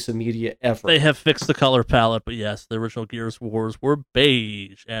in a piece of media ever. They have fixed the color palette, but yes, the original Gears Wars were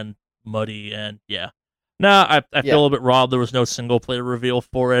beige and muddy, and yeah. Nah, I feel a little bit robbed there was no single-player reveal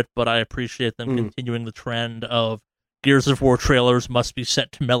for it, but I appreciate them continuing the trend of Gears of War trailers must be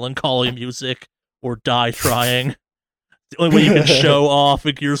set to melancholy music or die trying. The only way you can show off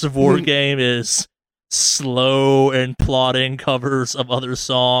a Gears of War game is slow and plodding covers of other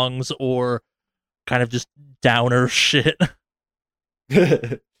songs or kind of just downer shit.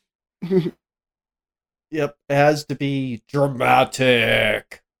 Yep, it has to be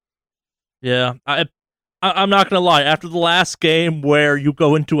dramatic. Yeah, I'm not gonna lie. After the last game where you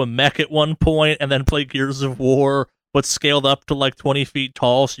go into a mech at one point and then play Gears of War, but scaled up to like 20 feet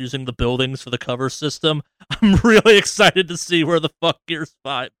tall, so using the buildings for the cover system, I'm really excited to see where the fuck Gears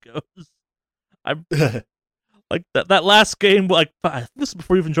 5 goes. I'm like that last game. Like, this is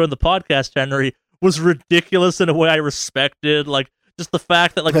before you even joined the podcast, Henry, was ridiculous in a way I respected. Like, just the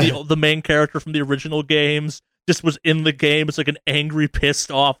fact that like the main character from the original games just was in the game as like an angry, pissed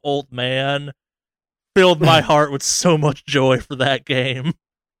off old man. Filled my heart with so much joy for that game.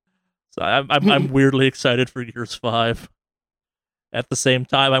 So I'm weirdly excited for Gears 5. At the same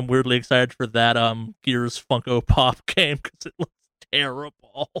time, I'm weirdly excited for that Gears Funko Pop game because it looks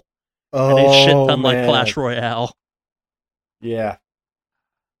terrible. Oh, and a shit ton like man. Clash Royale. Yeah.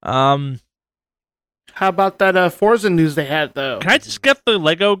 How about that Forza news they had though? Can I just get the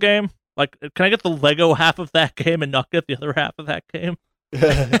Lego game? Like, can I get the Lego half of that game and not get the other half of that game?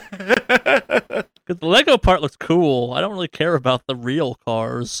 Because the Lego part looks cool. I don't really care about the real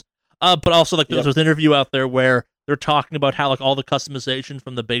cars. But also, like, there's an interview out there where they're talking about how like all the customization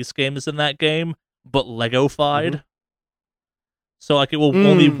from the base game is in that game, but Lego-fied. Mhm. So like it will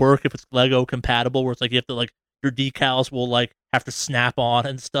only work if it's Lego compatible, where it's like you have to like your decals will like have to snap on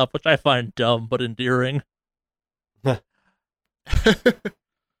and stuff, which I find dumb but endearing.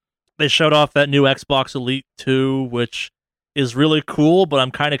 They showed off that new Xbox Elite 2, which is really cool, but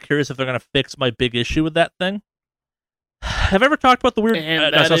I'm kind of curious if they're going to fix my big issue with that thing. Have I ever talked about the weird?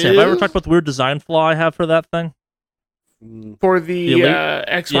 Have I ever talked about the weird design flaw I have for that thing? For the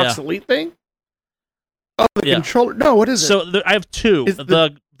Xbox Elite thing? Oh, the controller. No, what is it? So I have two.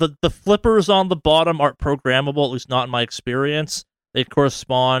 The flippers on the bottom aren't programmable, at least not in my experience. They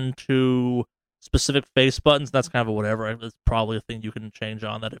correspond to specific face buttons. That's kind of a whatever. It's probably a thing you can change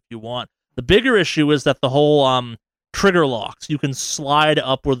on that if you want. The bigger issue is that the whole trigger locks. You can slide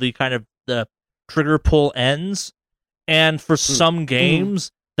up where the kind of the trigger pull ends, and for some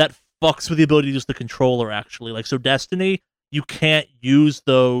games that fucks with the ability to use the controller. Actually, like so, Destiny, you can't use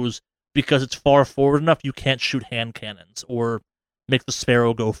those because it's far forward enough. You can't shoot hand cannons or make the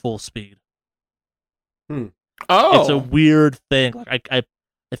Sparrow go full speed. Oh, it's a weird thing. Like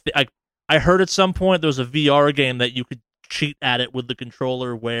I heard at some point there was a VR game that you could cheat at it with the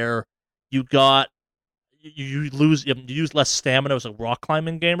controller, where you use less stamina. It was a rock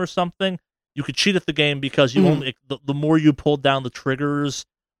climbing game or something. You could cheat at the game because you only the more you pulled down the triggers,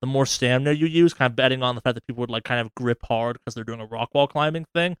 the more stamina you use. Kind of betting on the fact that people would like kind of grip hard because they're doing a rock wall climbing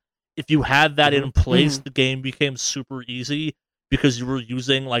thing. If you had that in place, the game became super easy because you were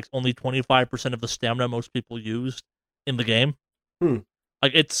using like only 25% of the stamina most people used in the game.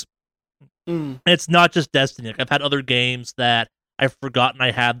 Like it's not just Destiny. Like, I've had other games that I've forgotten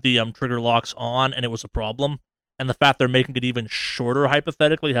I had the trigger locks on, and it was a problem. And the fact they're making it even shorter,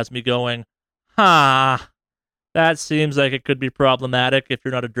 hypothetically, has me going, that seems like it could be problematic if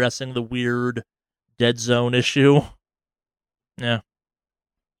you're not addressing the weird dead zone issue. Yeah.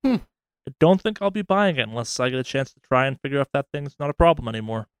 Hmm. I don't think I'll be buying it unless I get a chance to try and figure out if that thing's not a problem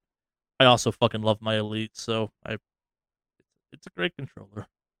anymore. I also fucking love my Elite, so it's a great controller.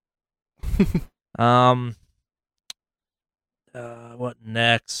 What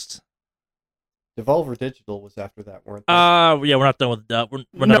next? Devolver Digital was after that, weren't they? Yeah, we're not done with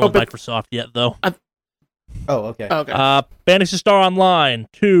we're not done with Microsoft yet, though. Oh, okay. Okay. Phantasy Star Online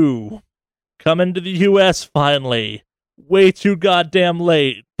 2 coming to the US finally. Way too goddamn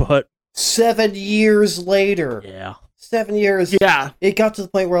late, but 7 years later. yeah. 7 years. Yeah. It got to the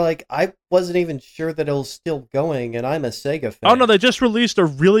point where, like, I wasn't even sure that it was still going, and I'm a Sega fan. Oh no, they just released a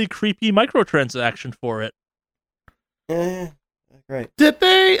really creepy microtransaction for it. Great. Did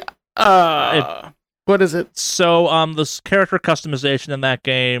they? What is it? So, this character customization in that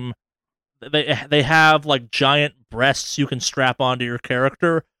game, they have like giant breasts you can strap onto your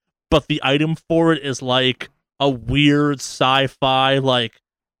character, but the item for it is like a weird sci-fi like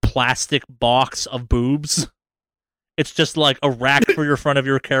plastic box of boobs. It's just like a rack for your front of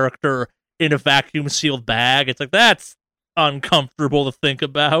your character in a vacuum sealed bag. It's like, that's uncomfortable to think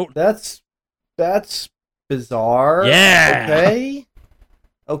about. That's bizarre. Yeah.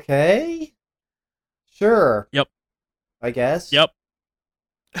 Okay. Sure. Yep. I guess. Yep.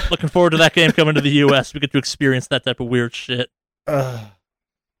 Looking forward to that game coming to the US. We get to experience that type of weird shit.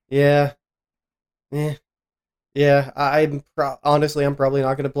 Yeah. Yeah. Honestly, I'm probably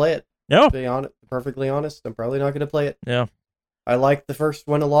not going to play it. No. To be perfectly honest, I'm probably not going to play it. Yeah. I liked the first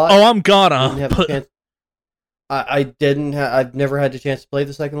one a lot. Oh, I'm gonna. Didn't have a chance. I didn't. I've never had the chance to play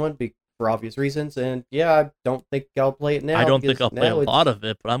the second one for obvious reasons, and yeah, I don't think I'll play it now. I don't think I'll play a lot of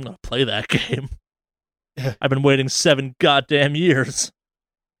it, but I'm gonna play that game. I've been waiting 7 goddamn years.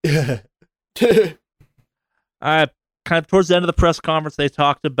 Kind of towards the end of the press conference, they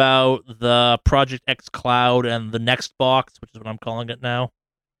talked about the Project X Cloud and the Next Box, which is what I'm calling it now.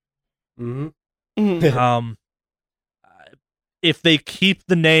 Mm-hmm. If they keep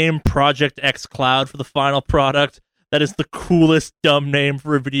the name Project X Cloud for the final product, that is the coolest dumb name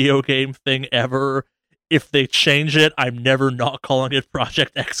for a video game thing ever. If they change it, I'm never not calling it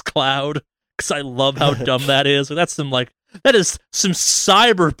Project X Cloud, because I love how dumb that is. That is some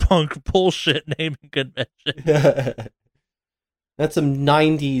cyberpunk bullshit naming convention. That's some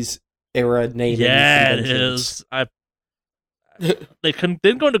 90s era naming. Yeah, it is. They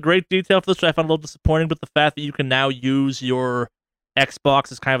didn't go into great detail for this, which I found a little disappointing, but the fact that you can now use your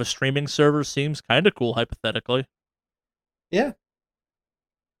Xbox as kind of a streaming server seems kind of cool, hypothetically. Yeah.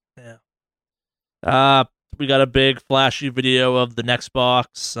 We got a big flashy video of the Next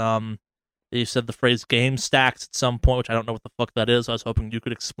Box. You said the phrase game stacks at some point, which I don't know what the fuck that is. I was hoping you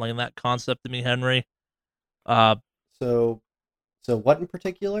could explain that concept to me, Henry. So what in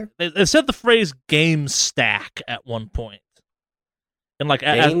particular? They said the phrase game stack at one point. And like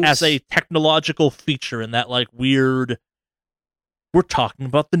as a technological feature in that like weird, we're talking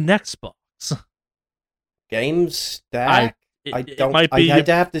about the Next Box. Game stack? It might be. I'd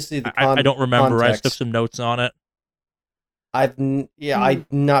have to see the I don't remember. Context. I took some notes on it. I'm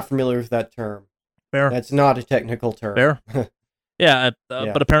not familiar with that term. Fair. That's not a technical term. Fair. Yeah,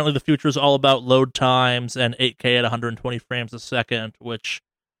 but apparently the future is all about load times and 8K at 120 frames a second, which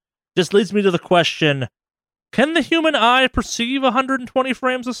just leads me to the question, can the human eye perceive 120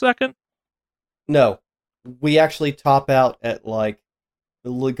 frames a second? No. We actually top out at like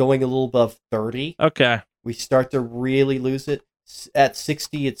going a little above 30. Okay. We start to really lose it. At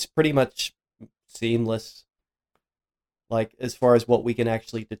 60, it's pretty much seamless. Like, as far as what we can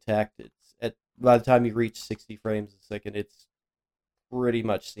actually detect, by the time you reach 60 frames a second, it's pretty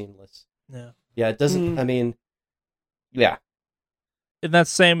much seamless. Yeah. Yeah, it doesn't, I mean, yeah. In that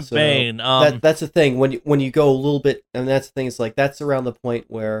same vein, that's the thing, when you go a little bit, and that's the thing, it's like, that's around the point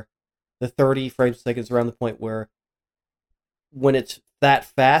where, the 30 frames a second is around the point where, when it's that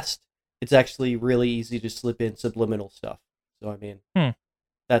fast, it's actually really easy to slip in subliminal stuff. So, I mean,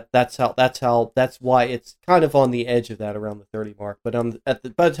 that's why it's kind of on the edge of that around the 30 mark. But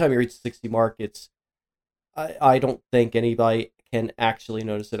by the time you reach the 60 mark, I don't think anybody can actually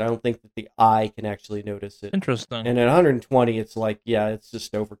notice it. I don't think that the eye can actually notice it. Interesting. And at 120, it's like, yeah, it's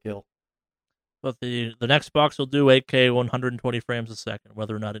just overkill. But the next box will do 8K 120 frames a second,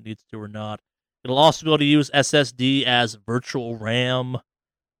 whether or not it needs to or not. It'll also be able to use SSD as virtual RAM.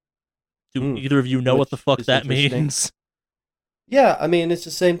 Do either of you know what the fuck that means? Yeah, I mean, it's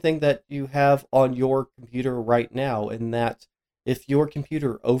the same thing that you have on your computer right now, in that if your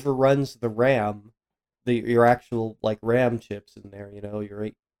computer overruns the RAM, your actual like RAM chips in there,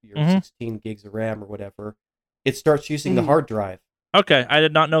 your 16 gigs of RAM or whatever, it starts using the hard drive. Okay, I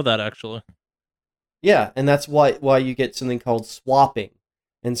did not know that actually. Yeah, and that's why you get something called swapping.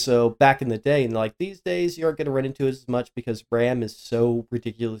 And so back in the day, and like these days, you aren't going to run into it as much because RAM is so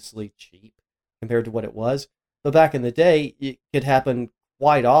ridiculously cheap compared to what it was. But back in the day, it could happen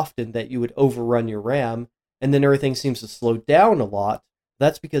quite often that you would overrun your RAM, and then everything seems to slow down a lot.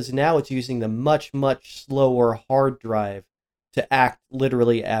 That's because now it's using the much, much slower hard drive to act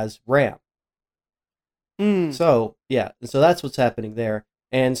literally as RAM. So, yeah, so that's what's happening there.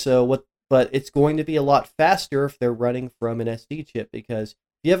 And so but it's going to be a lot faster if they're running from an SD chip, because if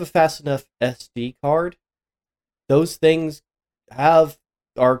you have a fast enough SD card, those things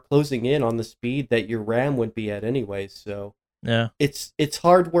are closing in on the speed that your RAM would be at anyway. So yeah, it's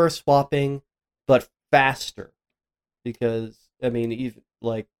hardware swapping, but faster, because I mean, even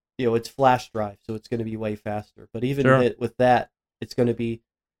like it's flash drive, so it's going to be way faster. But even with that, it's going to be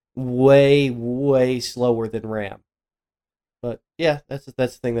way, way slower than RAM. But yeah, that's the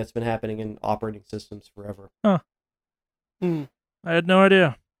thing that's been happening in operating systems forever. Huh. I had no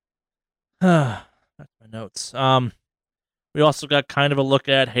idea. That's my notes. We also got kind of a look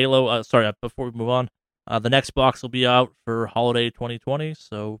at Halo. Sorry, before we move on, the next box will be out for holiday 2020,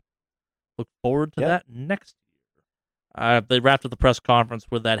 so look forward to that next year. They wrapped up the press conference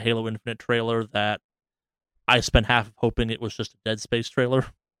with that Halo Infinite trailer that I spent half of hoping it was just a Dead Space trailer.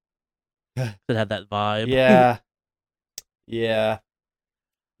 It had that vibe. Yeah. Yeah.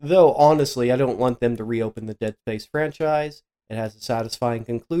 Though, honestly, I don't want them to reopen the Dead Space franchise. It has a satisfying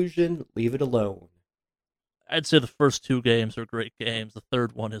conclusion. Leave it alone. I'd say the first 2 games are great games. The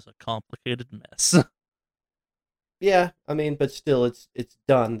third one is a complicated mess. Yeah, I mean, but still, it's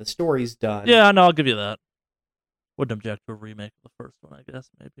done. The story's done. Yeah, no, I'll give you that. Wouldn't object to a remake of the first one, I guess,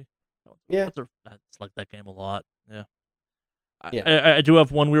 maybe. Yeah. I like that game a lot. Yeah. Yeah. I do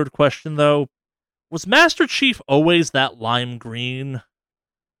have one weird question, though. Was Master Chief always that lime green?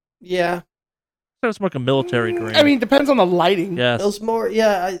 Yeah. It's more like a military green. I mean, depends on the lighting. Yes. It was more,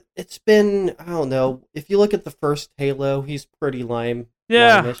 it's been, I don't know. If you look at the first Halo, he's pretty lime.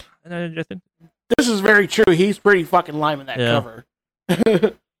 Yeah. Lime-ish. And I think This is very true. He's pretty fucking lime in that cover.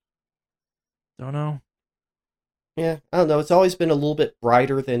 Don't know. Yeah, I don't know. It's always been a little bit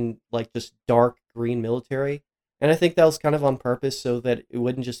brighter than like just dark green military. And I think that was kind of on purpose so that it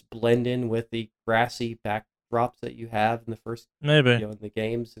wouldn't just blend in with the grassy backdrops that you have in the first, maybe in the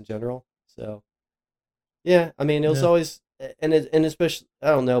games in general. So, yeah, I mean, it was always, and especially, I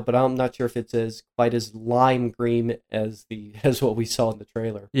don't know, but I'm not sure if it's quite as lime green as what we saw in the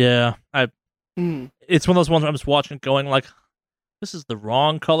trailer. Yeah, it's one of those ones where I'm just watching it going like, this is the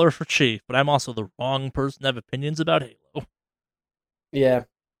wrong color for Chief, but I'm also the wrong person to have opinions about Halo. Yeah.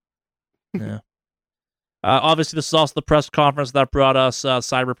 Yeah. Obviously, this is also the press conference that brought us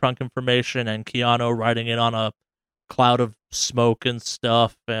Cyberpunk information and Keanu riding in on a cloud of smoke and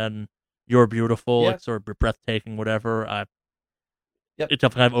stuff, and You're Beautiful, like, sort of breathtaking, whatever. It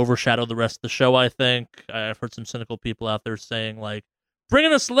definitely kind of overshadowed the rest of the show, I think. I've heard some cynical people out there saying, like, bring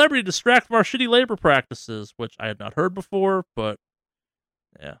in a celebrity to distract from our shitty labor practices, which I had not heard before, but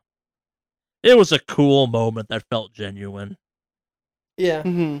yeah. It was a cool moment that felt genuine. Yeah.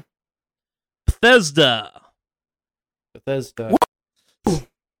 Mm-hmm. Bethesda.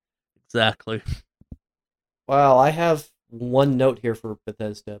 Exactly. Wow, I have one note here for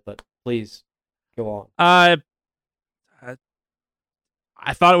Bethesda, but please go on.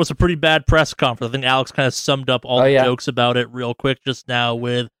 I thought it was a pretty bad press conference. I think Alex kind of summed up all the jokes about it real quick just now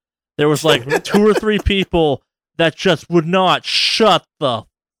with there was like 2 or 3 people that just would not shut the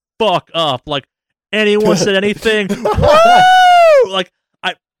fuck up. Like anyone said anything, woo! Like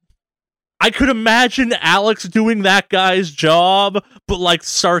I could imagine Alex doing that guy's job, but like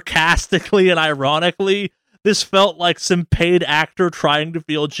sarcastically and ironically. This felt like some paid actor trying to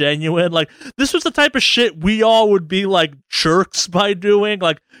feel genuine. Like, this was the type of shit we all would be, like, jerks by doing.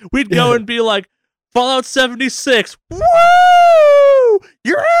 Like, we'd go and be like, Fallout 76, woo!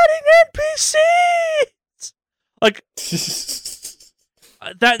 You're adding NPCs! Like,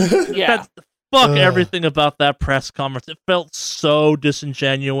 fuck everything about that press conference. It felt so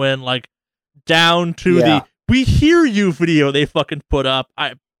disingenuous, like, down to the, we hear you video they fucking put up.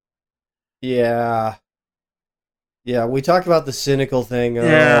 Yeah, we talked about the cynical thing. Oh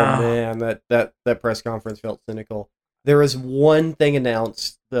man, that press conference felt cynical. There was one thing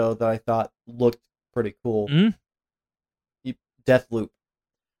announced though that I thought looked pretty cool. Deathloop.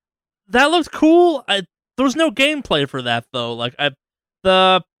 That looked cool. There was no gameplay for that though. Like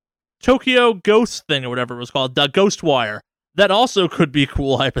the Tokyo Ghost thing or whatever it was called, the Ghostwire. That also could be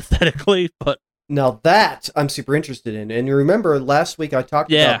cool hypothetically, but now that I'm super interested in. And you remember last week I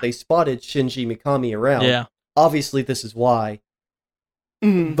talked about they spotted Shinji Mikami around. Yeah. Obviously, this is why.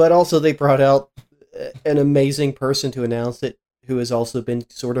 But also, they brought out an amazing person to announce it, who has also been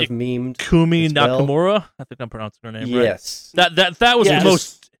sort of memed. Kumi as well. Nakamura. I think I'm pronouncing her name right. Yes. That was Yes. the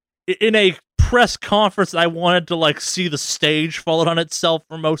most in a press conference. I wanted to like see the stage fall on itself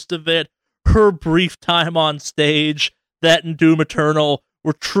for most of it. Her brief time on stage, that and Doom Eternal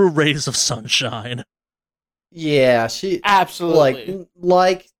were true rays of sunshine. Yeah, she Absolutely.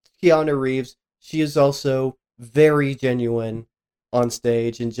 like Keanu Reeves, she is also very genuine on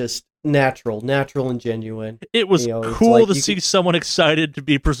stage and just natural and genuine. It was You know, it's cool like to you see could- someone excited to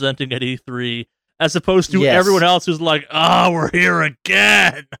be presenting at E3, as opposed to Yes. everyone else who's like, "Oh, we're here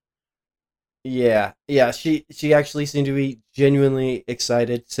again." Yeah, she actually seemed to be genuinely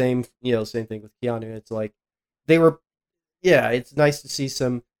excited. Same thing with Keanu. It's like they were. Yeah, it's nice to see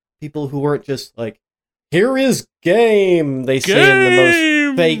some people who weren't just like, "Here is game." They say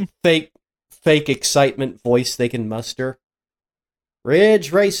in the most fake excitement voice they can muster.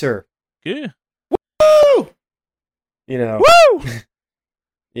 Ridge Racer, Yeah. Woo! you know. Woo!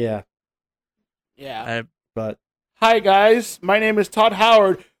 Yeah, Yeah. but Hi, guys. My name is Todd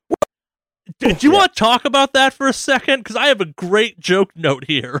Howard. Do you want to talk about that for a second? Because I have a great joke note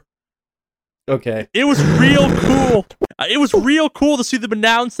here. okay. It was real cool. It was real cool to see them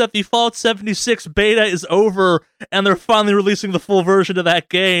announce that the Fallout 76 beta is over and they're finally releasing the full version of that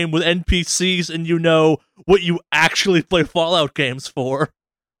game with NPCs and you know what you actually play Fallout games for.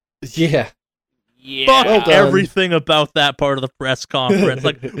 Yeah. Yeah. Fuck Well done. everything about that part of the press conference.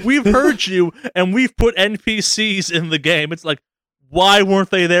 Like, we've heard you and we've put NPCs in the game. It's like, why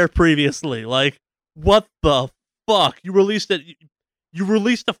weren't they there previously? Like, what the fuck? You released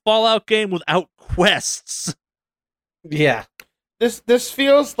a Fallout game without quests. Yeah. This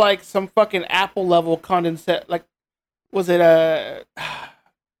feels like some fucking Apple level condensate. Like, was it a?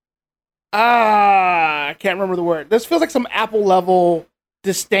 I can't remember the word. This feels like some Apple level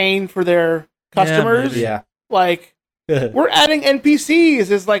disdain for their customers. maybe. Yeah. Like, we're adding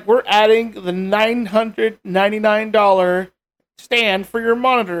NPCs. It's like we're adding the $999 stand for your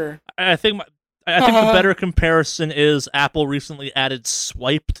monitor. I think the better comparison is Apple recently added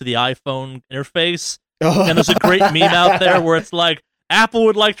Swipe to the iPhone interface. And there's a great meme out there where it's like, Apple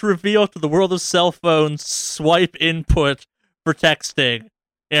would like to reveal to the world of cell phones swipe input for texting.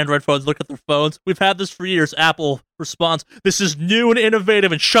 Android phones look at their phones. We've had this for years. Apple responds, "This is new and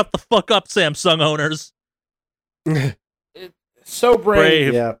innovative, and shut the fuck up, Samsung owners." So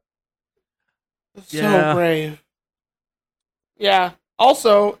brave. Yeah. So Yeah. brave. Yeah.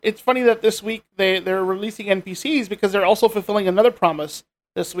 Also, it's funny that this week they're releasing NPCs because they're also fulfilling another promise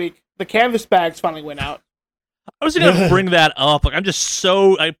this week. The canvas bags finally went out. I was gonna bring that up. Like, I'm just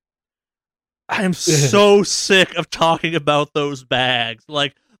so I am so sick of talking about those bags.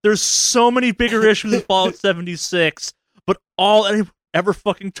 Like, there's so many bigger issues with Fallout 76, but all anyone ever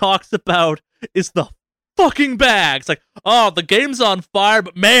fucking talks about is the fucking bags. Like, oh, the game's on fire,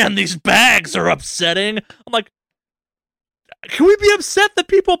 but man, these bags are upsetting. I'm like, can we be upset that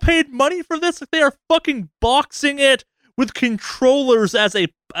people paid money for this? Like, they are fucking boxing it with controllers as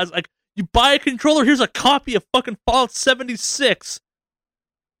like, you buy a controller, here's a copy of fucking Fallout 76.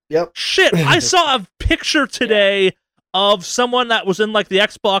 Yep. Shit, I saw a picture today of someone that was in like the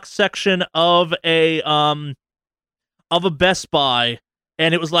Xbox section of a Best Buy,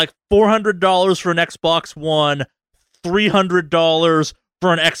 and it was like $400 for an Xbox One, $300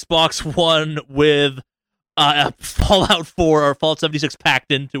 for an Xbox One with a Fallout 4 or Fallout 76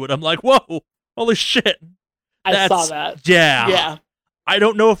 packed into it. I'm like, whoa, holy shit. I saw that. Yeah. Yeah. I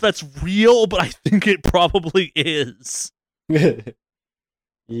don't know if that's real, but I think it probably is.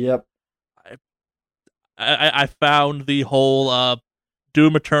 Yep. I found the whole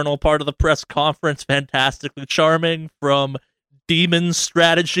Doom Eternal part of the press conference fantastically charming, from demon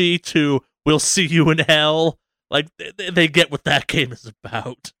strategy to we'll see you in hell. Like, they get what that game is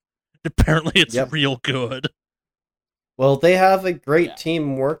about. Apparently it's real good. Well, they have a great Yeah.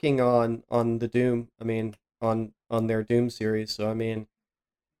 team working on the Doom. I mean, on their Doom series. So I mean,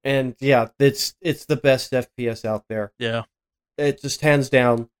 and yeah, it's the best FPS out there. Yeah. It just hands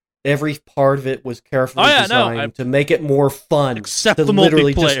down. Every part of it was carefully Oh, yeah, no, designed to make it more fun. Except to the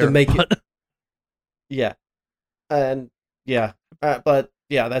literally multiplayer. just to make but... it. Yeah, and yeah, but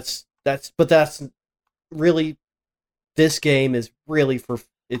yeah, that's really, this game is really for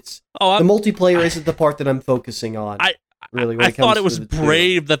it's Oh, the multiplayer isn't the part that I'm focusing on. Really, when I it comes thought it to was the two.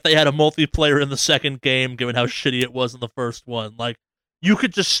 brave that they had a multiplayer in the second game, given how shitty it was in the first one. Like, you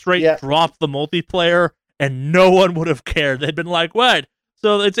could just straight drop the multiplayer, and no one would have cared. They'd been like, "What?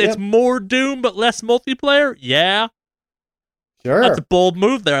 So it's more Doom but less multiplayer?" Yeah, Sure. that's a bold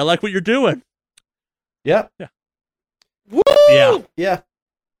move there. I like what you're doing. Yep. Woo! Yeah. Yeah.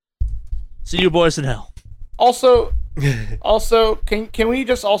 See you boys in hell. Also, can we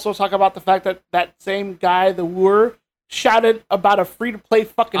just also talk about the fact that that same guy, the Wooer, shouted about a free-to-play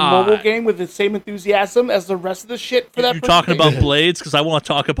fucking mobile game with the same enthusiasm as the rest of the shit for that? You're talking about Blades? Because I want to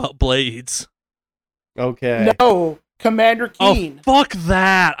talk about Blades. Okay. No, Commander Keen. Oh, fuck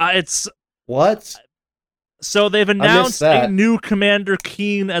that. It's... What? So they've announced a new Commander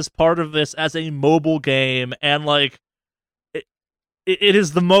Keen as part of this as a mobile game, and like, it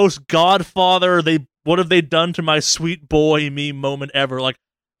is the most Godfather, what have they done to my sweet boy meme moment ever. Like,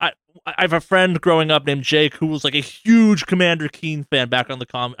 I have a friend growing up named Jake who was like a huge Commander Keen fan back on the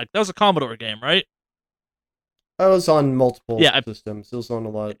that was a Commodore game, right? I was on multiple systems. It was on a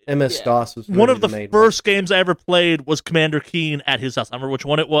lot. MS-DOS was one of the first games I ever played was Commander Keen at his house. I remember which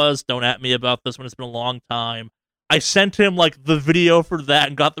one it was. Don't at me about this one. It's been a long time. I sent him like the video for that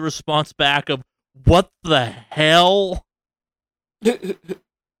and got the response back of, what the hell?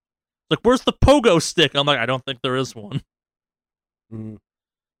 Like, where's the pogo stick? I'm like, I don't think there is one. Mm.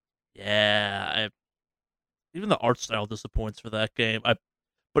 Yeah, even the art style disappoints for that game.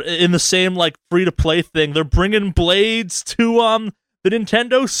 But in the same like free to play thing, they're bringing Blades to the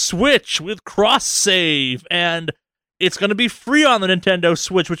Nintendo Switch with cross save, and it's gonna be free on the Nintendo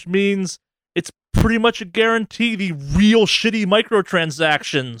Switch, which means it's pretty much a guarantee the real shitty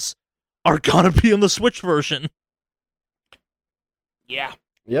microtransactions are gonna be in the Switch version. Yeah.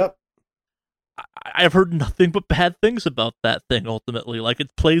 Yep. I've heard nothing but bad things about that thing, ultimately. Like,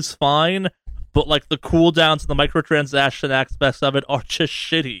 it plays fine, but, like, the cooldowns and the microtransaction aspects of it are just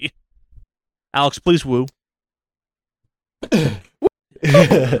shitty. Alex, please woo.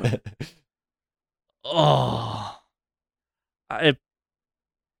 Oh. I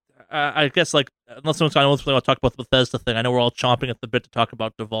guess, like, unless someone's going to want to talk about the Bethesda thing, I know we're all chomping at the bit to talk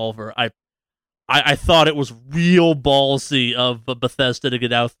about Devolver. I thought it was real ballsy of Bethesda to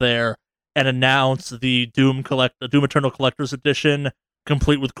get out there and announce the Doom Eternal Collector's Edition,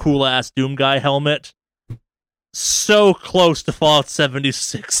 complete with cool-ass Doom Guy helmet. So close to Fallout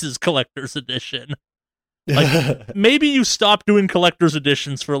 76's Collector's Edition. Like, maybe you stop doing Collector's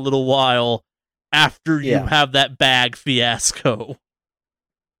Editions for a little while after you have that bag fiasco.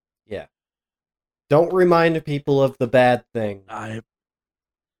 Yeah. Don't remind people of the bad thing.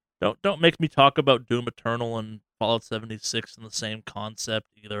 Don't make me talk about Doom Eternal and Fallout 76 in the same concept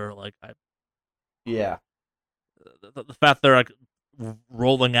either. Like, the fact they're like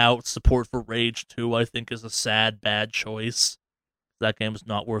rolling out support for Rage 2, I think, is a sad, bad choice. That game is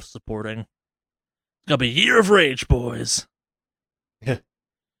not worth supporting. It's gonna be a year of Rage, boys.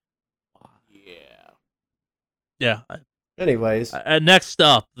 Yeah. Anyways, next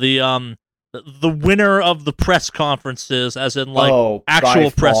up, the winner of the press conferences, as in like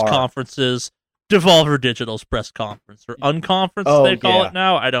actual press conferences, Devolver Digital's press conference or unconference they call it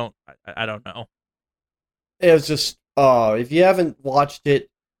now. I don't know. It was just if you haven't watched it,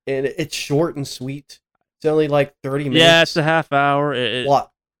 and it's short and sweet. It's only like 30 minutes. Yeah, it's a half hour.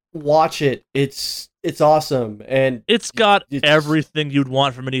 Watch it. It's awesome, and it's got everything you'd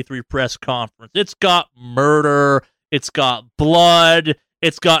want from an E3 press conference. It's got murder. It's got blood.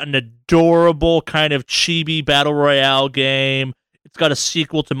 It's got an adorable kind of chibi battle royale game. It's got a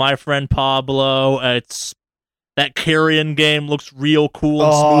sequel to My Friend Pablo. It's that Carrion game looks real cool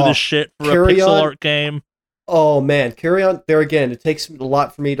and smooth as shit for a pixel art game. Oh man, Carrion! There again, it takes a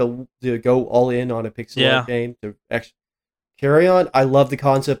lot for me to go all in on a pixel art game. To actually Carrion, I love the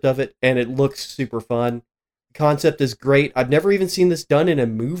concept of it, and it looks super fun. The concept is great. I've never even seen this done in a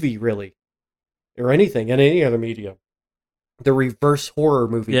movie, really, or anything in any other medium. The reverse horror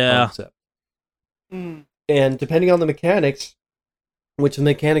movie concept. And depending on the mechanics, which the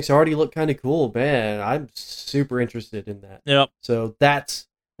mechanics already look kind of cool, man, I'm super interested in that. Yep. So that's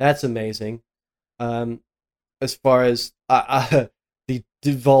amazing. As far as the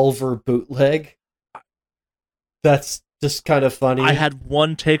Devolver bootleg, that's just kind of funny. I had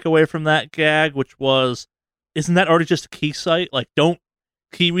one takeaway from that gag, which was, isn't that already just a key site? Like, don't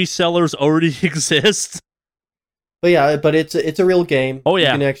key resellers already exist? But it's a real game. Oh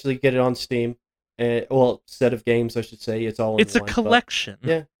yeah, you can actually get it on Steam. Set of games, I should say. It's all. It's a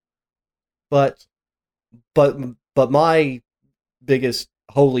collection. But my biggest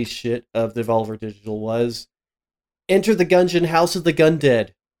holy shit of Devolver Digital was Enter the Gungeon House of the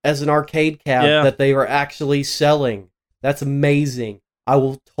Gundead as an arcade cab that they are actually selling. That's amazing. I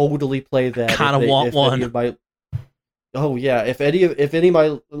will totally play that. I kind of want one. If any of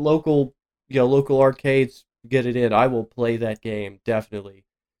my local arcades get it in, I will play that game definitely,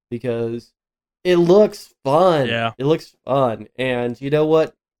 because it looks fun. Yeah, it looks fun, and you know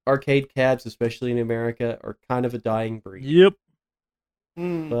what? Arcade cabs, especially in America, are kind of a dying breed. Yep.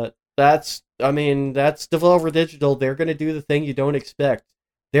 But that's Devolver Digital. They're going to do the thing you don't expect.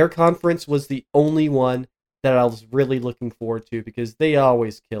 Their conference was the only one that I was really looking forward to because they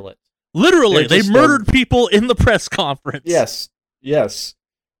always kill it. Literally, they murdered people in the press conference. Yes.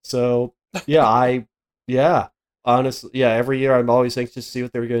 So, honestly, every year I'm always anxious to see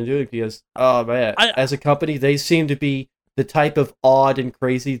what they're going to do because, oh man, as a company, they seem to be the type of odd and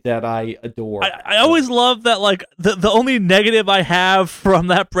crazy that I adore. I always love that, like, the only negative I have from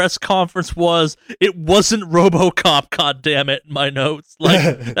that press conference was it wasn't RoboCop, goddammit, in my notes.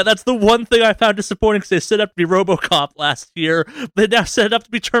 Like, that's the one thing I found disappointing because they set up to be RoboCop last year. They now set it up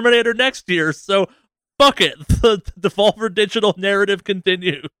to be Terminator next year, so fuck it. The Devolver Digital narrative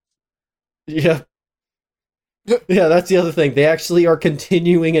continues. Yeah. Yeah, that's the other thing. They actually are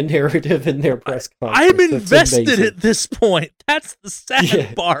continuing a narrative in their press conference. I'm invested at this point. That's the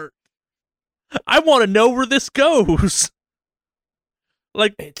sad part. I want to know where this goes.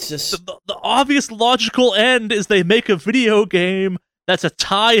 Like, it's just the obvious logical end is they make a video game that's a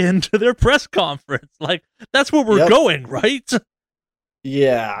tie-in to their press conference. Like, that's where we're going, right?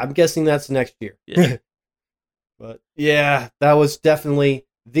 Yeah, I'm guessing that's next year. Yeah. But yeah, that was definitely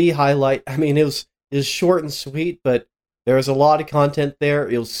the highlight. I mean, it was short and sweet, but there was a lot of content there.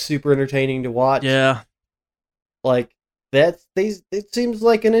 It was super entertaining to watch. Yeah. Like, it seems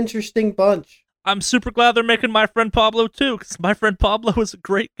like an interesting bunch. I'm super glad they're making My Friend Pablo too, because My Friend Pablo is a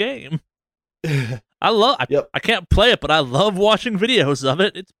great game. I can't play it, but I love watching videos of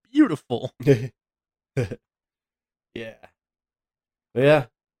it. It's beautiful. Yeah.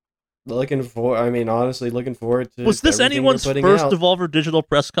 Honestly, looking forward to. Was this anyone's first Devolver Digital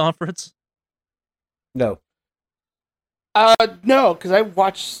press conference? No. No, because I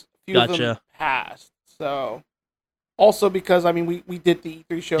watched a few of them past. So, also because we did the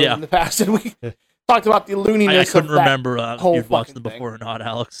E3 show in the past, and we talked about the looniness. I couldn't remember if you'd watched them before or not,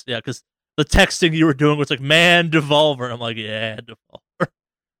 Alex. Yeah, because the texting you were doing was like, "Man, Devolver," and I'm like, "Yeah, Devolver."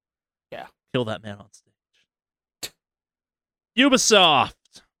 Yeah, kill that man on stage. Ubisoft.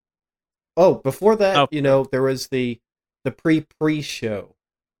 Oh, before that, there was the pre-show,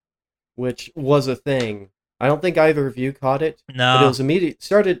 which was a thing. I don't think either of you caught it. No. But it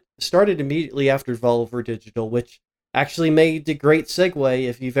was started immediately after Devolver Digital, which actually made a great segue.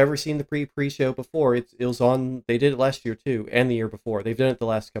 If you've ever seen the pre-show before, it was on. They did it last year too, and the year before. They've done it the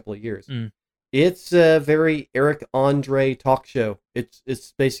last couple of years. It's a very Eric Andre talk show.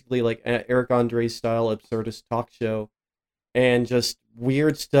 It's basically like Eric Andre style absurdist talk show, and just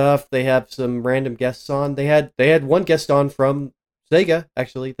weird stuff. They have some random guests on. They had one guest on from Sega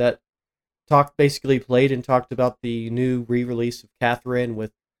actually that played and talked about the new re-release of Catherine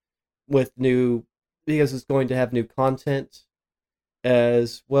with new, because it's going to have new content,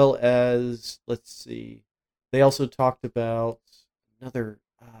 as well as, let's see, they also talked about another,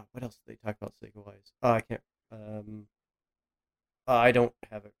 what else did they talk about Sega-wise? I can't, I don't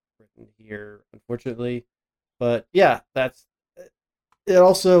have it written here, unfortunately, but yeah, that's, it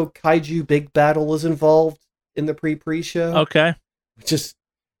also, Kaiju Big Battle was involved in the pre-show. Okay.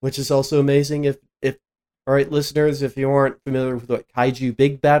 Which is also amazing. If all right, listeners, if you aren't familiar with what Kaiju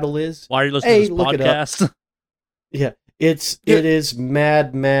Big Battle is, why are you listening to this podcast? Yeah, it is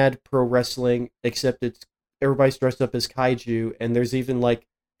mad pro wrestling, except it's everybody's dressed up as kaiju, and there's even like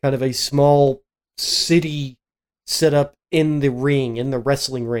kind of a small city set up in the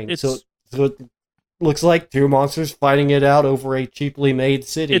wrestling ring. So it looks like two monsters fighting it out over a cheaply made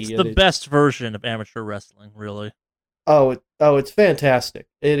city. It's the best version of amateur wrestling, really. Oh, it's fantastic.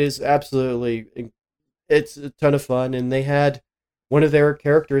 It is absolutely, it's a ton of fun, and they had one of their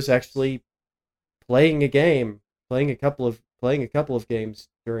characters actually playing a couple of games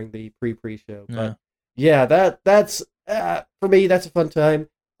during the pre-show. Yeah. But yeah, that's for me, that's a fun time.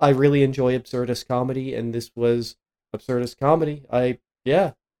 I really enjoy absurdist comedy, and this was absurdist comedy.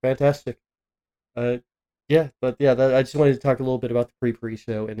 Fantastic. I just wanted to talk a little bit about the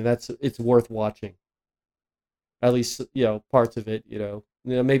pre-show, and it's worth watching. At least, parts of it,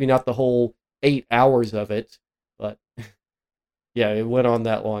 maybe not the whole 8 hours of it, but yeah, it went on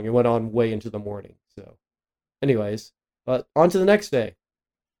that long. It went on way into the morning. So anyways, but on to the next day.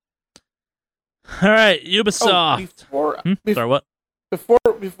 All right, Ubisoft. Sorry, what?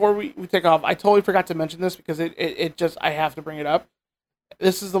 Before we take off, I totally forgot to mention this because it just, I have to bring it up.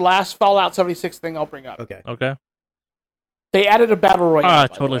 This is the last Fallout 76 thing I'll bring up. Okay. They added a battle royale. I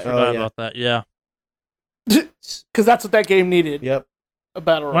totally forgot about that. Yeah. Because that's what that game needed. Yep. A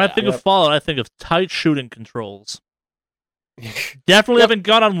battle royale. When I think of Fallout, I think of tight shooting controls. Definitely haven't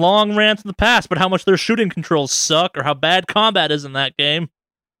gone on long rants in the past, but how much their shooting controls suck or how bad combat is in that game.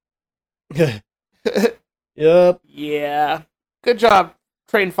 Yep. Yeah. Good job,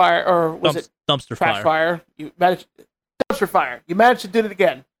 train fire, or was it dumpster trash fire? You managed dumpster fire. You managed to do it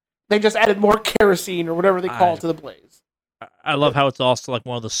again. They just added more kerosene or whatever they call it to the blaze. I love how it's also like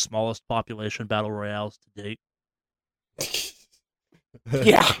one of the smallest population battle royales to date.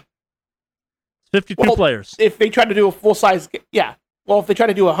 Yeah. 52 players. If they try to do a full size, yeah. Well, if they try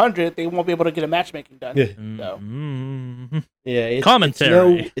to do 100, they won't be able to get a matchmaking done. Yeah. So. Mm-hmm. Yeah.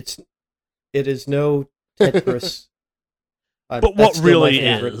 Commentary. It is no Tetris. But what really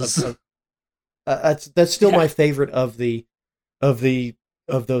is? That's still my favorite of this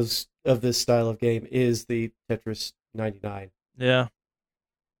style of game is the Tetris 99. Yeah.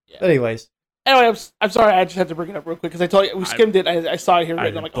 Anyways. Anyway, I'm sorry. I just had to bring it up real quick because I told you we skimmed it. I saw it here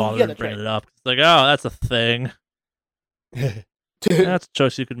written. I'm like, oh yeah, that's bringing right. it up. It's like, oh, that's a thing. That's a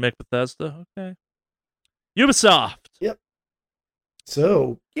choice you could make, Bethesda. Okay. Ubisoft. Yep.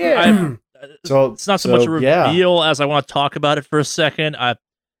 So yeah. So it's not so much a reveal as I want to talk about it for a second.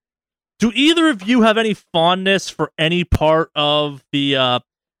 Do either of you have any fondness for any part of the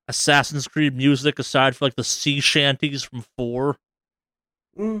Assassin's Creed music aside from like the sea shanties from 4?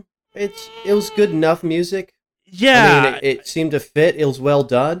 It was good enough music. Yeah, I mean, it seemed to fit. It was well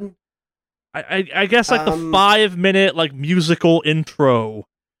done. I guess like the 5-minute like musical intro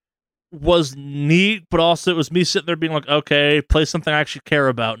was neat, but also it was me sitting there being like, okay, play something I actually care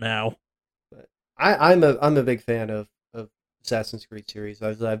about now. I'm a big fan of Assassin's Creed series,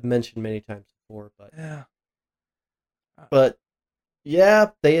 as I've mentioned many times before. But yeah,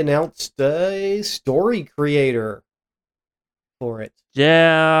 they announced a story creator for it.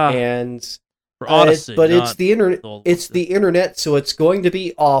 Yeah, and for Odyssey, but it's the internet. It's the internet, so it's going to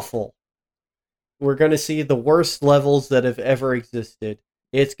be awful. We're going to see the worst levels that have ever existed.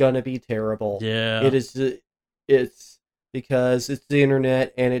 It's going to be terrible. Yeah, it is. It's because it's the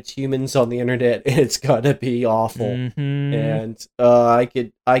internet and it's humans on the internet, and it's going to be awful. Mm-hmm. And I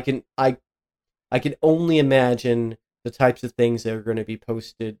can only imagine the types of things that are going to be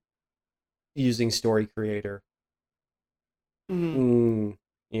posted using Story Creator.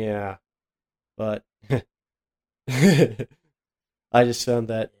 Yeah, but I just found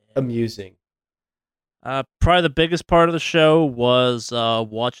that amusing. Probably the biggest part of the show was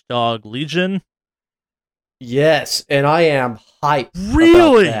Watchdog Legion. Yes, and I am hyped.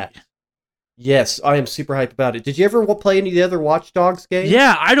 Really? About that. Yes, I am super hyped about it. Did you ever play any of the other Watch Dogs games?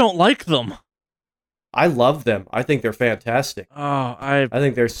 Yeah, I don't like them. I love them. I think they're fantastic. Oh, I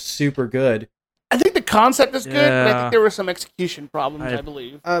think they're super good. I think the concept is good, but I think there were some execution problems, I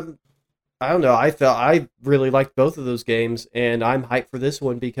believe. I don't know. I really liked both of those games, and I'm hyped for this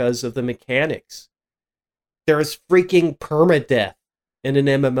one because of the mechanics. There's freaking permadeath in an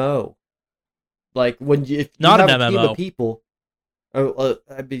MMO. Like if you not have an a MMO. team of people. I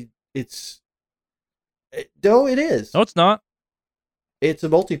mean, it is. No, it's not. It's a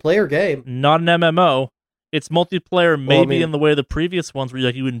multiplayer game. Not an MMO. It's multiplayer, maybe in the way the previous ones where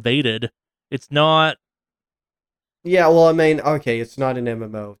you invaded. It's not. Yeah, well, I mean, okay, it's not an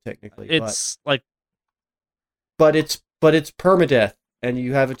MMO technically. It's but it's permadeath, and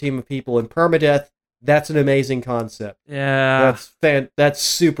you have a team of people in permadeath. That's an amazing concept. Yeah, that's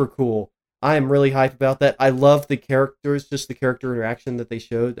super cool. I am really hyped about that. I love the characters, just the character interaction that they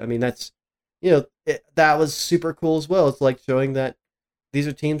showed. I mean, that was super cool as well. It's like showing that these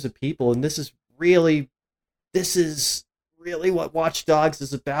are teams of people, and this is really what Watch Dogs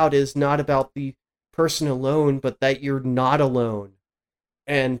is about. Is not about the person alone, but that you're not alone.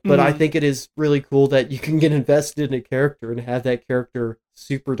 But I think it is really cool that you can get invested in a character and have that character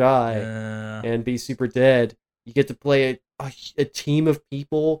super die and be super dead. You get to play a team of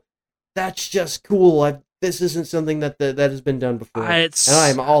people. That's just cool. This isn't something that has been done before, and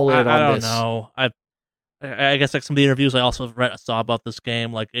I'm all in on this. I don't know. I guess like some of the interviews I also saw about this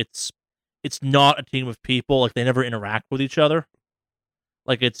game, like it's not a team of people. Like they never interact with each other.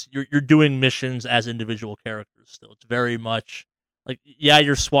 Like you're doing missions as individual characters still. It's very much like, yeah,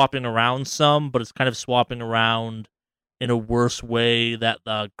 you're swapping around some, but it's kind of swapping around in a worse way that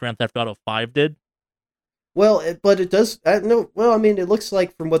Grand Theft Auto 5 did. Well, but it does. No, well, I mean, it looks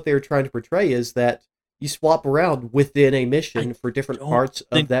like from what they were trying to portray is that you swap around within a mission for different parts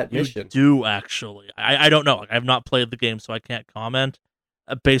of that mission. Do actually? I don't know. I have not played the game, so I can't comment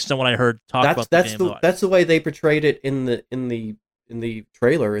based on what I heard about the game. That's the way they portrayed it in the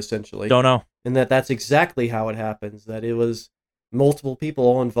trailer, essentially. Don't know. And that's exactly how it happens. That it was multiple people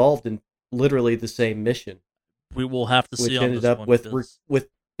all involved in literally the same mission. We will have to see. Which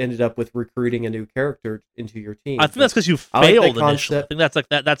ended up with recruiting a new character into your team. I think that's because you failed initially. I think that's like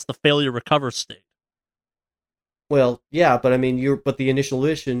that. That's the failure recover state. Well, yeah, but I mean, but the initial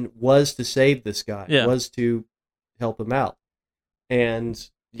mission was to save this guy. Was to help him out, And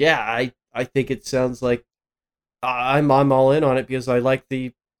yeah, I think it sounds like I'm all in on it because I like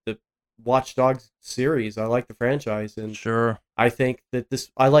the Watch Dogs series. I like the franchise, and Sure. I think that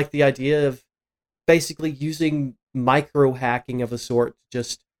I like the idea of basically using micro hacking of a sort to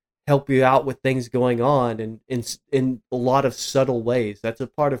just help you out with things going on, and in a lot of subtle ways. That's a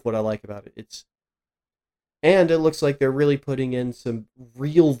part of what I like about it. And it looks like they're really putting in some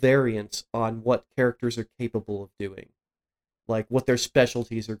real variance on what characters are capable of doing, like what their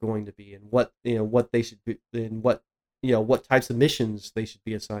specialties are going to be, and what they should be, and what types of missions they should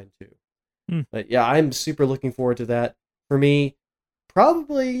be assigned to. But yeah, I'm super looking forward to that. For me,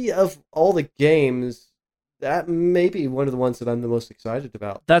 probably of all the games, that may be one of the ones that I'm the most excited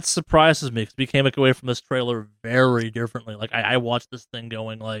about. That surprises me because we came away from this trailer very differently. Like I watched this thing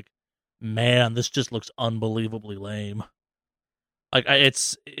going like, man, this just looks unbelievably lame. Like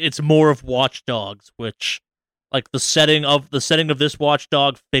it's more of Watch Dogs, which like the setting of this Watch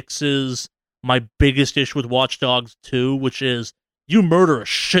Dog fixes my biggest issue with Watch Dogs 2, which is you murder a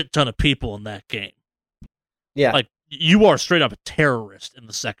shit ton of people in that game. Yeah. Like, you are straight up a terrorist in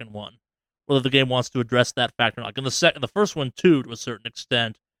the second one. Whether the game wants to address that fact or not. Like, in the first one, too, to a certain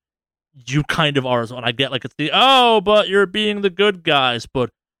extent, you kind of are as well. And I get, like, it's but you're being the good guys. But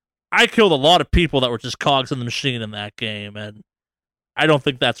I killed a lot of people that were just cogs in the machine in that game, and I don't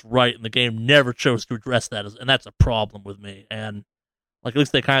think that's right, and the game never chose to address that, and that's a problem with me. And, like, at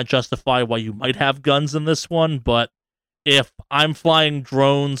least they kind of justify why you might have guns in this one, but if I'm flying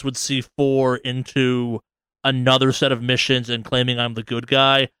drones with C4 into another set of missions and claiming I'm the good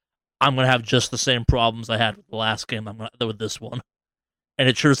guy, I'm going to have just the same problems I had with the last game with this one. And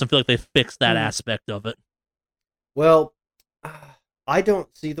it sure doesn't feel like they fixed that aspect of it. Well, I don't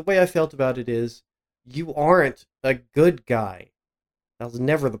see, the way I felt about it is, you aren't a good guy. That was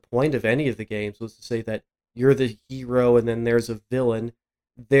never the point of any of the games, was to say that you're the hero and then there's a villain.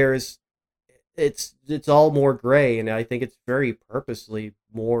 It's all more gray, and I think it's very purposely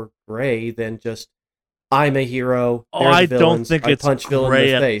more gray than just I'm a hero. I don't think it's punch villain gray in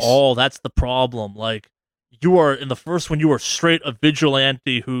the at face. all. That's the problem. Like, you are in the first one, you are straight a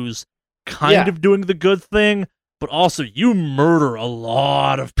vigilante who's kind of doing the good thing, but also you murder a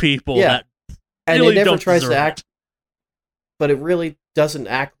lot of people that and really it never don't tries to deserve act, but it really doesn't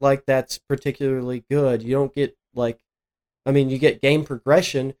act like that's particularly good. You don't get you get game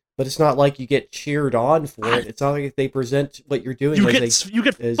progression, but it's not like you get cheered on for it. It's not like they present what you're doing. You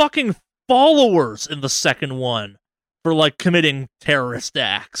get fucking followers in the second one for like committing terrorist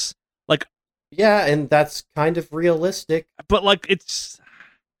acts. Like, yeah, and that's kind of realistic. But like, it's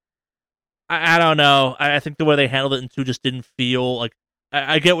I don't know. I think the way they handled it in 2 just didn't feel like.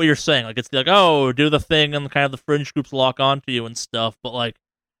 I get what you're saying. Like, it's like, oh, do the thing, and kind of the fringe groups lock onto you and stuff. But like,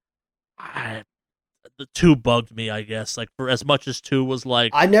 the 2 bugged me, I guess. Like, for as much as 2 was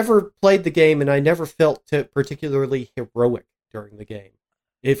like, I never played the game, and I never felt particularly heroic during the game.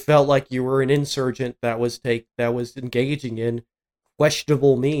 It felt like you were an insurgent that was engaging in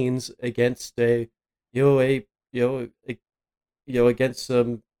questionable means against against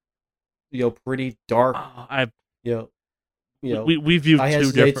some pretty dark we viewed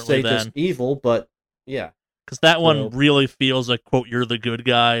 2 differently to say then. just evil, but yeah, because that one really feels like, quote, you're the good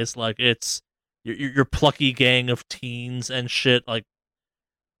guys. Like, it's your plucky gang of teens and shit. Like,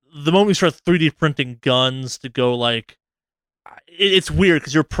 the moment we start 3D printing guns to go, like, it's weird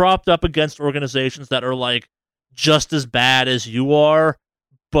because you're propped up against organizations that are like just as bad as you are,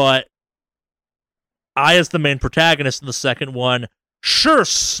 but I, as the main protagonist in the second one, sure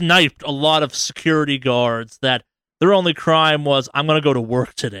sniped a lot of security guards that their only crime was, I'm going to go to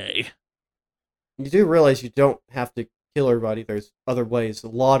work today. You do realize you don't have to kill everybody. There's other ways. A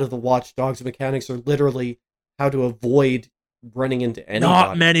lot of the Watch Dogs mechanics are literally how to avoid running into anybody.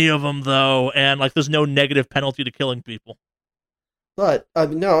 Not many of them, though, and like there's no negative penalty to killing people. But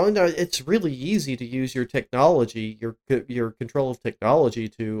no, it's really easy to use your technology, your control of technology,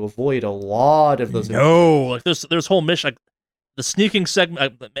 to avoid a lot of those. No, like there's whole mission, like the sneaking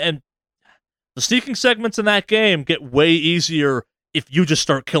segment, and the sneaking segments in that game get way easier if you just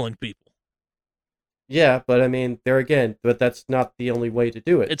start killing people. Yeah, but I mean, but that's not the only way to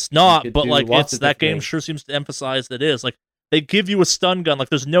do it. It's not, but like that game sure seems to emphasize that it is. Like, they give you a stun gun, like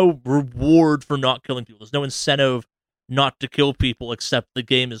there's no reward for not killing people. There's no incentive not to kill people, except the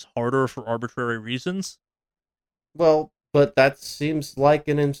game is harder for arbitrary reasons. Well, but that seems like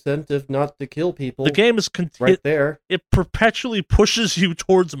an incentive not to kill people. The game is right there. It perpetually pushes you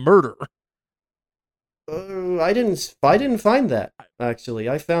towards murder. I didn't find that, actually.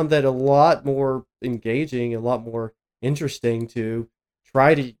 I found that a lot more engaging, a lot more interesting to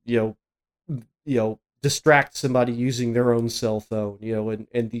try to distract somebody using their own cell phone,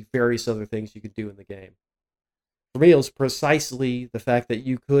 and the various other things you could do in the game. For me, it was precisely the fact that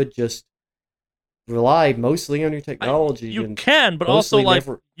you could just rely mostly on your technology. You can, but also, like,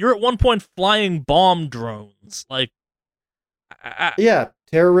 you're at one point flying bomb drones. Like, yeah,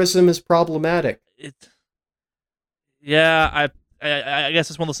 terrorism is problematic. I guess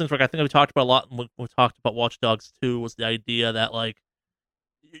it's one of those things where I think we talked about a lot when we talked about Watch Dogs 2, was the idea that, like,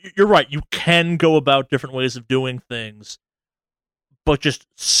 you're right, you can go about different ways of doing things, but just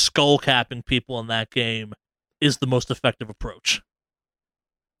skull-capping people in that game is the most effective approach.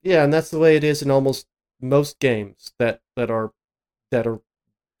 Yeah, and that's the way it is in almost most games that are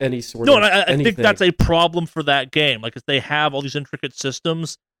any sort of I anything. think that's a problem for that game. Like, if they have all these intricate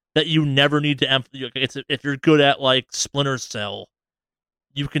systems that you never need to emphasize. If you're good at, like, Splinter Cell,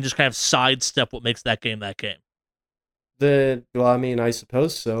 you can just kind of sidestep what makes that game that game. Well, I mean, I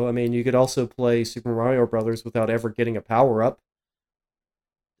suppose so. I mean, you could also play Super Mario Brothers without ever getting a power-up.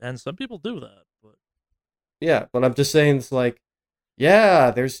 And some people do that. But yeah, but I'm just saying, it's like,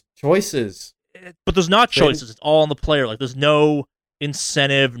 yeah, there's choices. But there's not choices. It's all on the player. Like, there's no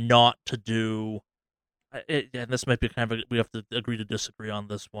incentive not to do. And this might be kind of we have to agree to disagree on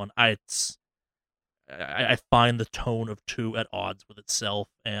this one. I find the tone of 2 at odds with itself,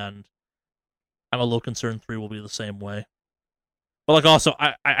 and I'm a little concerned 3 will be the same way. But, like, also,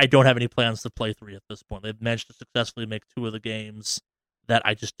 I don't have any plans to play 3 at this point. They've managed to successfully make 2 of the games that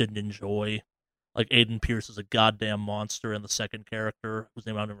I just didn't enjoy. Like, Aiden Pierce is a goddamn monster, and the second character, whose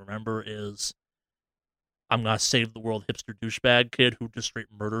name I don't remember, is I'm gonna save the world hipster douchebag kid who just straight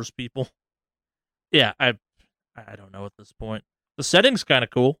murders people. Yeah, I don't know at this point. The setting's kind of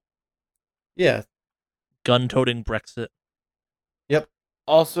cool. Yeah. Gun-toting Brexit. Yep.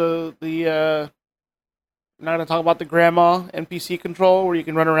 Also, we're not going to talk about the grandma NPC control where you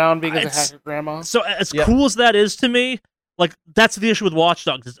can run around being as a hacker grandma. So as cool as that is to me, like, that's the issue with Watch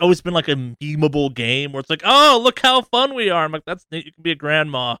Dogs. It's always been like a memeable game where it's like, oh, look how fun we are. I'm like, that's neat. You can be a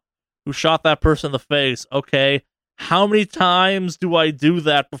grandma who shot that person in the face. Okay, how many times do I do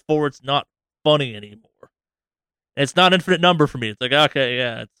that before it's not funny anymore? And it's not an infinite number for me. It's like, okay,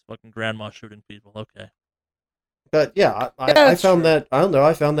 yeah, it's fucking grandma shooting people. Okay. But yeah, I found that, I don't know,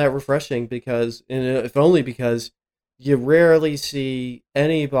 I found that refreshing because, if only because you rarely see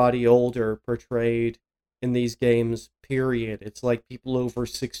anybody older portrayed in these games, period. It's like people over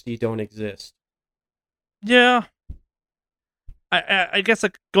 60 don't exist. Yeah. I guess,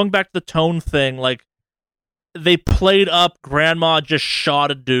 like, going back to the tone thing, like, they played up grandma just shot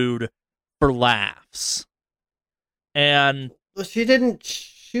a dude for laughs. And well, she didn't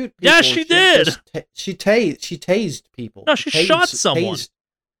shoot people. Yeah, she did. She tased people. No, she shot someone.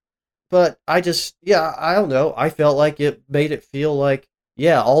 But I don't know. I felt like it made it feel like,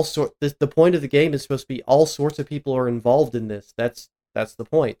 yeah, the point of the game is supposed to be all sorts of people are involved in this. That's the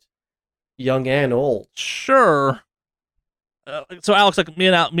point. Young and old. Sure. So Alex, like, me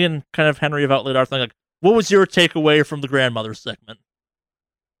and kind of Henry have outlaid our thing. Like, what was your takeaway from the grandmother segment?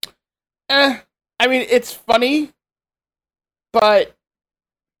 I mean, it's funny, but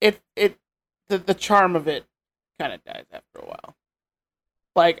the charm of it kind of dies after a while.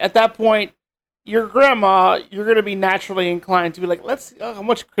 Like, at that point, your grandma, you're gonna be naturally inclined to be like, let's see how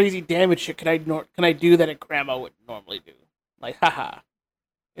much crazy damage shit can I do that a grandma would normally do. Like, haha,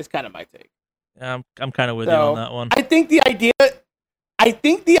 it's kind of my take. Yeah, I'm kind of with you on that one. I think the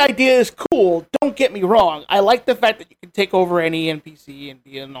idea is cool. Don't get me wrong. I like the fact that you can take over any NPC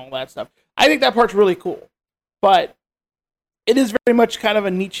and all that stuff. I think that part's really cool. But it is very much kind of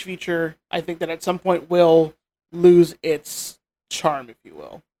a niche feature. I think that at some point will lose its charm, if you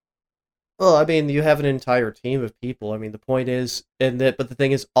will. Well, I mean, you have an entire team of people. I mean, the point is, but the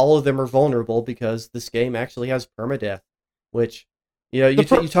thing is, all of them are vulnerable because this game actually has permadeath, which, you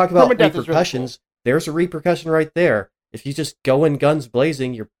talk about repercussions. Really cool. There's a repercussion right there. If you just go in guns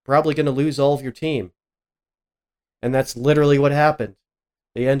blazing, you're probably going to lose all of your team. And that's literally what happened.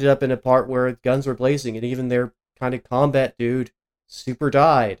 They ended up in a part where guns were blazing, and even their kind of combat dude super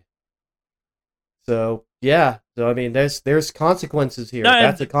died. So, yeah. So, I mean, there's consequences here.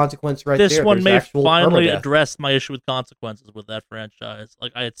 That's a consequence right there. This one may finally permadeath. address my issue with consequences with that franchise.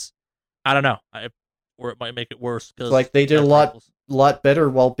 Like, I don't know. Or it might make it worse. It's like they did a lot better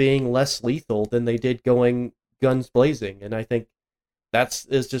while being less lethal than they did going guns blazing. And I think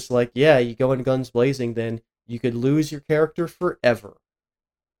is just like, yeah, you go in guns blazing, then you could lose your character forever.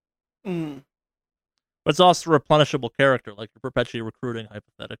 Mm. But it's also a replenishable character, like you're perpetually recruiting,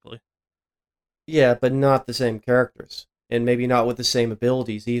 hypothetically. Yeah, but not the same characters. And maybe not with the same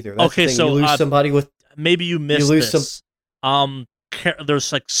abilities either. That's okay, the thing. so you lose somebody with... Maybe you missed this.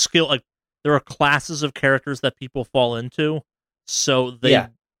 There's, like, skill... Like, there are classes of characters that people fall into, so Yeah.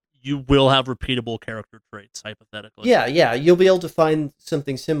 you will have repeatable character traits hypothetically. Yeah, you'll be able to find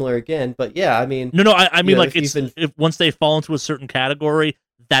something similar again, but yeah, I mean, No, I mean know, like if once they fall into a certain category,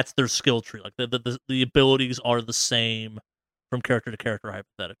 that's their skill tree. Like the abilities are the same from character to character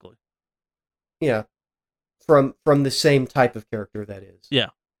hypothetically. yeah, from the same type of character that is. Yeah.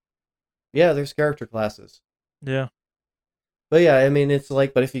 Yeah, there's character classes. Yeah. But yeah, I mean, it's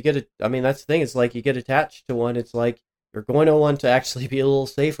like, but if you get it, I mean, that's the thing. It's like you get attached to one. It's like you're going to want to actually be a little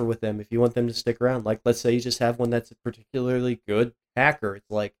safer with them if you want them to stick around. Like, let's say you just have one that's a particularly good hacker. It's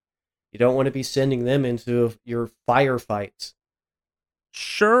like you don't want to be sending them into your firefights.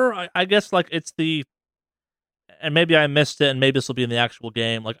 Sure, I guess like it's the, and maybe I missed it, and maybe this will be in the actual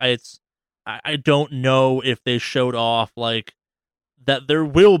game. Like I don't know if they showed off like that there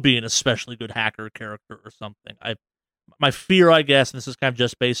will be an especially good hacker character or something. My fear, I guess, and this is kind of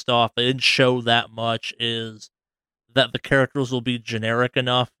just based off they didn't show that much, is that the characters will be generic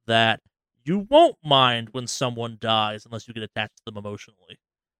enough that you won't mind when someone dies unless you get attached to them emotionally.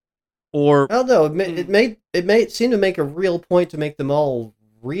 Or I don't know. It may seem to make a real point to make them all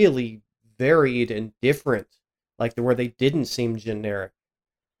really varied and different, like where they didn't seem generic.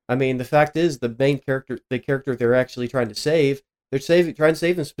 I mean, the fact is, the main character, the character they're actually trying to save, trying to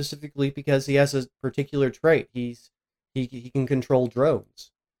save him specifically because he has a particular trait. He can control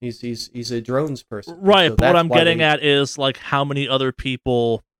drones. He's a drones person. Right, So but what that's I'm why getting at is like how many other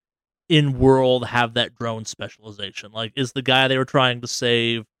people in world have that drone specialization? Like, is the guy they were trying to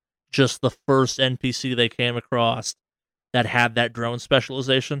save just the first NPC they came across that had that drone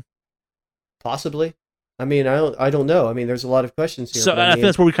specialization? Possibly. I mean, I don't know. I mean, there's a lot of questions here. So I I think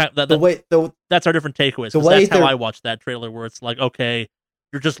that's where we kind of that's our different takeaways. That's how I watched that trailer, where it's like, okay,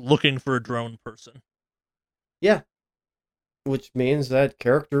 you're just looking for a drone person. Yeah. Which means that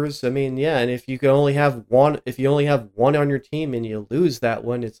characters, I mean, yeah, and if you only have one on your team and you lose that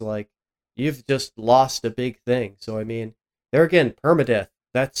one, it's like you've just lost a big thing. So I mean, there again, permadeath.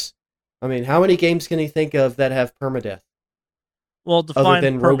 I mean, how many games can you think of that have permadeath? Well, define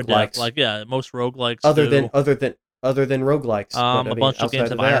than permadeath. roguelikes. Like, yeah, most roguelikes Other do. than roguelikes. A bunch of games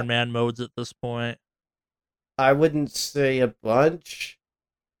have Iron Man modes at this point. I wouldn't say a bunch.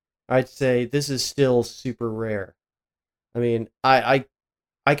 I'd say this is still super rare. I mean, I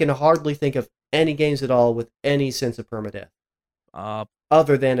can hardly think of any games at all with any sense of permadeath.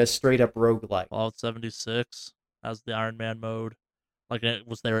 Other than a straight up roguelike. Fallout 76 has the Iron Man mode. Like, it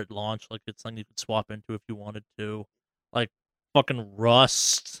was there at launch. Like, it's something you could swap into if you wanted to. Like, fucking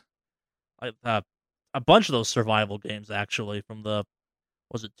Rust. Like, a bunch of those survival games, actually, from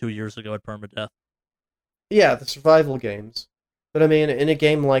was it 2 years ago at permadeath? Yeah, the survival games. But I mean, in a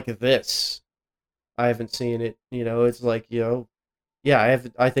game like this, I haven't seen it. You know, it's like, you know, yeah,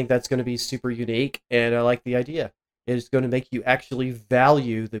 I think that's going to be super unique, and I like the idea. It's going to make you actually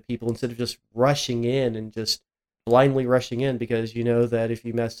value the people instead of just rushing in and just blindly rushing in because you know that if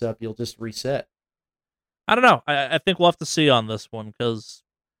you mess up, you'll just reset. I don't know. I think we'll have to see on this one because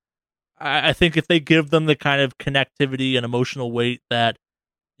I think if they give them the kind of connectivity and emotional weight that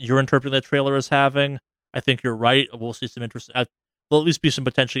you're interpreting the trailer as having, I think you're right. We'll see some interesting. There'll at least be some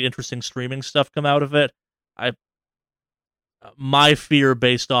potentially interesting streaming stuff come out of it. My fear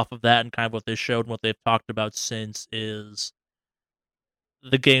based off of that and kind of what they showed and what they've talked about since is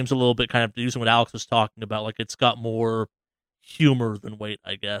the game's a little bit kind of using what Alex was talking about. Like, it's got more humor than weight,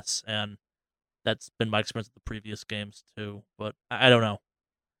 I guess. And that's been my experience with the previous games too. But I don't know.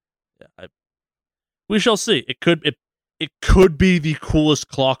 Yeah, we shall see. It could be the coolest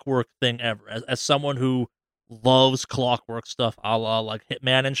Clockwork thing ever. As someone who loves Clockwork stuff, a la like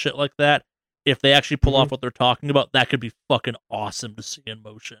Hitman and shit like that, if they actually pull off what they're talking about, that could be fucking awesome to see in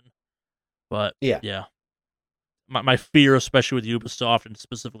motion. But yeah. My fear, especially with Ubisoft and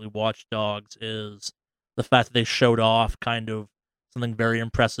specifically Watch Dogs, is the fact that they showed off kind of something very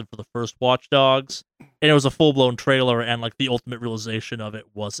impressive for the first Watch Dogs, and it was a full-blown trailer, and like the ultimate realization of it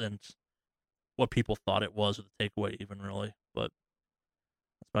wasn't what people thought it was, or the takeaway even really. But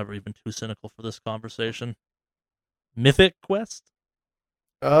that's probably even too cynical for this conversation. Mythic Quest?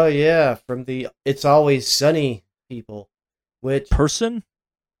 Oh yeah, from the It's Always Sunny people. Which person?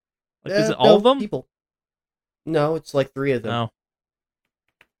 Like, is it all of them? People. No, it's like 3 of them. No.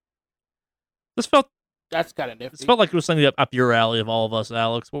 That's kind of nifty. This felt like it was something up your alley of all of us,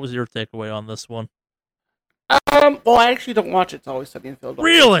 Alex. What was your takeaway on this one? Well, I actually don't watch It's Always Sunny in Philadelphia.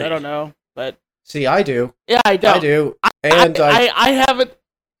 Really? I don't know, but see, I do. Yeah, I don't. I do. I haven't.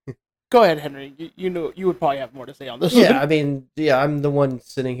 Go ahead, Henry. You know, you would probably have more to say on this. Yeah, I mean, yeah, I'm the one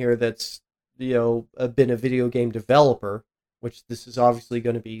sitting here that's been a video game developer, which this is obviously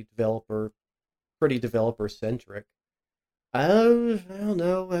going to be pretty developer centric. I don't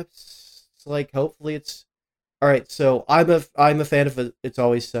know. It's like hopefully it's all right. So I'm a fan of It's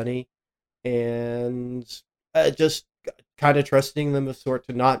Always Sunny, and just kind of trusting them of sort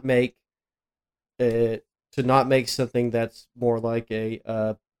to not make something that's more like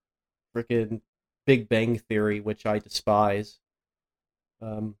a freaking Big Bang Theory, which I despise.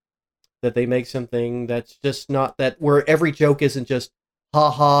 That they make something that's just not that where every joke isn't just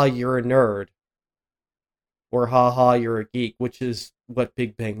 "ha, you're a nerd," or "ha, you're a geek," which is what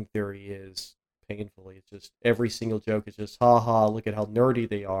Big Bang Theory is. Painfully, it's just every single joke is just "ha, look at how nerdy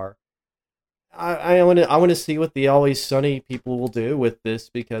they are." I want to see what the Always Sunny people will do with this,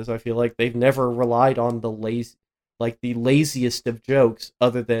 because I feel like they've never relied on the laziest of jokes,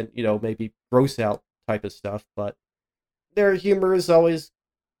 other than maybe gross out type of stuff. But their humor is always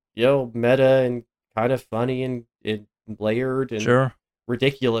meta and kind of funny and layered and Sure.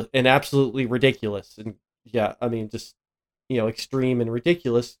 ridiculous and absolutely ridiculous, and yeah, I mean just extreme and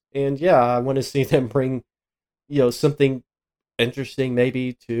ridiculous. And yeah, I want to see them bring something interesting,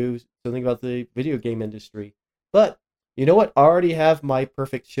 maybe to something about the video game industry. But you know what? I already have my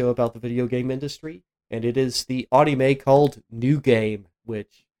perfect show about the video game industry, and it is the anime called New Game,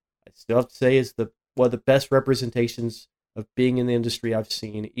 which I still have to say is one of the best representations of being in the industry I've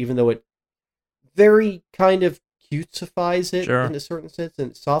seen, even though it very kind of cutesifies it Sure. in a certain sense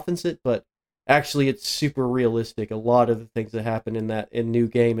and it softens it, but actually it's super realistic. A lot of the things that happen in New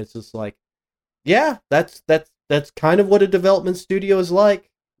Game, it's just like, yeah, that's kind of what a development studio is like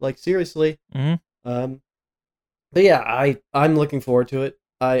seriously. Mm-hmm. But yeah, I'm looking forward to it.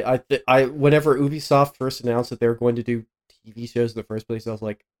 I whenever Ubisoft first announced that they were going to do TV shows in the first place, I was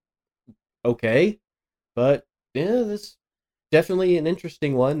like, okay, but yeah, this definitely an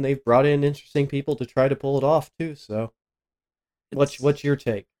interesting one. They've brought in interesting people to try to pull it off too. So, what's your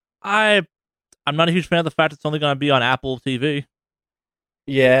take? I'm not a huge fan of the fact it's only going to be on Apple TV.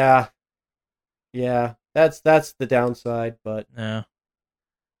 Yeah, that's the downside. But yeah,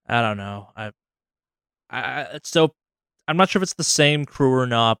 I don't know. So I'm not sure if it's the same crew or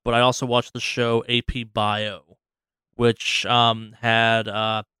not, but I also watched the show AP Bio, which had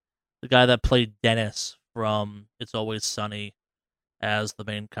the guy that played Dennis from It's Always Sunny as the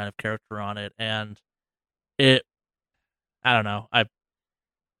main kind of character on it, and I don't know,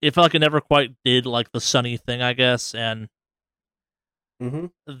 it felt like it never quite did like the Sunny thing, I guess, and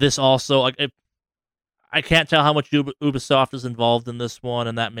this also like I can't tell how much Ubisoft is involved in this one,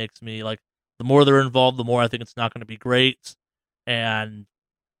 and that makes me like, the more they're involved, the more I think it's not going to be great, and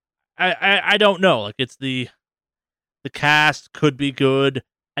I don't know, like it's the cast could be good.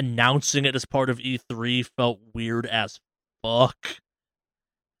 Announcing it as part of E3 felt weird as fuck.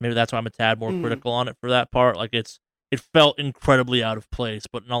 Maybe that's why I'm a tad more critical on it for that part. Like it felt incredibly out of place,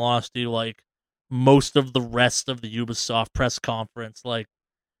 but in all honesty, like most of the rest of the Ubisoft press conference, like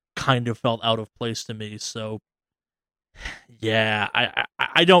kind of felt out of place to me. So yeah,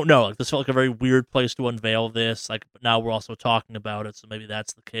 I don't know. Like this felt like a very weird place to unveil this. Like, but now we're also talking about it, so maybe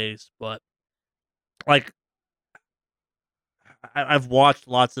that's the case. But like, I've watched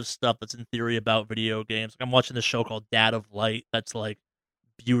lots of stuff that's in theory about video games. Like, I'm watching this show called Dad of Light that's like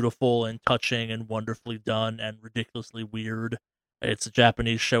beautiful and touching and wonderfully done and ridiculously weird. It's a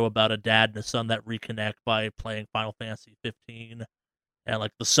Japanese show about a dad and a son that reconnect by playing Final Fantasy 15. And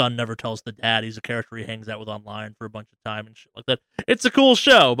like the son never tells the dad he's a character he hangs out with online for a bunch of time and shit like that. It's a cool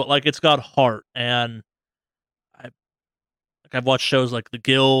show, but like it's got heart. And I've watched shows like The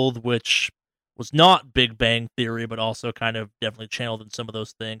Guild, which was not Big Bang Theory, but also kind of definitely channeled in some of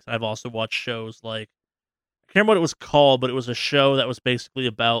those things. I've also watched shows like, I can't remember what it was called, but it was a show that was basically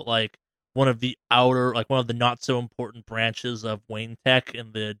about like one of the not so important branches of Wayne Tech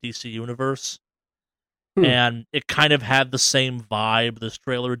in the DC universe. And it kind of had the same vibe this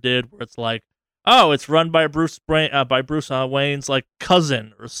trailer did, where it's like, oh, it's run by Bruce Wayne's like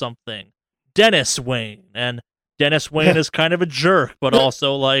cousin or something, Dennis Wayne, and Dennis Wayne is kind of a jerk, but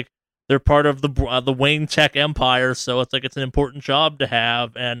also like they're part of the Wayne Tech empire, so it's like it's an important job to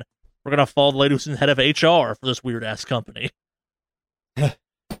have, and we're gonna follow the lady who's head of HR for this weird ass company. They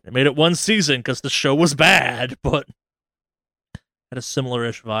made it one season because the show was bad, but had a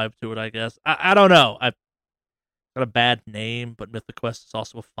similar-ish vibe to it, I guess. I don't know. I've got a bad name, but Mythic Quest is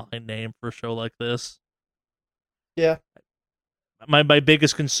also a fine name for a show like this. Yeah. My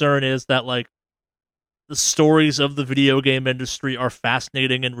biggest concern is that, like, the stories of the video game industry are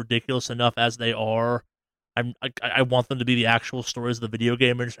fascinating and ridiculous enough as they are. I want them to be the actual stories of the video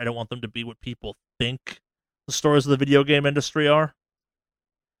game industry. I don't want them to be what people think the stories of the video game industry are.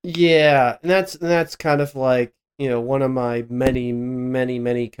 Yeah, and that's kind of like, one of my many, many,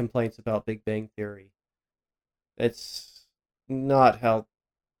 many complaints about Big Bang Theory. It's not how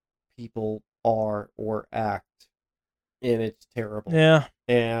people are or act, and it's terrible. Yeah.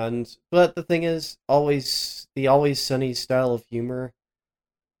 But the thing is, the Always Sunny style of humor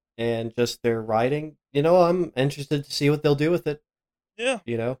and just their writing, I'm interested to see what they'll do with it. Yeah.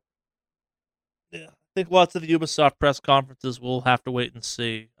 Yeah. I think lots of the Ubisoft press conferences we'll have to wait and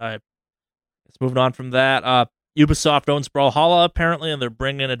see. Let's moving on from that. Ubisoft owns Brawlhalla apparently, and they're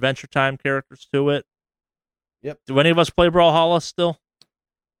bringing Adventure Time characters to it. Yep. Do any of us play Brawlhalla still?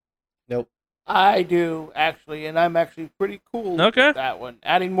 Nope. I do, actually, and I'm actually pretty cool with Okay. that one.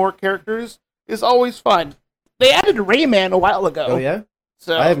 Adding more characters is always fun. They added Rayman a while ago. Oh yeah.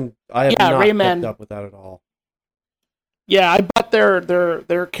 So I have not Rayman, kept up with that at all. Yeah, I bought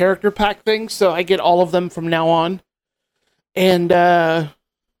their character pack thing, so I get all of them from now on. And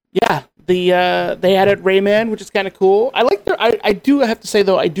they added Rayman, which is kind of cool. I like I do have to say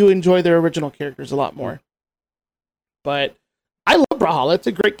though, I do enjoy their original characters a lot more. But I love Brawlhalla. It's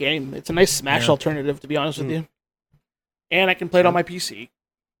a great game. It's a nice Smash alternative, to be honest with you. And I can play it on my PC.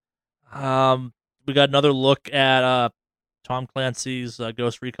 We got another look at Tom Clancy's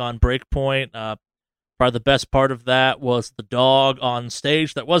Ghost Recon Breakpoint. Probably the best part of that was the dog on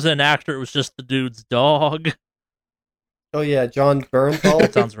stage. That wasn't an actor; it was just the dude's dog. Oh yeah, John Bernthal.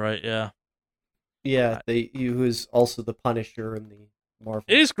 That sounds right. Yeah. Yeah, who is also the Punisher in the Marvel.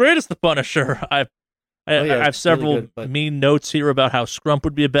 He's great as the Punisher. I have several really good, mean notes here about how Scrump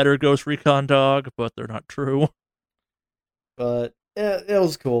would be a better Ghost Recon dog, but they're not true. But yeah, it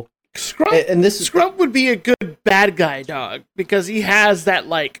was cool. Scrump would be a good bad guy dog because he has that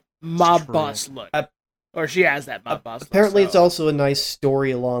like mob boss look, or she has that mob boss. Apparently, look, it's also a nice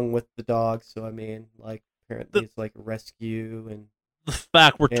story along with the dog. So I mean, like apparently it's like a rescue and the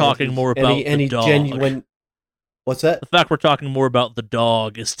fact we're talking more about the dog. Genuine. What's that? The fact we're talking more about the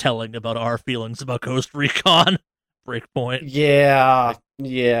dog is telling about our feelings about Ghost Recon Breakpoint. Yeah.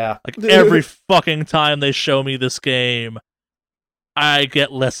 Like every fucking time they show me this game, I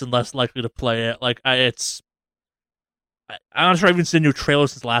get less and less likely to play it. Like I'm not sure I've even seen new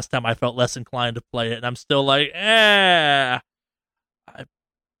trailers since last time I felt less inclined to play it, and I'm still like,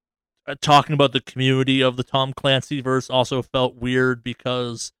 talking about the community of the Tom Clancy verse also felt weird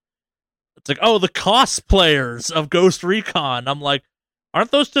because it's like, oh, the cosplayers of Ghost Recon. I'm like,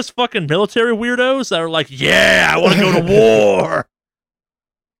 aren't those just fucking military weirdos that are like, yeah, I want to go to war?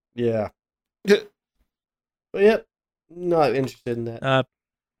 Yeah. But yep, not interested in that.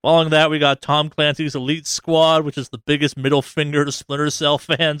 Following that, we got Tom Clancy's Elite Squad, which is the biggest middle finger to Splinter Cell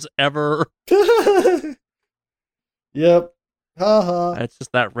fans ever. Yep. Haha. It's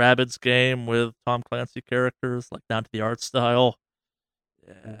just that Rabbids game with Tom Clancy characters, like down to the art style.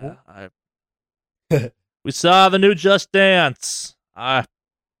 Yeah, we saw the new Just Dance.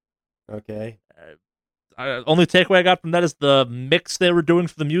 Okay. Only takeaway I got from that is the mix they were doing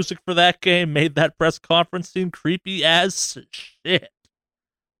for the music for that game made that press conference seem creepy as shit.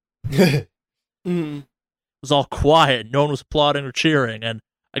 It was all quiet. No one was applauding or cheering, and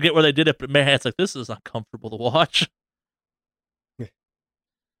I get where they did it, but man, it's like, this is uncomfortable to watch.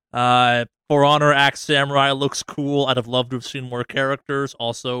 For Honor Axe Samurai looks cool. I'd have loved to have seen more characters.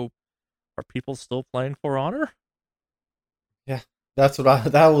 Also, are people still playing For Honor? Yeah, that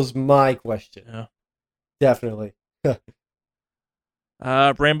was my question. Yeah. Definitely.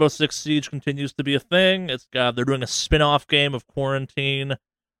 Rainbow Six Siege continues to be a thing. They're doing a spin-off game of Quarantine,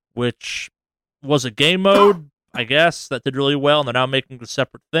 which was a game mode, I guess, that did really well, and they're now making it a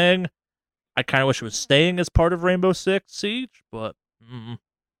separate thing. I kind of wish it was staying as part of Rainbow Six Siege, but let's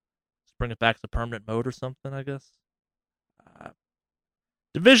bring it back to permanent mode or something, I guess.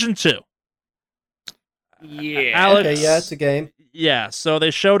 Division 2. Yeah. Alex, okay, yeah, it's a game. Yeah, so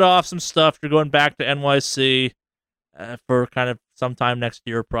they showed off some stuff. You're going back to NYC for kind of sometime next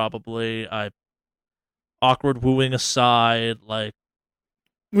year, probably. Awkward wooing aside, like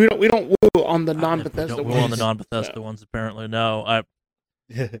we don't woo on the non-Bethesda ones. ones. Woo on the non-Bethesda ones, apparently. No,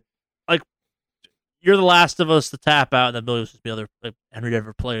 like you're the last of us to tap out, and then Billy was just the other. Like, Henry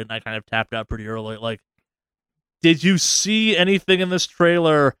never played, and I kind of tapped out pretty early. Like, did you see anything in this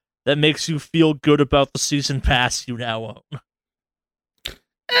trailer that makes you feel good about the season pass you now own?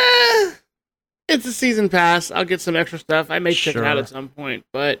 It's a season pass. I'll get some extra stuff. I may check it out at some point,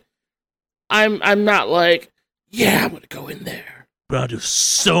 but I'm not like, yeah, I'm gonna go in there. We're gonna do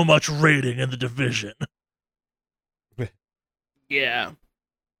so much raiding in the Division. Yeah.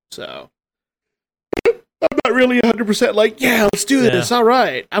 So I'm not really 100% like, yeah, let's do this. All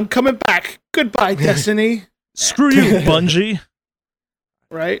right, I'm coming back. Goodbye, Destiny. Screw you, Bungie.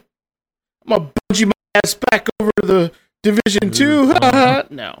 Right? I'm a Bungie ass back over the Division 2.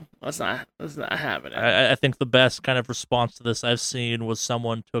 No, that's not happening. I think the best kind of response to this I've seen was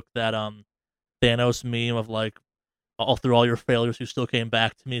someone took that Thanos meme of like, all through all your failures, you still came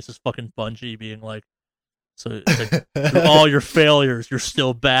back to me. It's just fucking Bungie being like, so it's like, through all your failures, you're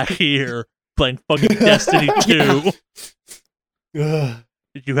still back here playing fucking Destiny 2.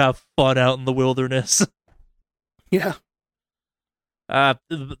 Did you have fun out in the wilderness? Yeah.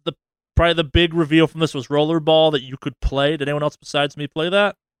 Probably the big reveal from this was Rollerball that you could play. Did anyone else besides me play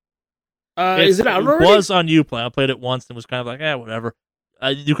that? Is it out already? It was on Uplay. I played it once and was kind of like, whatever.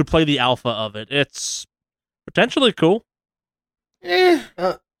 You could play the alpha of it. It's potentially cool.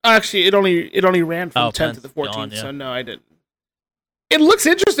 Actually, it only ran from 10th to the 14th, so no, I didn't. It looks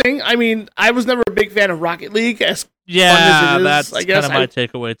interesting. I mean, I was never a big fan of Rocket League. As fun as it is, that's I guess. kind of my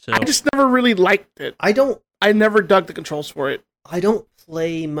takeaway too. I just never really liked it. I never dug the controls for it. I don't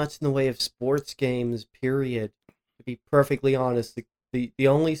play much in the way of sports games, period. To be perfectly honest, the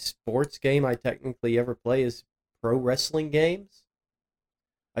only sports game I technically ever play is pro wrestling games.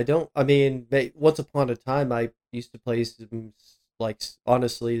 Once upon a time, I used to play some, like,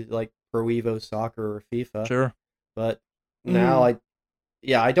 honestly, like Pro Evo Soccer or FIFA. Sure. But now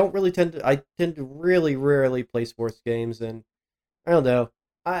I don't really tend to really rarely play sports games, and I don't know.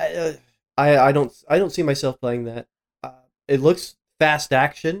 I don't see myself playing that. It looks fast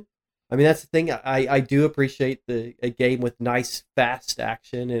action. I mean, that's the thing. I do appreciate a game with nice fast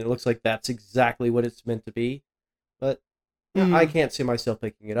action, and it looks like that's exactly what it's meant to be. But I can't see myself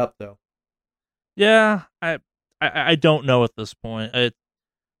picking it up, though. Yeah, I don't know at this point.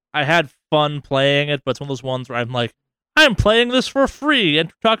 I had fun playing it, but it's one of those ones where I'm like, I'm playing this for free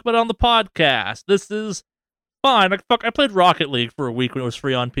and talk about it on the podcast. This is fine. Like, fuck, I played Rocket League for a week when it was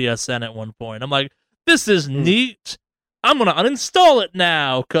free on PSN at one point. I'm like, this is neat. I'm gonna uninstall it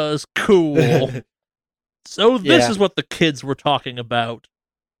now, cause cool. So this is what the kids were talking about.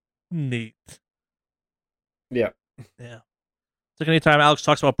 Neat. Yeah. Yeah. It's like anytime Alex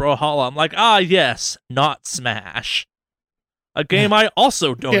talks about Brawlhalla, I'm like, yes, not Smash. A game I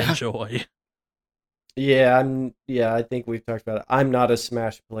also don't enjoy. Yeah, I think we've talked about it. I'm not a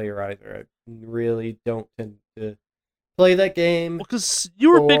Smash player either. I really don't tend to play that game. Well, because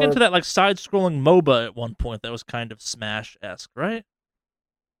you were big into that like side-scrolling MOBA at one point that was kind of Smash-esque, right?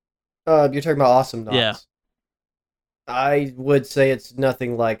 You're talking about Awesome Knots. Yeah. I would say it's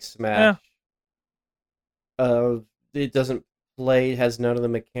nothing like Smash. It doesn't play, has none of the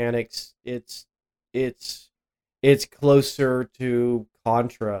mechanics. It's closer to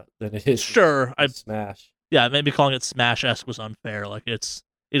Contra than it is Smash. Yeah, maybe calling it Smash-esque was unfair. Like it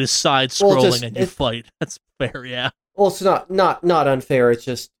is side-scrolling and you fight. That's fair, yeah. Well, it's not unfair. It's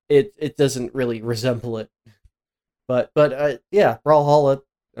just it doesn't really resemble it. But yeah, Brawlhalla.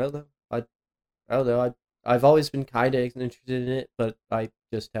 I don't know. I've always been kind of interested in it, but I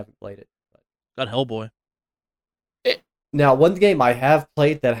just haven't played it. Got Hellboy. Now, one game I have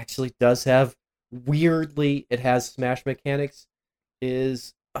played that actually does have weirdly it has Smash mechanics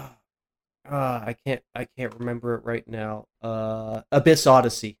is I can't remember it right now. Abyss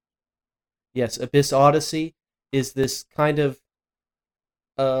Odyssey. Yes, Abyss Odyssey is this kind of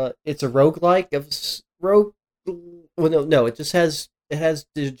it's a roguelike of rogue. Well, no, it has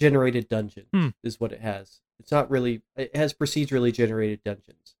generated dungeons is what it has. It's not really. It has procedurally generated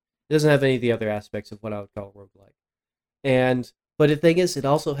dungeons. It doesn't have any of the other aspects of what I would call roguelike. But the thing is, it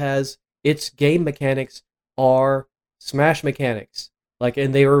also has its game mechanics are Smash mechanics.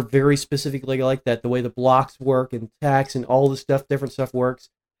 And they are very specifically like that. The way the blocks work and attacks and all the stuff, different stuff works.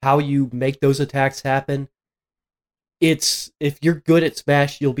 How you make those attacks happen. If you're good at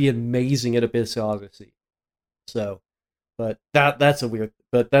Smash, you'll be amazing at Abyss Odyssey. So, but that's a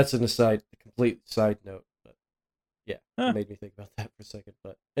complete side note. But yeah, it made me think about that for a second.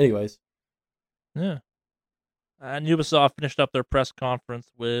 But anyways. Yeah. And Ubisoft finished up their press conference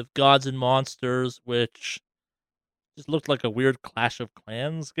with Gods and Monsters, which just looked like a weird Clash of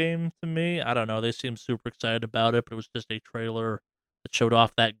Clans game to me. I don't know. They seemed super excited about it, but it was just a trailer that showed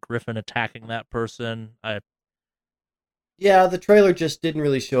off that griffin attacking that person. Yeah, the trailer just didn't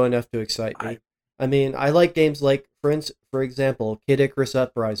really show enough to excite me. I mean, I like games like, for example, Kid Icarus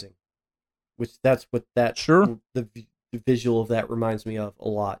Uprising, which that's what the visual of that reminds me of a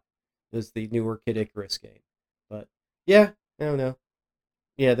lot. Is the newer Kid Icarus game. But yeah, I don't know.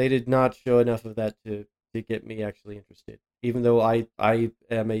 Yeah, they did not show enough of that to get me actually interested. Even though I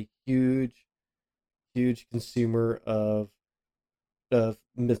am a huge consumer of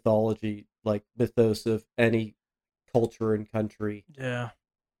mythology, like mythos of any culture and country. Yeah.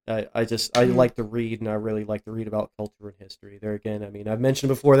 I like to read, and I really like to read about culture and history. There again, I mean, I've mentioned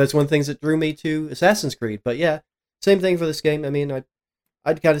before that's one of the things that drew me to Assassin's Creed. But yeah, same thing for this game. I mean,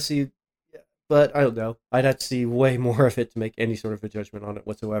 I'd kind of see, but I don't know. I'd have to see way more of it to make any sort of a judgment on it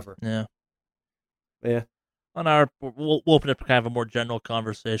whatsoever. Yeah. Yeah. We'll open up kind of a more general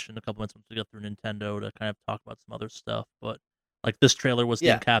conversation a couple minutes once we get through Nintendo to kind of talk about some other stuff. But like this trailer was the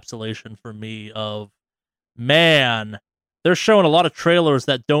encapsulation for me of, man, they're showing a lot of trailers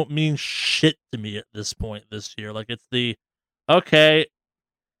that don't mean shit to me at this point this year. Like it's okay,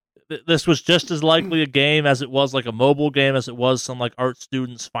 this was just as likely a game as it was like a mobile game as it was some like art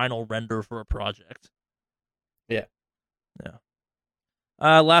student's final render for a project. Yeah.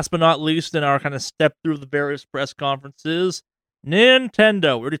 Last but not least, in our kind of step through the various press conferences,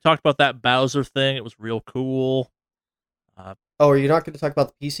 Nintendo. We already talked about that Bowser thing. It was real cool. Are you not going to talk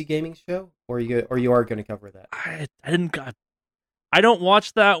about the PC gaming show, or you are going to cover that? I don't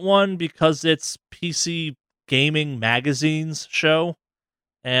watch that one because it's PC Gaming Magazine's show,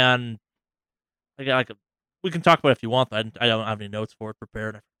 and we can talk about it if you want. I don't have any notes for it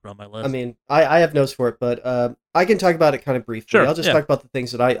prepared. I put on my list. I mean, I have notes for it, but I can talk about it kind of briefly. Sure, I'll just talk about the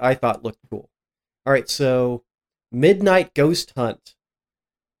things that I thought looked cool. All right, so Midnight Ghost Hunt,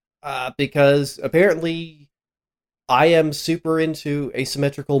 because apparently I am super into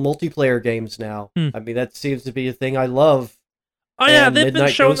asymmetrical multiplayer games now. I mean, that seems to be a thing I love. Oh yeah, they've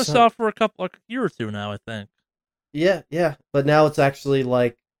been showing this off for a year or two now, I think. Yeah, but now it's actually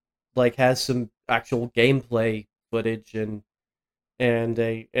like has some actual gameplay footage and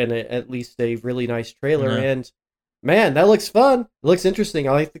at least a really nice trailer. And man, that looks fun. It looks interesting.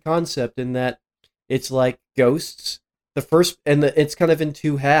 I like the concept in that it's like ghosts. The first, and it's kind of in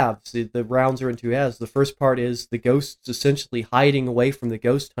two halves. The rounds are in two halves. The first part is the ghosts essentially hiding away from the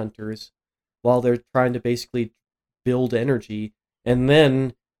ghost hunters while they're trying to basically build energy. And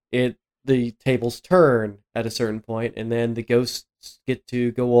then the tables turn at a certain point, and then the ghosts get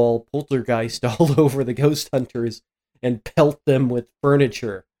to go all poltergeist all over the ghost hunters and pelt them with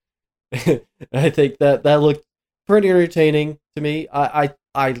furniture. I think that looked pretty entertaining to me. I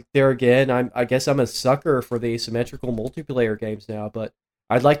there again, I guess I'm a sucker for the asymmetrical multiplayer games now, but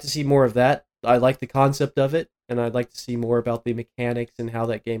I'd like to see more of that. I like the concept of it, and I'd like to see more about the mechanics and how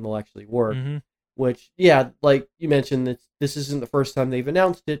that game will actually work. Mm-hmm. Which, yeah, like you mentioned, this isn't the first time they've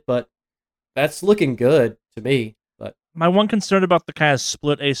announced it, but that's looking good to me. But my one concern about the kind of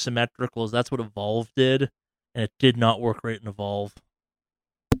split asymmetrical is that's what Evolve did, and it did not work great in Evolve.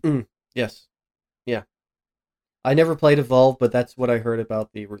 Yes. Yeah. I never played Evolve, but that's what I heard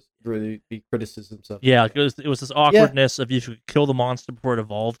about the criticisms of it. Yeah, it was this awkwardness of if you could kill the monster before it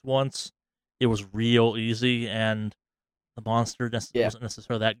evolved once, it was real easy, and the monster wasn't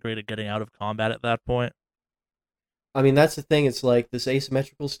necessarily that great at getting out of combat at that point. I mean, that's the thing. It's like this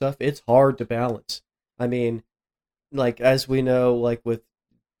asymmetrical stuff, it's hard to balance. I mean, like, as we know, like with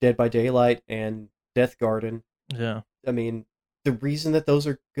Dead by Daylight and Death Garden. Yeah. I mean, the reason that those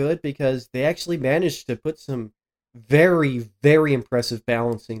are good because they actually managed to put some very, very impressive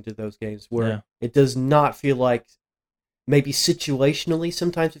balancing to those games where it does not feel like, maybe situationally,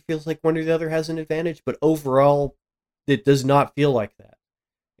 sometimes it feels like one or the other has an advantage, but overall, it does not feel like that.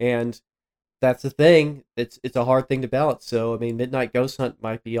 And that's the thing. It's a hard thing to balance. So, I mean, Midnight Ghost Hunt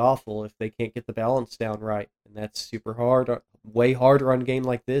might be awful if they can't get the balance down right. And that's super hard, way harder on a game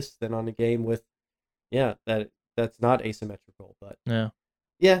like this than on a game with, that's not asymmetrical. But,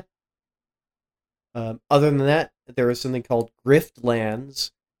 yeah. Other than that, there is something called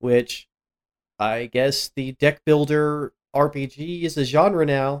Griftlands, which I guess the deck builder RPG is a genre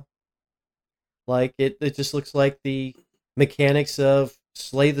now. Like, it just looks like the mechanics of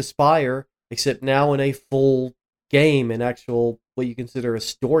Slay the Spire, except now in a full game, an actual, what you consider a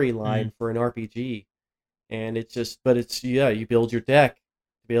storyline for an RPG. And you build your deck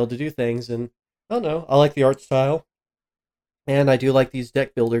to be able to do things, and I don't know, I like the art style. And I do like these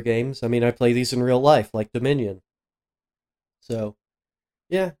deck builder games. I mean, I play these in real life, like Dominion. So,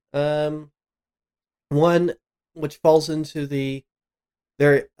 yeah. One which falls into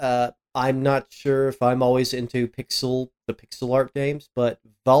I'm not sure if I'm always into the pixel art games, but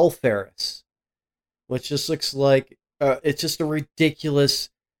Valfaris, which just looks like it's just a ridiculous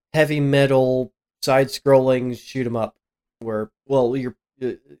heavy metal side-scrolling shoot 'em up, where you're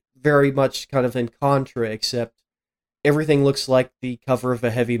very much kind of in Contra, except everything looks like the cover of a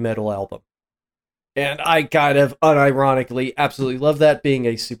heavy metal album. And I kind of unironically absolutely love that, being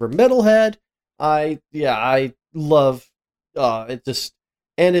a super metalhead. I love it just,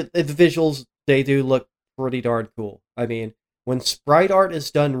 and the visuals, they do look pretty darn cool. I mean, when sprite art is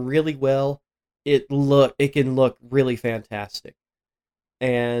done really well, it can look really fantastic.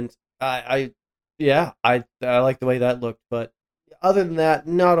 and I like the way that looked. But other than that,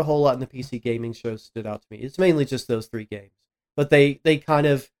 not a whole lot in the PC gaming show stood out to me. It's mainly just those 3 games, but they kind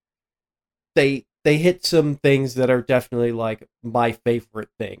of they hit some things that are definitely like my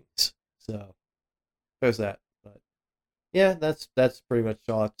favorite things. So there's that. But yeah, that's pretty much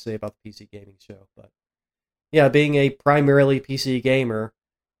all I have to say about the PC gaming show. But yeah, being a primarily PC gamer,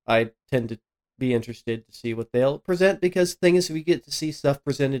 I tend to be interested to see what they'll present, because the thing is, we get to see stuff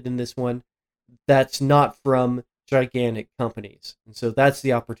presented in this one that's not from gigantic companies, and so that's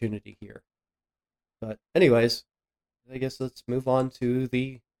the opportunity here. But anyways, I guess let's move on to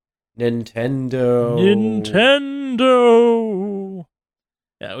the Nintendo.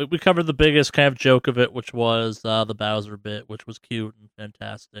 Yeah, we covered the biggest kind of joke of it, which was the Bowser bit, which was cute and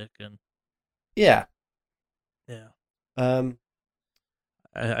fantastic, and yeah.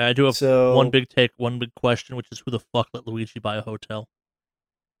 I do have one big question, which is who the fuck let Luigi buy a hotel?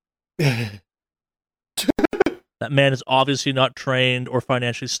 That man is obviously not trained or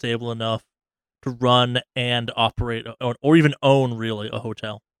financially stable enough to run and operate, or even own, really, a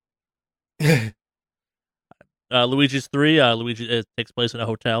hotel. Luigi's 3, Luigi, it takes place in a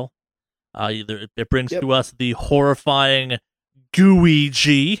hotel. It brings to us the horrifying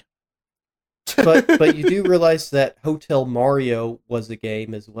Gooigi. but you do realize that Hotel Mario was a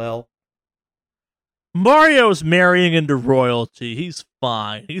game as well. Mario's marrying into royalty. He's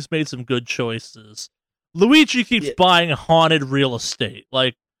fine. He's made some good choices. Luigi keeps buying haunted real estate.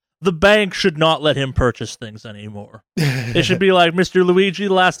 Like, the bank should not let him purchase things anymore. It should be like, Mr. Luigi,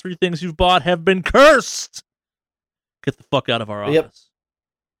 the last 3 things you've bought have been cursed. Get the fuck out of our office.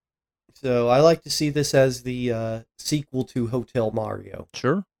 So I like to see this as the sequel to Hotel Mario.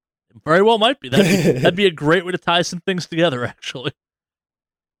 Sure. Very well might be. That'd be a great way to tie some things together, actually.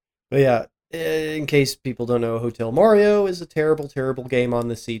 But yeah, in case people don't know, Hotel Mario is a terrible, terrible game on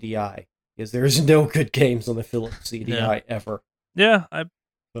the CDI, because there's no good games on the Philips CDI ever. Yeah, I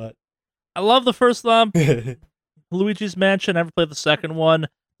love the first Luigi's Mansion. I never played the second one.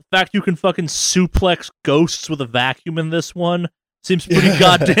 The fact you can fucking suplex ghosts with a vacuum in this one seems pretty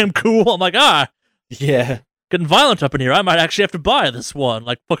goddamn cool. I'm like, yeah, getting violent up in here. I might actually have to buy this one.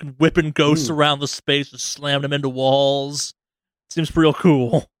 Like, fucking whipping ghosts around the space, just slamming them into walls. Seems real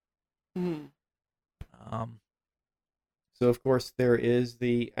cool. So, of course, there is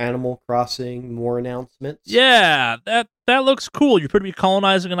the Animal Crossing more announcements. Yeah, that looks cool. You're going to be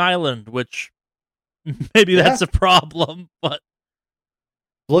colonizing an island, which maybe that's a problem, but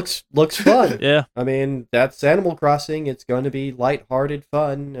looks fun. Yeah. I mean, that's Animal Crossing. It's going to be lighthearted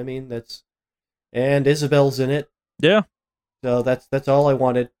fun. I mean, and Isabelle's in it. Yeah. So that's all I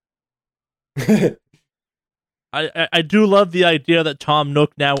wanted. I do love the idea that Tom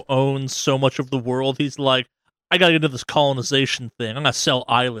Nook now owns so much of the world. He's like, I gotta get into this colonization thing. I'm gonna sell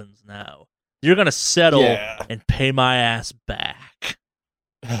islands now. You're gonna settle and pay my ass back.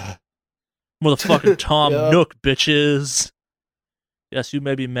 Motherfucking Tom Nook, bitches. Yes, you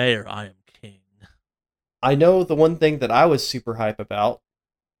may be mayor. I am king. I know the one thing that I was super hype about.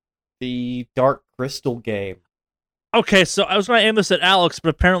 The Dark Crystal game. Okay, so I was going to aim this at Alex, but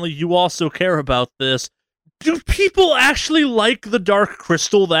apparently you also care about this. Do people actually like the Dark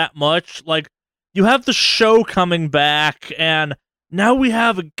Crystal that much? Like, you have the show coming back, and now we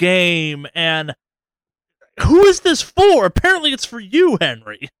have a game, and who is this for? Apparently it's for you,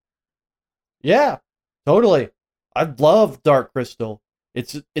 Henry. Yeah, totally. I love Dark Crystal.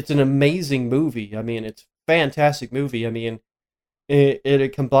 It's an amazing movie. I mean, it's a fantastic movie. I mean,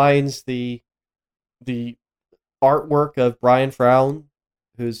 it combines the artwork of Brian Frown,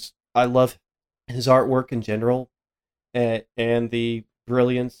 I love his artwork in general, and the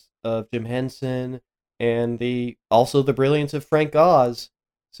brilliance of Jim Henson, and also the brilliance of Frank Oz.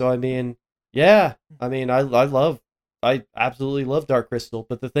 So I mean, yeah, I mean, I absolutely love Dark Crystal.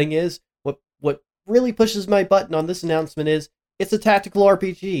 But the thing is, what really pushes my button on this announcement is it's a tactical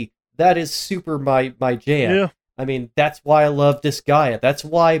RPG. That is super my jam. Yeah. I mean, that's why I love Disgaea. That's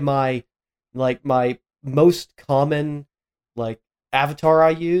why my most common avatar I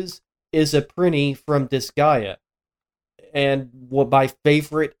use is a Prinny from Disgaea. And what my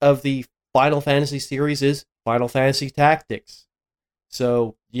favorite of the Final Fantasy series is Final Fantasy Tactics.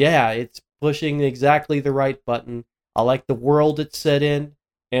 So yeah, it's pushing exactly the right button. I like the world it's set in,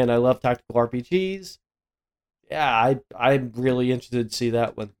 and I love tactical RPGs. Yeah, I'm really interested to see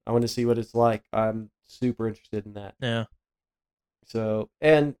that one. I want to see what it's like. I'm super interested in that. Yeah. So,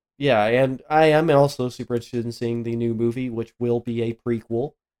 and I am also super interested in seeing the new movie, which will be a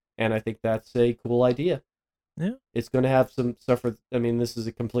prequel, and I think that's a cool idea. Yeah. It's going to have some suffer. I mean, this is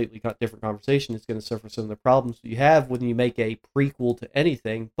a completely different conversation. It's going to suffer some of the problems you have when you make a prequel to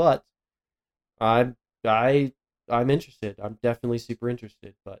anything. But I'm interested. I'm definitely super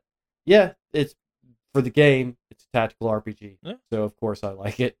interested. But yeah, it's for the game. It's a tactical RPG. Yeah. So of course I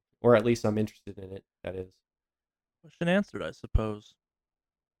like it, or at least I'm interested in it. That is. Question answered, I suppose.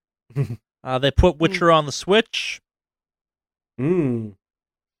 They put Witcher on the Switch. Hmm.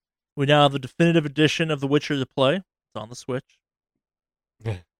 We now have the definitive edition of The Witcher to play. It's on the Switch.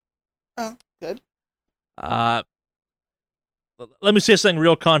 Oh, good. Let me say something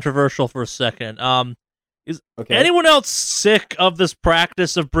real controversial for a second. Is Okay. anyone else sick of this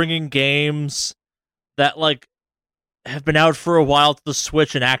practice of bringing games that like have been out for a while to the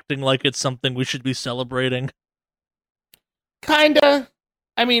Switch and acting like it's something we should be celebrating? Kinda.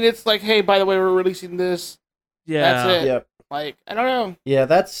 I mean, it's like, hey, by the way, we're releasing this. Yeah. That's it. Yep. Like, I don't know. Yeah,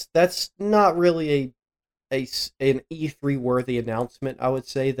 that's not really an E3 worthy announcement. I would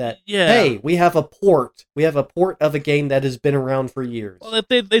say that. Yeah. Hey, we have a port. We have a port of a game that has been around for years. Well,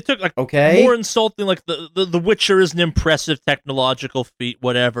 they took like Okay. more insulting, like the Witcher is an impressive technological feat,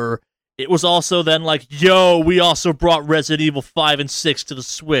 whatever. It was also then like, yo, we also brought Resident Evil 5 and 6 to the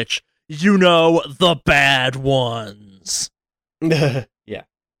Switch. You know, the bad ones. Yeah.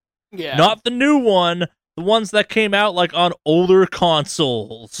 Yeah. Not the new one, the ones that came out like on older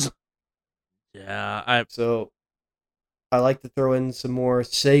consoles. Yeah, So, I like to throw in some more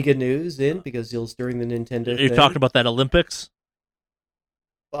Sega news in because it was during the Nintendo. You're thing. talking about that Olympics?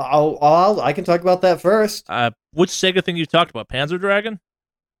 I can talk about that first. Which Sega thing you talked about? Panzer Dragon?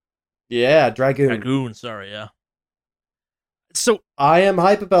 Yeah, Dragoon. Dragoon, sorry, yeah. So I am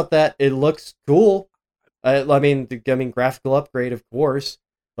hype about that. It looks cool. I mean, graphical upgrade, of course.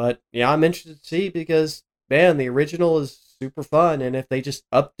 But yeah, I'm interested to see because man, the original is super fun, and if they just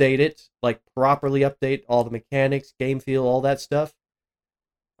update it, like properly update all the mechanics, game feel, all that stuff,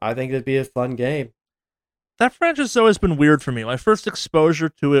 I think it'd be a fun game. that franchise has always been weird for me. My first exposure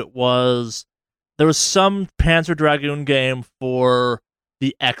to it was there was some Panzer Dragoon game for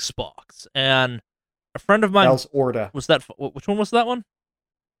the Xbox, and a friend of mine That was Orda. was that. Which one was that one?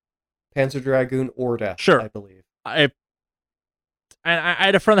 Panzer Dragoon Orda, Sure. I believe. I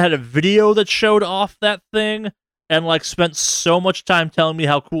had a friend that had a video that showed off that thing and like spent so much time telling me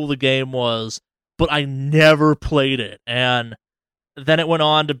how cool the game was, but I never played it. And then it went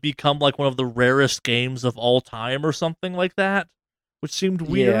on to become like one of the rarest games of all time or something like that, which seemed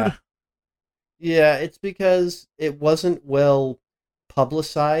weird. Yeah. Yeah, it's because it wasn't well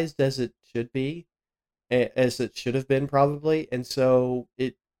publicized as it should be, as it should have been probably, and so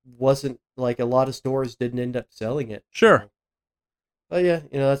it wasn't like a lot of stores didn't end up selling it. Sure. So. But yeah,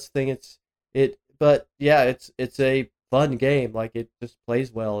 that's the thing. But yeah, it's a fun game. Like it just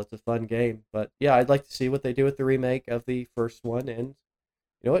plays well. It's a fun game. But yeah, I'd like to see what they do with the remake of the first one, and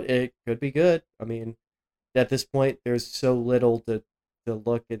you know what, it could be good. I mean, at this point, there's so little to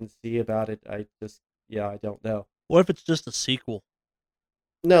look and see about it. I don't know. What if it's just a sequel?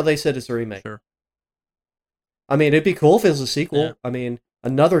 No, they said it's a remake. Sure. I mean, it'd be cool if it was a sequel. Yeah. I mean,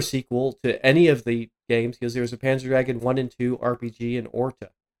 another sequel to any of the games, because there's a Panzer Dragoon 1 and 2 RPG and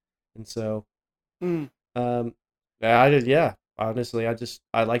Orta. And so, honestly,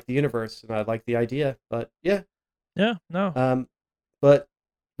 I like the universe and I like the idea, but yeah. Yeah, no. But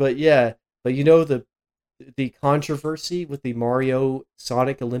the controversy with the Mario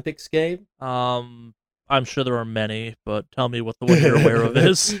Sonic Olympics game? I'm sure there are many, but tell me what the one you're aware of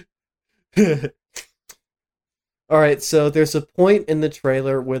is. All right, so there's a point in the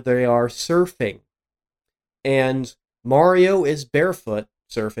trailer where they are surfing, and Mario is barefoot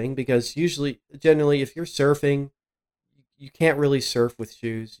surfing because generally, if you're surfing, you can't really surf with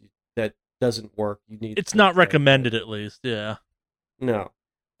shoes. That doesn't work. It's not recommended, at least. Yeah. No,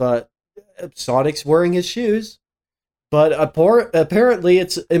 but Sonic's wearing his shoes. But apparently,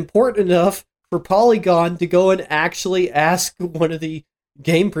 it's important enough for Polygon to go and actually ask one of the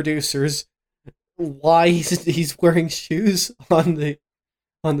game producers why he's wearing shoes on the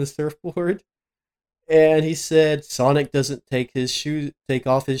surfboard, and he said Sonic doesn't take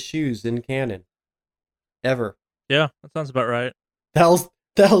off his shoes in canon ever. Yeah, that sounds about right. That was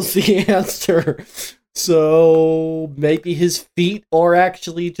the answer. So maybe his feet are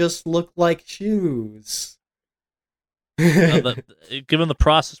actually just look like shoes. Given the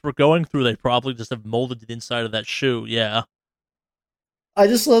process we're going through, they probably just have molded the inside of that shoe. Yeah. I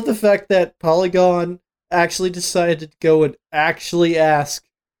just love the fact that Polygon actually decided to go and actually ask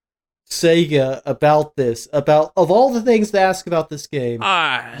Sega about this. Of all the things to ask about this game,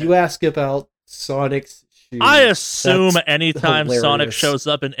 you ask about Sonic's shoes. I assume That's anytime Sonic hilarious. shows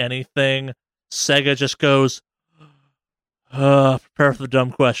up in anything, Sega just goes, Prepare for the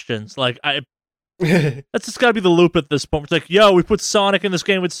dumb questions. Like, that's just gotta be the loop at this point. It's like, yo, we put Sonic in this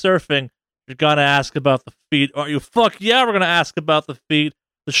game with surfing. You're gonna ask about the feet, aren't you? Fuck yeah, we're gonna ask about the feet.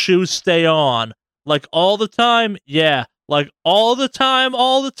 The shoes stay on. Like, all the time? Yeah. Like, all the time?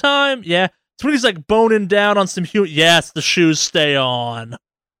 Yeah. It's when he's, like, boning down on some human... Yes, the shoes stay on.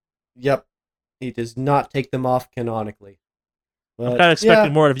 Yep. He does not take them off canonically. I'm kind of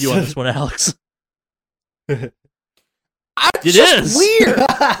expecting more of you on this one, Alex. It's It just is. weird.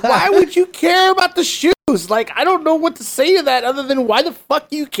 Why would you care about the shoes? Like, I don't know what to say to that other than why the fuck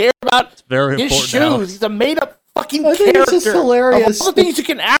do you care about It's very his important, shoes? Alex. He's a made-up fucking I think character. it's just hilarious. Of all the things you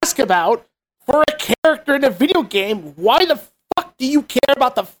can ask about for a character in a video game, why the fuck do you care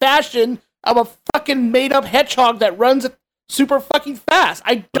about the fashion of a fucking made-up hedgehog that runs super fucking fast?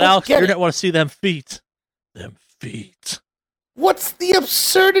 I But don't Alex, get you're it. not want to see them feet. Them feet. What's the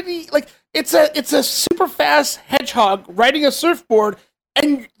absurdity? Like, it's a super fast hedgehog riding a surfboard,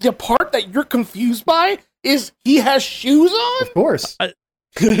 and the part that you're confused by is he has shoes on? Of course.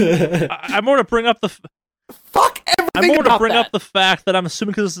 I'm more to bring up the... Fuck I'm everything more to about bring that. up the fact that I'm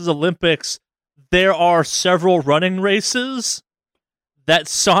assuming because this is Olympics, there are several running races that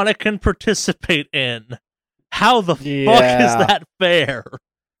Sonic can participate in. How the fuck is Yeah. that fair?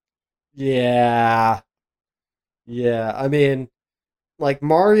 Yeah. Yeah, I mean, like,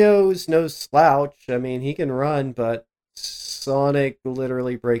 Mario's no slouch. I mean, he can run, but Sonic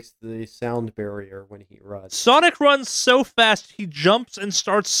literally breaks the sound barrier when he runs. Sonic runs so fast he jumps and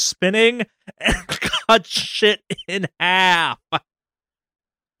starts spinning and cuts shit in half.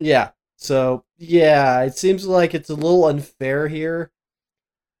 Yeah, so, yeah, it seems like it's a little unfair here.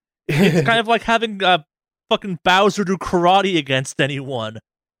 It's kind of like having fucking Bowser do karate against anyone,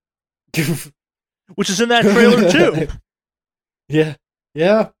 which is in that trailer too.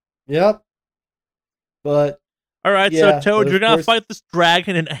 Yep. But, All right, Yeah, so Toad, but you're of gonna course- fight this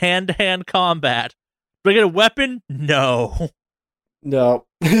dragon in hand-to-hand combat. Do I get a weapon? No. no.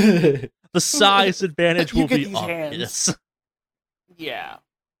 The size advantage You will get be these obvious. Yeah.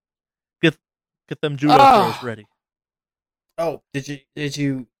 Get them judo Ah. throws ready. Oh, did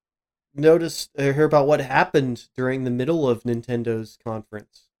you notice or hear about what happened during the middle of Nintendo's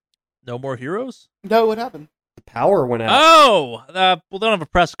conference? No more heroes? No, what happened? The power went out. Oh! Well, they don't have a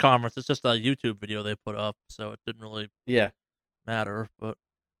press conference. It's just a YouTube video they put up, so it didn't really Yeah. matter. But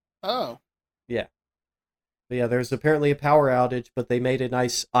Oh. But yeah, there's apparently a power outage, but they made a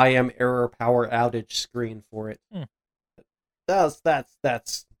nice I am error power outage screen for it. Hmm. That's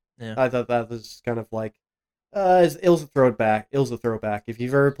Yeah. I thought that was kind of like it was a throwback. It was a throwback. If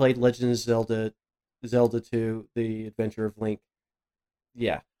you've ever played Legend of Zelda 2, The Adventure of Link.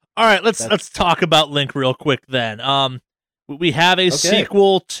 Yeah. all right, let's That's- talk about Link real quick then. We have a Okay.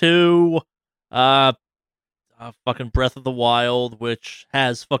 sequel to fucking Breath of the Wild, which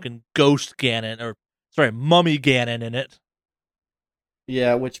has fucking Ghost Ganon, or sorry, Mummy Ganon in it.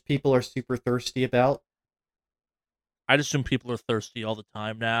 Yeah, which people are super thirsty about. I just assume people are thirsty all the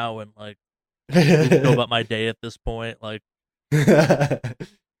time now, and like go about my day at this point. Like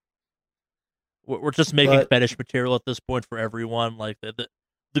we're just making But- fetish material at this point for everyone. Like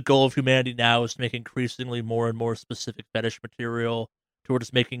the goal of humanity now is to make increasingly more and more specific fetish material. To we're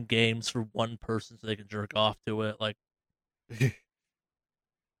just making games for one person so they can jerk off to it. Like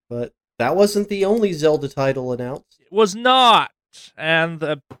But that wasn't the only Zelda title announced. it was not,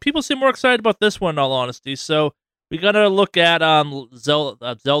 and people seem more excited about this one. In all honesty, so we gotta look at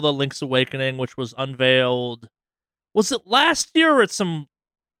Zelda Link's Awakening, which was unveiled. Was it last year or at some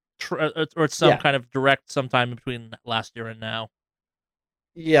Yeah. kind of direct sometime between last year and now?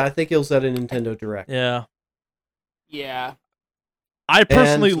 Yeah, I think it was at a Nintendo Direct. Yeah, Yeah. I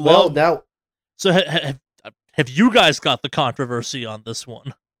personally And, well, love. now So have you guys got the controversy on this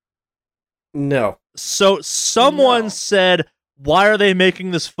one? no. So someone No. said, "Why are they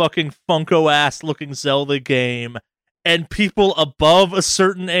making this fucking Funko ass looking Zelda game?" And people above a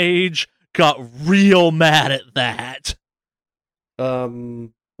certain age got real mad at that.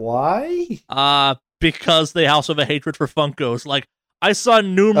 Why? Because they also have a hatred for Funkos. Like, I saw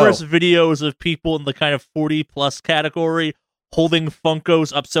numerous videos of people in the kind of 40 plus category holding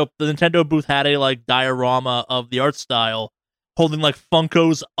Funkos up. So the Nintendo booth had a like diorama of the art style, holding like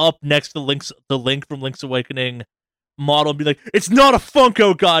Funkos up next to the Link from Link's Awakening model, and be like, "It's not a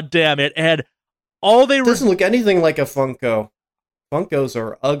Funko, goddammit!" And all they It were doesn't look anything like a Funko. Funkos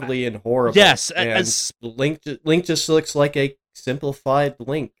are ugly and horrible. Yes, and as- Link just looks like a simplified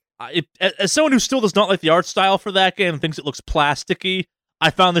Link. as someone who still does not like the art style for that game and thinks it looks plasticky, I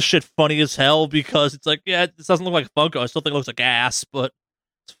found this shit funny as hell because it's like, yeah, this doesn't look like Funko. I still think it looks like ass, but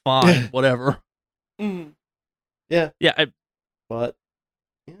it's fine, whatever. Mm. Yeah, But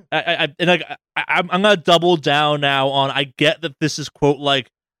I'm gonna double down now on. I get that this is quote like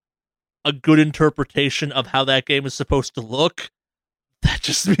a good interpretation of how that game is supposed to look. That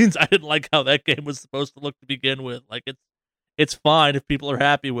just means I didn't like how that game was supposed to look to begin with. Like it's fine if people are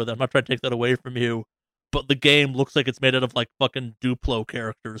happy with it. I'm not trying to take that away from you, but the game looks like it's made out of like fucking Duplo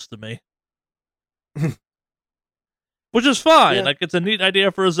characters to me. Which is fine. Yeah. Like it's a neat idea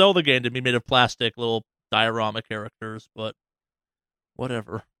for a Zelda game to be made of plastic little diorama characters, but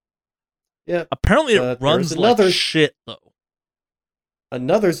whatever. Yeah. Apparently it runs like shit though.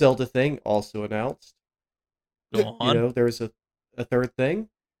 Another Zelda thing also announced. Go on. You know, there's a third thing.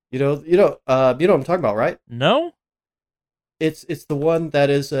 You know what I'm talking about, right? No? It's the one that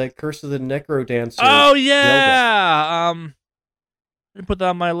is Curse of the Necrodancer. Oh yeah. Zelda. I didn't put that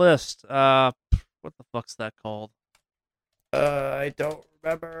on my list. What the fuck's that called? I don't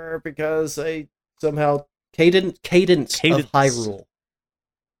remember because I somehow Cadence of Hyrule.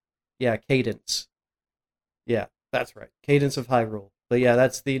 Yeah, Cadence. Yeah, that's right. Cadence of Hyrule. But yeah,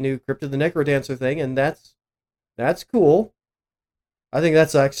 that's the new Crypt of the Necrodancer thing, and that's cool. I think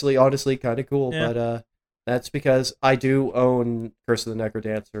that's actually honestly kind of cool, Yeah. but that's because I do own Curse of the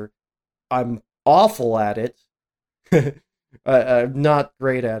Necrodancer. I'm awful at it. I'm not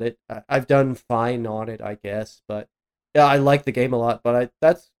great at it. I've done fine on it, I guess, but yeah, I like the game a lot. But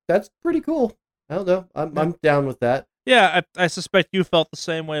that's pretty cool. I don't know. I'm down with that. Yeah, I suspect you felt the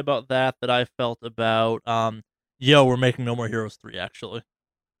same way about that I felt about we're making No More Heroes 3 actually.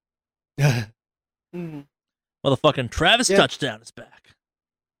 Motherfucking Travis Touchdown is back.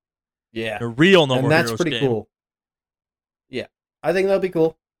 Yeah. The real No and More that's Heroes pretty game. cool. Yeah. I think that'll be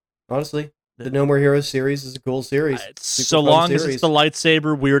cool. Honestly. The No More Heroes series is a cool series. So long as it's the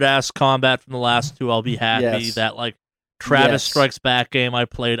lightsaber weird ass combat from the last two, I'll be happy. Yes. That like Travis Yes. Strikes Back game I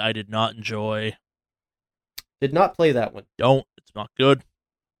played, I did not enjoy. Did not play that one. Don't. It's not good.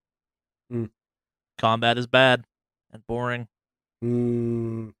 Mm. Combat is bad and boring.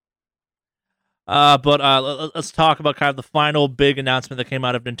 Mm. But let's talk about kind of the final big announcement that came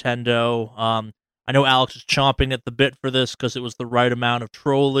out of Nintendo. I know Alex is chomping at the bit for this because it was the right amount of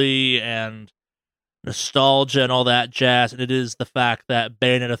trolly and nostalgia and all that jazz, and it is the fact that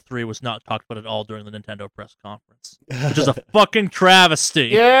Bayonetta 3 was not talked about at all during the Nintendo press conference, which is a fucking travesty.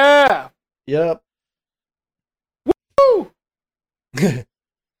 Yeah. Yep. Woo! The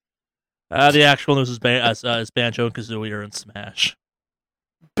actual news is Banjo and Kazooie are in Smash.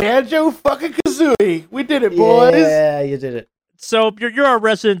 Banjo fucking Kazooie. We did it, boys. Yeah, you did it. So you're our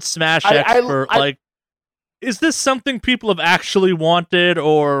resident Smash expert. Like, is this something people have actually wanted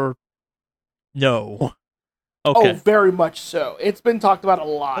or no? Okay. Oh, very much so. It's been talked about a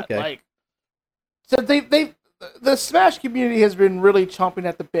lot. Okay. Like, so the Smash community has been really chomping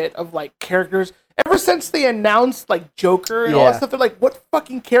at the bit of like characters ever since they announced like Joker and all that stuff. They're like, what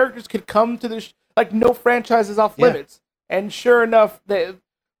fucking characters could come to this? Like, no franchise is off limits. And sure enough,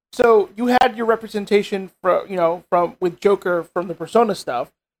 so you had your representation from with Joker from the Persona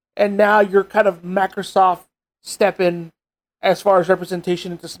stuff, and now you're kind of Microsoft stepping as far as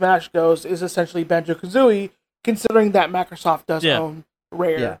representation into Smash goes is essentially Banjo-Kazooie, considering that Microsoft does own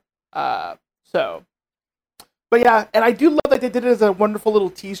Rare. But yeah, and I do love that they did it as a wonderful little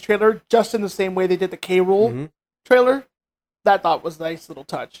tease trailer, just in the same way they did the K. Rool trailer. That thought was a nice little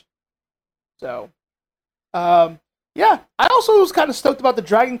touch. So, yeah, I also was kind of stoked about the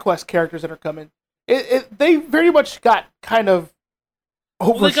Dragon Quest characters that are coming. They very much got kind of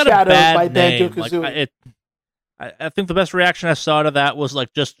overshadowed by Banjo-Kazooie. I think the best reaction I saw to that was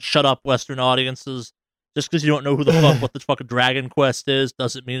like, just shut up, Western audiences. Just because you don't know what the fucking Dragon Quest is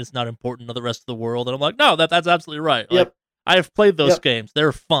doesn't mean it's not important to the rest of the world. And I'm like, no, that's absolutely right. Yep. Like, I have played those games.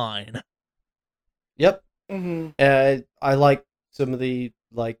 They're fine. Yep. Mm-hmm. I like some of the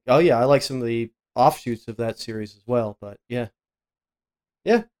I like some of the offshoots of that series as well. But yeah.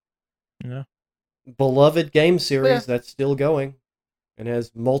 Beloved game series that's still going and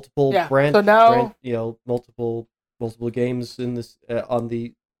has multiple multiple games in this on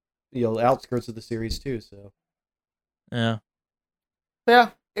the outskirts of the series too. So yeah,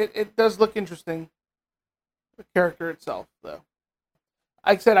 it does look interesting. The character itself, though,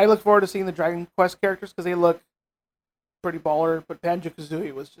 like I said, I look forward to seeing the Dragon Quest characters because they look pretty baller. But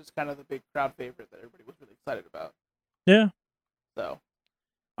Banjo-Kazooie was just kind of the big crowd favorite that everybody was really excited about. Yeah. So,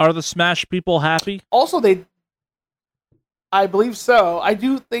 are the Smash people happy? Also, I believe so. I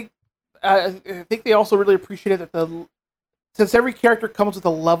do think. I think they also really appreciated that since every character comes with a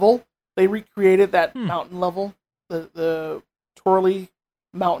level, they recreated that mountain level, the Twirly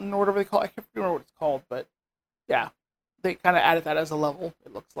Mountain or whatever they call it. I can't remember what it's called, but yeah, they kind of added that as a level.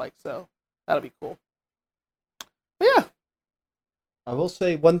 It looks like so that'll be cool. But yeah, I will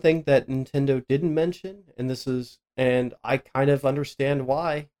say one thing that Nintendo didn't mention, and I kind of understand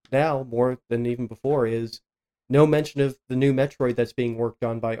why now more than even before, is no mention of the new Metroid that's being worked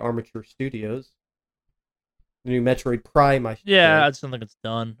on by Armature Studios. The new Metroid Prime, I should Yeah, say. I just don't think it's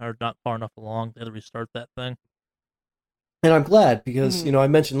done or not far enough along. They had to restart that thing. And I'm glad because, I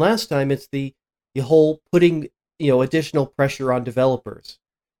mentioned last time it's the whole putting, additional pressure on developers.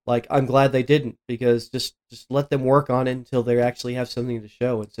 Like, I'm glad they didn't, because just let them work on it until they actually have something to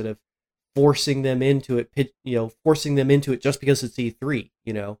show, instead of forcing them into it, just because it's E3,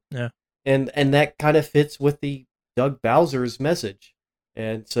 Yeah. And that kind of fits with the Doug Bowser's message.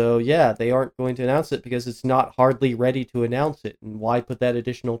 And so, yeah, they aren't going to announce it because it's not hardly ready to announce it. And why put that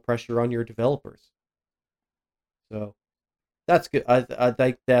additional pressure on your developers? So, that's good. I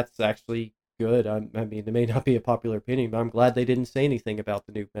think that's actually good. I mean, it may not be a popular opinion, but I'm glad they didn't say anything about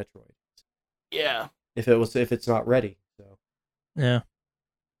the new Metroid. Yeah. If it's not ready. So. Yeah.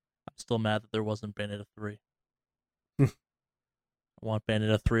 I'm still mad that there wasn't Bayonetta 3. I want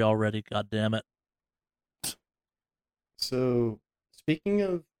Bayonetta 3 already, god damn it. So, speaking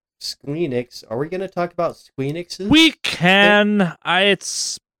of Squeenix, are we going to talk about Squeenix's? We can.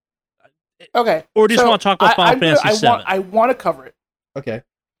 Okay. Or do you just want to talk about Final Fantasy VII? I want to cover it. Okay.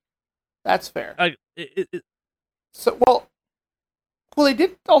 That's fair. So, well, they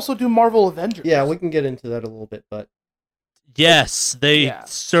did also do Marvel Avengers. Yeah, we can get into that a little bit, but... Yes, they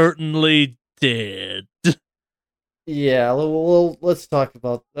certainly did. Yeah, well, let's talk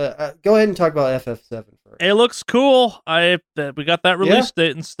about... go ahead and talk about FF7 first. It looks cool. We got that release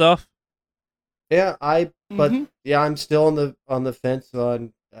date and stuff. Yeah, I'm still on the fence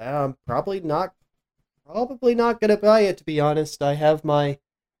on... I'm probably not gonna buy it, to be honest. I have my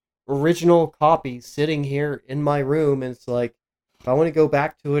original copy sitting here in my room, and it's like, if I want to go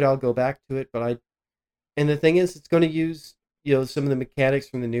back to it, I'll go back to it. And the thing is, it's going to use some of the mechanics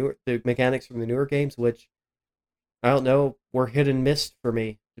from the newer games, which I don't know, were hit and miss for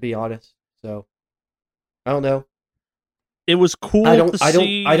me, to be honest. So I don't know. It was cool to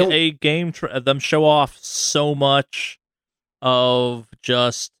see a game them show off so much of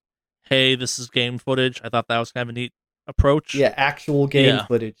just, hey, this is game footage. I thought that was kind of a neat approach. Yeah, actual game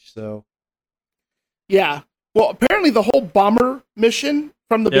footage. So yeah. Well, apparently the whole bomber mission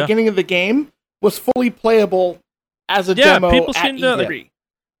from the beginning of the game was fully playable as a demo people at seem E3.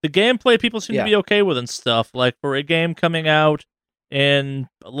 The gameplay people seem to be okay with and stuff. Like, for a game coming out in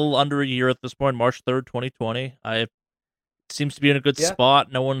a little under a year at this point, March 3rd, 2020, it seems to be in a good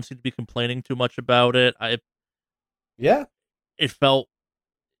spot. No one seemed to be complaining too much about it. It felt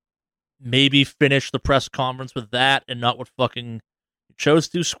maybe finish the press conference with that and not what fucking chose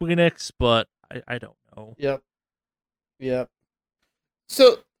to do Squeenix, but I don't know. Yep.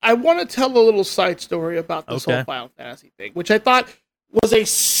 So I want to tell a little side story about this whole Final Fantasy thing, which I thought was a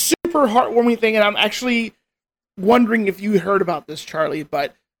super heartwarming thing, and I'm actually wondering if you heard about this, Charlie.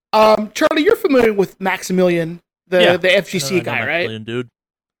 But Charlie, you're familiar with Maximilian, the FGC guy, right? Maximilian Dude.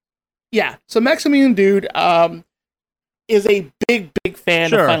 Yeah. So Maximilian Dude is a big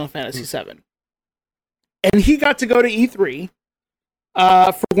fan of Final Fantasy VII, and he got to go to E3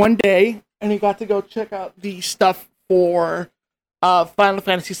 for one day, and he got to go check out the stuff for Final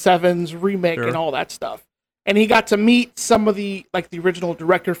Fantasy VII's remake and all that stuff. And he got to meet some of the original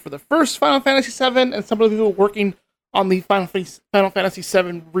director for the first Final Fantasy VII and some of the people working on the Final Fantasy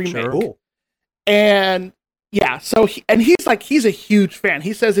VII remake. Cool. And yeah, so he's a huge fan.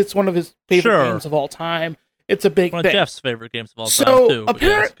 He says it's one of his favorite games of all time. It's a big one thing. Of Jeff's favorite games of all time too.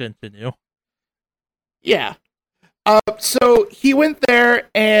 Let's continue. Yeah. So he went there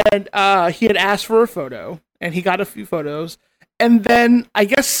and he had asked for a photo, and he got a few photos. And then I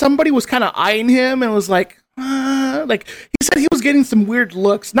guess somebody was kind of eyeing him and was like he said he was getting some weird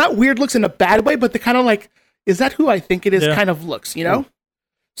looks. Not weird looks in a bad way, but the kind of like, is that who I think it is kind of looks, you know?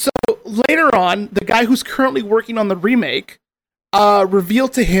 So later on, the guy who's currently working on the remake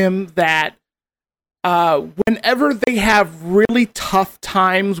revealed to him that whenever they have really tough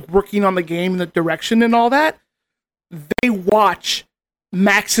times working on the game and the direction and all that, they watch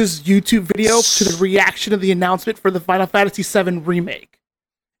Max's YouTube video to the reaction of the announcement for the Final Fantasy VII remake.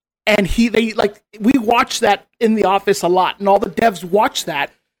 And we watch that in the office a lot, and all the devs watch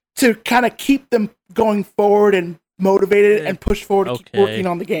that to kind of keep them going forward and motivated and push forward to keep working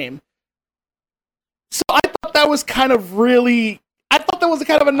on the game. So I thought that was kind of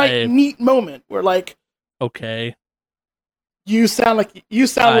a neat moment where you sound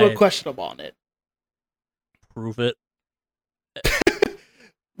a little questionable on it. Prove it.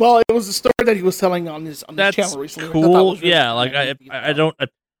 Well, it was a story that he was telling on his channel recently. Cool. Yeah,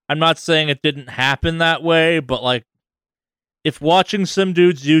 I'm not saying it didn't happen that way, but if watching some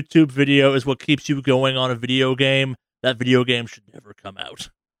dude's YouTube video is what keeps you going on a video game, that video game should never come out.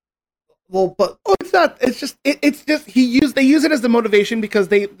 Well, but it's not. It's just. They use it as the motivation because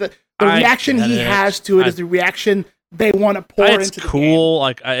the reaction he has to it is the reaction they want to pour into the cool.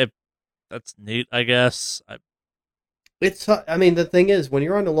 game. That's neat, I guess. I mean, the thing is, when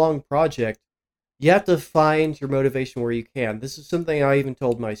you're on a long project, you have to find your motivation where you can. This is something I even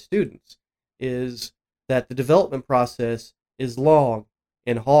told my students, is that the development process is long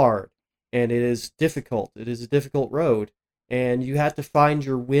and hard, and it is difficult. It is a difficult road, and you have to find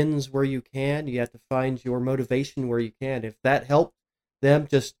your wins where you can. You have to find your motivation where you can. If that helped them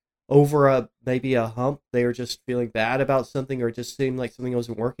just over maybe a hump, they were just feeling bad about something, or it just seemed like something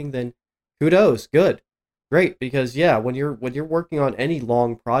wasn't working, then kudos, good, great. Because when you're working on any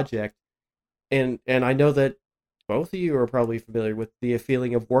long project, and I know that both of you are probably familiar with the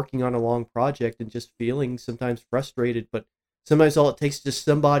feeling of working on a long project and just feeling sometimes frustrated, but sometimes all it takes is just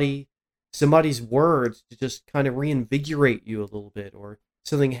somebody's words to just kind of reinvigorate you a little bit, or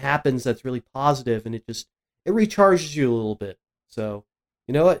something happens that's really positive and it recharges you a little bit. So,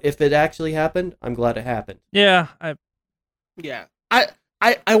 you know what? If it actually happened, I'm glad it happened. Yeah, I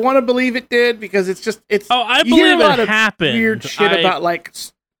want to believe it did, because it's. Oh, I believe it happened. Weird shit about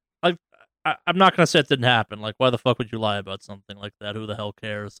I'm not gonna say it didn't happen. Like, why the fuck would you lie about something like that? Who the hell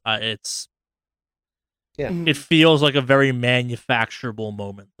cares? It feels like a very manufacturable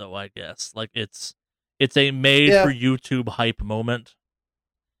moment, though. I guess it's a made for YouTube hype moment,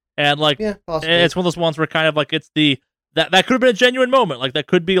 and it's one of those ones where kind of like it's that could have been a genuine moment. Like, that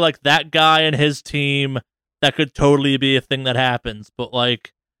could be like that guy and his team. That could totally be a thing that happens, but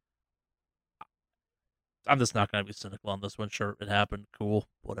like, I'm just not gonna be cynical on this one. Sure, it happened. Cool,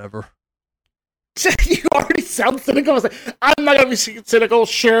 whatever. You already sound cynical. I was like, I'm not gonna be cynical.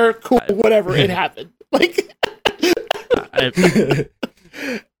 Sure, cool, whatever. It happened. Like, the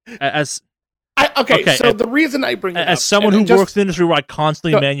reason I bring it as up, someone who works in the industry where I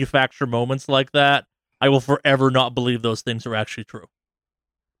constantly manufacture moments like that, I will forever not believe those things are actually true.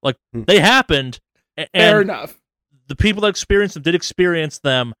 Like, they happened. Fair enough. The people that experienced them did experience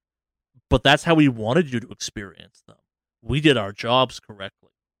them, but that's how we wanted you to experience them. We did our jobs correctly.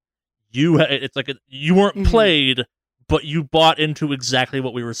 It's like you weren't played, but you bought into exactly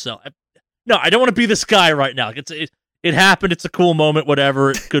what we were selling. No, I don't want to be this guy right now. Like, it happened. It's a cool moment.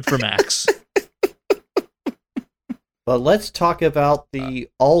 Whatever. Good for Max. But let's talk about the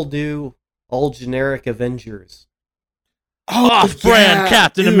all-new, all-generic Avengers. Off-brand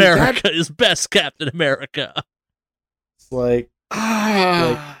Captain America is best Captain America. It's like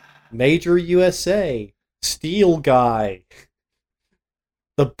Major USA, Steel Guy,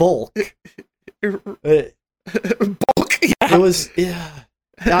 the Bulk. Bulk, It was,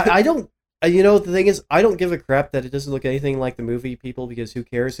 I don't, the thing is, I don't give a crap that it doesn't look anything like the movie, people, because who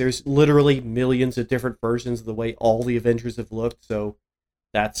cares? There's literally millions of different versions of the way all the Avengers have looked, so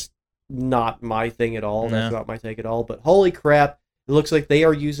that's not my thing at all. That's not my take at all. But holy crap, it looks like they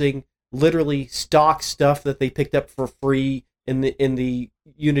are using literally stock stuff that they picked up for free in the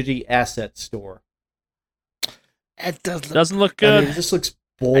Unity asset store. It doesn't look good. I mean, it just looks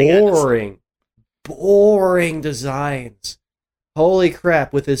boring. Boring designs. Holy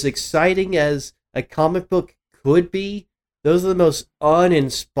crap, with as exciting as a comic book could be, those are the most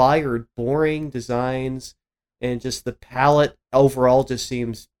uninspired, boring designs, and just the palette overall just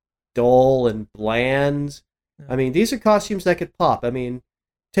seems dull and bland. I mean, these are costumes that could pop. I mean,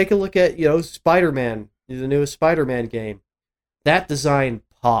 take a look at, Spider-Man, the newest Spider-Man game. That design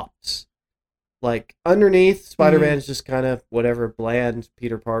pops. Like, underneath, Spider-Man is just kind of whatever, bland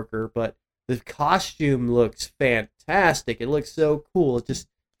Peter Parker, but the costume looks fantastic. It looks so cool. It just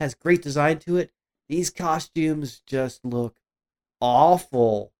has great design to it. These costumes just look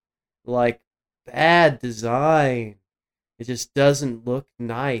awful. Like, bad design. It just doesn't look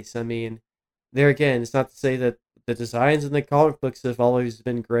nice. I mean, there again, it's not to say that the designs in the comic books have always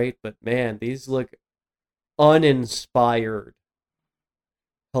been great, but man, these look uninspired.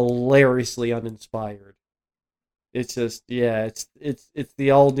 Hilariously uninspired. It's just, it's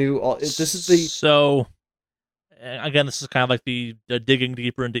the all new. This is the so. Again, this is kind of like the digging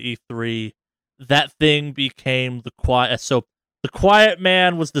deeper into E3. That thing became the quiet. So the Quiet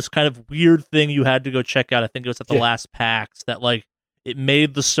Man was this kind of weird thing you had to go check out. I think it was at the last PAX that like it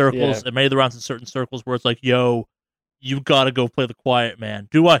made the circles. It made the rounds in certain circles where it's like, yo, you gotta go play the Quiet Man.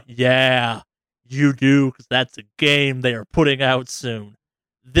 Do I? Yeah, you do, because that's a game they are putting out soon.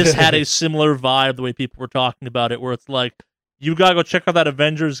 This had a similar vibe the way people were talking about it, where it's like, you gotta go check out that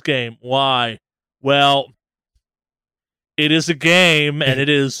Avengers game. Why? Well, it is a game, and it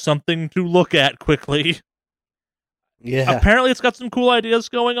is something to look at quickly. Yeah. Apparently, it's got some cool ideas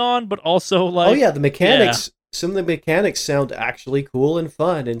going on, but also like, oh yeah, the mechanics. Some of the mechanics sound actually cool and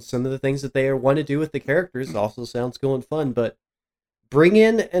fun, and some of the things that they want to do with the characters also sounds cool and fun. But bring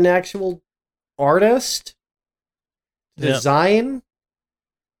in an actual artist design,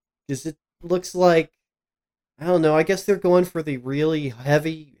 because it looks like, I don't know. I guess they're going for the really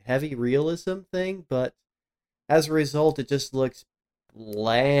heavy realism thing, but as a result, it just looks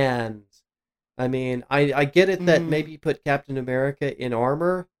bland. I mean, I get it that maybe put Captain America in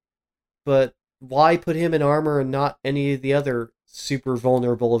armor, but why put him in armor and not any of the other super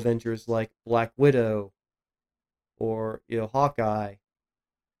vulnerable Avengers like Black Widow or Hawkeye?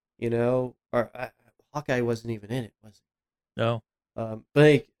 Or Hawkeye wasn't even in it, was he? No. But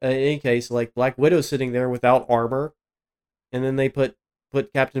in any case, like Black Widow sitting there without armor, and then they put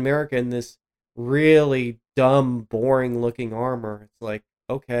Captain America in this really dumb, boring looking armor. It's like,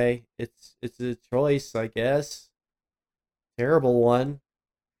 okay, it's a choice, I guess. Terrible one.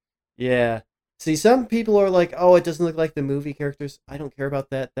 Yeah. See, some people are like, oh, it doesn't look like the movie characters. I don't care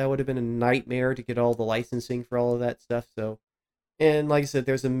about that. That would have been a nightmare to get all the licensing for all of that stuff. So, and like I said,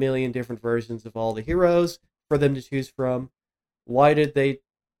 there's a million different versions of all the heroes for them to choose from. Why did they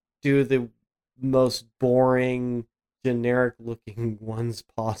do the most boring, generic looking ones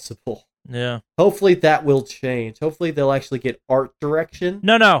possible? Yeah. Hopefully that will change. Hopefully they'll actually get art direction.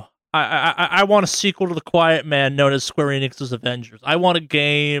 No. I want a sequel to The Quiet Man known as Square Enix's Avengers. I want a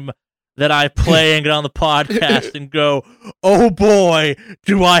game that I play and get on the podcast and go, oh boy,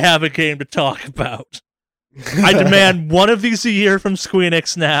 do I have a game to talk about. I demand one of these a year from Square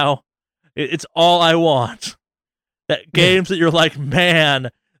Enix now. It's all I want. That games that you're like, man,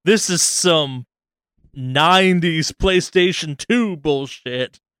 this is some 90s PlayStation 2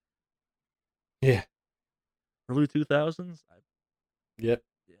 bullshit. Yeah. Early 2000s? Yep.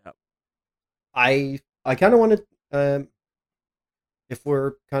 Yeah. I kind of want to, if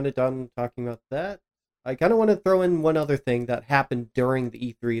we're kind of done talking about that, I kind of want to throw in one other thing that happened during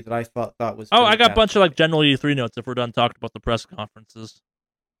the E3 that I thought was. Oh, I got a bunch of like general E3 notes if we're done talking about the press conferences.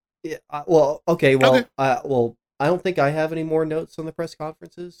 Yeah. Well, okay. Well, I don't think I have any more notes on the press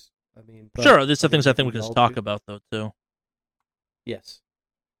conferences. I mean, sure. There's some things I think we can just talk about though too. Yes.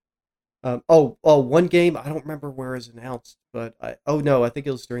 One game I don't remember where it was announced, but I think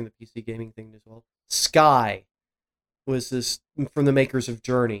it was during the PC gaming thing as well. Sky was this from the makers of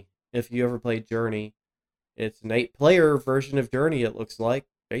Journey. If you ever played Journey, it's an 8-player version of Journey. It looks like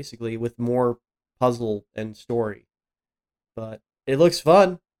basically with more puzzle and story, but it looks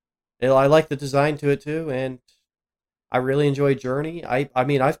fun. I like the design to it too, and I really enjoy Journey. I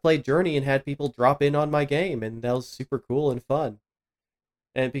mean, I've played Journey and had people drop in on my game, and that was super cool and fun.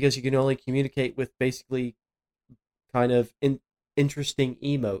 And because you can only communicate with basically kind of interesting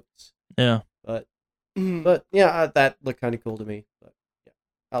emotes. Yeah. But yeah, that looked kind of cool to me. But yeah,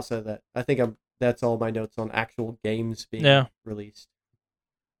 outside of that, I think that's all my notes on actual games being released.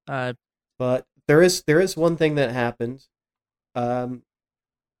 But there is one thing that happened. All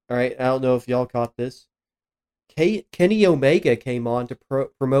right, I don't know if y'all caught this. Kenny Omega came on to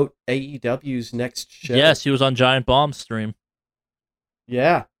promote AEW's next show. Yes, he was on Giant Bomb's stream.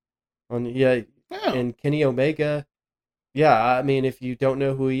 Yeah. And Kenny Omega, yeah, I mean, if you don't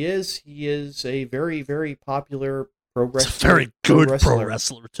know who he is a very, very popular pro wrestler. He's a very good pro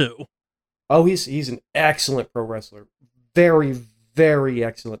wrestler, too. Oh, he's an excellent pro wrestler. Very, very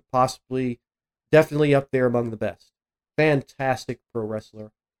excellent. Definitely up there among the best. Fantastic pro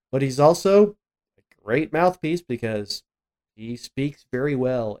wrestler. But he's also a great mouthpiece because he speaks very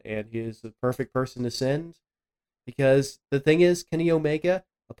well, and he is the perfect person to send. Because the thing is, Kenny Omega,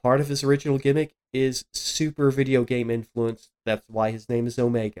 a part of his original gimmick is super video game influenced. That's why his name is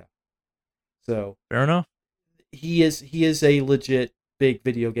Omega. So fair enough. He is a legit big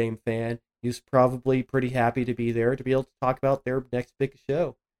video game fan. He's probably pretty happy to be there to be able to talk about their next big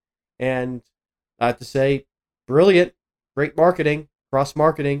show. And I have to say, brilliant, great marketing, cross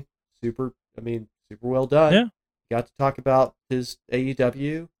marketing, super well done. Yeah. Got to talk about his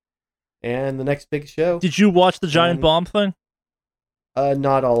AEW and the next big show. Did you watch the Giant Bomb thing?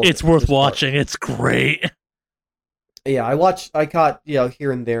 Not all of it. It's worth watching. It's great. Yeah, I caught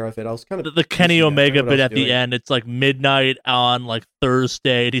here and there of it. I was kind of the Kenny Omega bit at the end. It's like midnight on like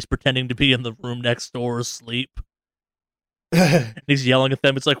Thursday, and he's pretending to be in the room next door asleep. And he's yelling at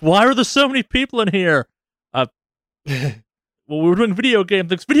them. It's like, why are there so many people in here? Well, we were doing video game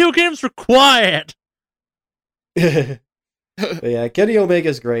things. Video games are quiet. Yeah, Kenny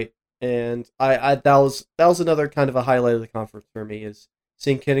Omega's great, and I that was another kind of a highlight of the conference for me, is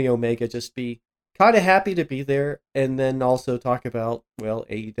seeing Kenny Omega just be kind of happy to be there, and then also talk about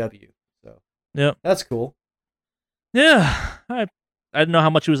AEW. So yeah, that's cool. Yeah, I didn't know how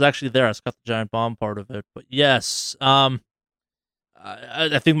much he was actually there. I just got the giant bomb part of it, but yes. I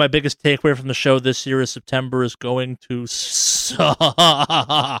think my biggest takeaway from the show this year is September is going to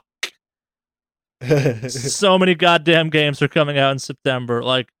suck. So many goddamn games are coming out in September.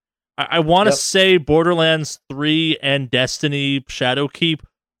 Like, I want to say Borderlands 3 and Destiny Shadowkeep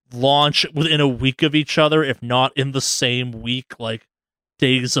launch within a week of each other, if not in the same week, like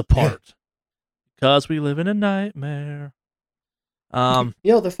days apart. Because we live in a nightmare.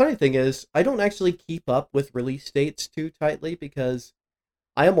 The funny thing is, I don't actually keep up with release dates too tightly because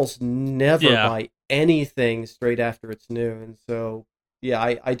I almost never buy anything straight after it's new, and so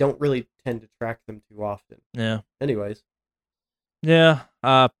I don't really tend to track them too often. Yeah. Anyways. Yeah.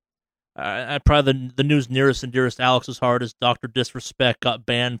 I probably the news nearest and dearest Alex's heart is Dr. Disrespect got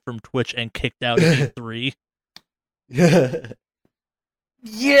banned from Twitch and kicked out of E3.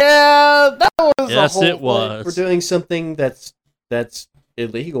 Yeah, that was yes, a whole it was. We're doing something that's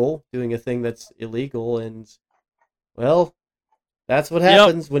illegal, doing a thing that's illegal, and well, that's what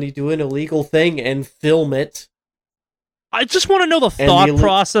happens when you do an illegal thing and film it. I just want to know the thought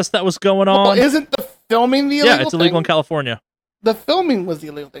process that was going on. Well, isn't the filming the illegal thing? Yeah, it's illegal in California. The filming was the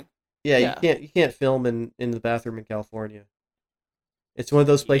illegal thing. Yeah, you can't film in the bathroom in California. It's one of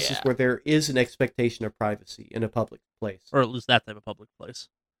those places where there is an expectation of privacy in a public place. Or at least that type of public place.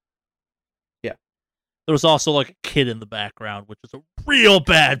 Yeah. There was also like a kid in the background, which is a real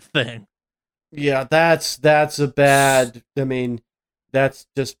bad thing. Yeah, that's a bad, I mean, that's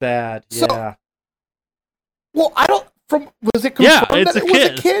just bad. Yeah. Well, I don't, was it confirmed it's that a it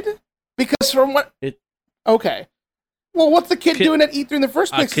kid. was a kid? Because from what... Okay. Well, what's the kid doing at E3 in the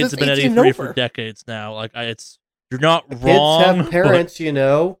first place? Kids have been at E3 for decades now. Like, you're not wrong. Kids have parents, you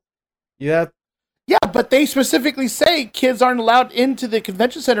know. You have... Yeah, but they specifically say kids aren't allowed into the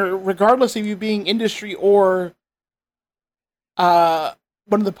convention center, regardless of you being industry or one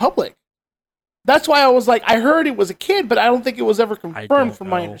of the public. That's why I was like, I heard it was a kid, but I don't think it was ever confirmed from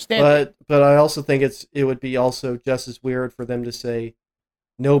my understanding. But I also think it would be also just as weird for them to say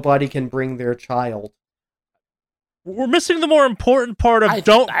nobody can bring their child. We're missing the more important part of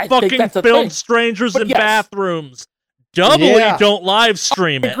don't fucking film strangers in bathrooms. Don't live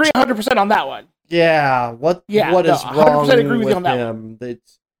stream it. I agree 100% on that one. Yeah, what is wrong 100% agree with you on that him? The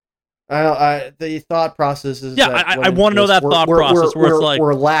thought process is I want to know that thought process where it's like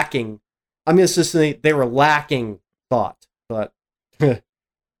we're lacking. I'm just saying they were lacking thought, but that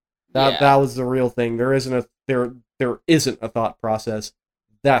was the real thing. There isn't a thought process.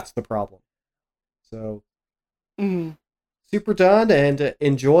 That's the problem. So, super done, and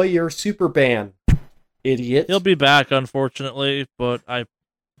enjoy your super ban, idiot. He'll be back, unfortunately, but I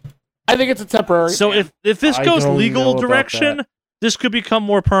think it's a temporary. So ban. if this goes legal direction, this could become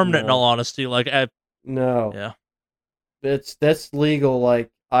more permanent. In all honesty, that's legal. Like,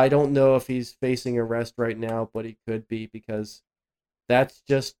 I don't know if he's facing arrest right now, but he could be, because that's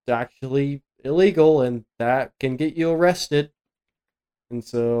just actually illegal, and that can get you arrested. And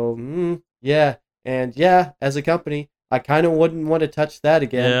so, as a company, I kind of wouldn't want to touch that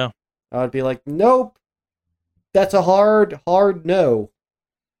again. Yeah. I would be like, nope, that's a hard no.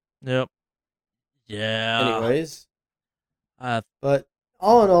 Yep. Yeah. Anyways, but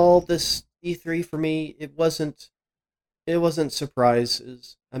all in all, this E3 for me, it wasn't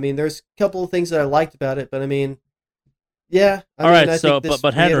surprises. I mean, there's a couple of things that I liked about it, but I mean, I think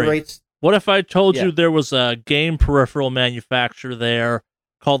but Henry, what if I told you there was a game peripheral manufacturer there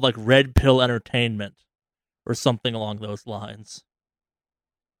called like Red Pill Entertainment or something along those lines?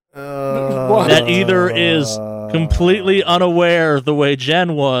 That either is completely unaware, the way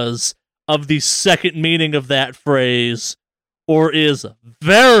Jen was, of the second meaning of that phrase, or is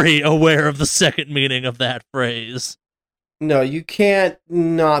very aware of the second meaning of that phrase. No, you can't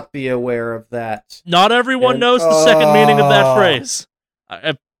not be aware of that. Not everyone knows the second meaning of that phrase.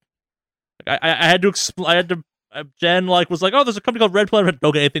 I had to explain. Jen was like, "Oh, there's a company called Red Pill. I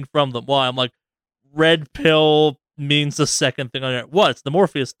don't get anything from them." Why? I'm like, Red Pill means the second thing on it. What? It's the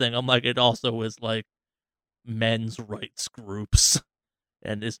Morpheus thing. I'm like, it also is like men's rights groups,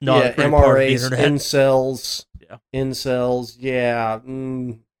 and it's not a great MRAs, part of the internet. Incels,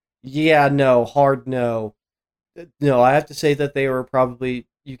 no, hard no. No, I have to say that they were probably...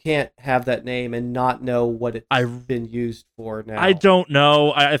 You can't have that name and not know what it's been used for now. I don't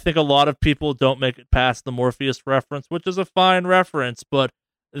know. I think a lot of people don't make it past the Morpheus reference, which is a fine reference, but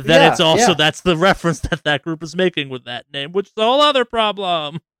then it's also that's the reference that group is making with that name, which is a whole other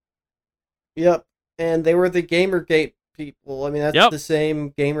problem. Yep, and they were the Gamergate people. I mean, that's the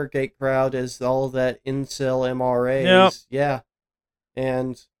same Gamergate crowd as all of that incel MRAs. Yep. Yeah,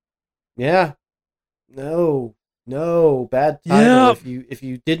 and no. No, bad title. If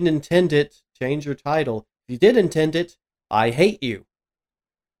you didn't intend it, change your title. If you did intend it, I hate you.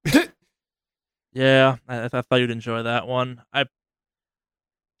 Yeah, I thought you'd enjoy that one.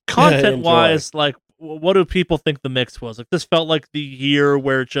 Content wise, like, what do people think the mix was? Like, this felt like the year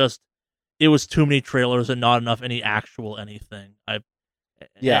where it was too many trailers and not enough any actual anything.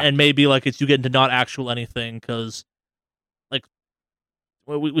 And maybe like it's you get into not actual anything because, like,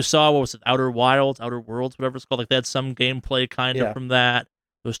 we saw, what was it, Outer Worlds, whatever it's called. Like, they had some gameplay kind of from that.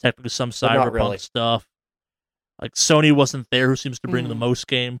 There was technically some Cyberpunk stuff. Like, Sony wasn't there, who seems to bring the most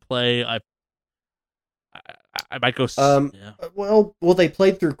gameplay. I might go. Yeah. Well, they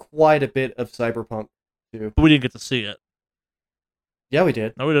played through quite a bit of Cyberpunk too, but we didn't get to see it. Yeah, we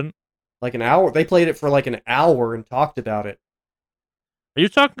did. No, we didn't. Like an hour. They played it for like an hour and talked about it. Are you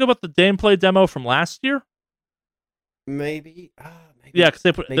talking about the gameplay demo from last year? Maybe. Yeah, because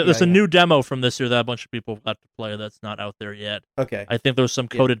there's a new demo from this year that a bunch of people got to play that's not out there yet. Okay. I think there was some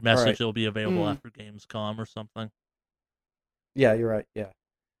coded message that will be available after Gamescom or something. Yeah, you're right. Yeah.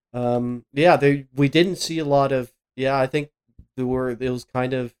 We didn't see a lot of. Yeah, I think it was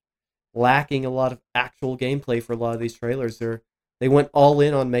kind of lacking a lot of actual gameplay for a lot of these trailers. They went all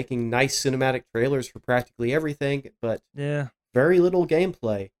in on making nice cinematic trailers for practically everything, but very little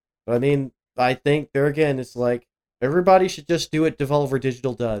gameplay. But I mean, I think there again, it's like everybody should just do what Devolver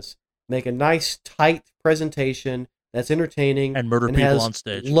Digital does: make a nice, tight presentation that's entertaining and murder people on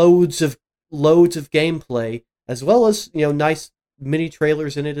stage. Loads of gameplay, as well as nice mini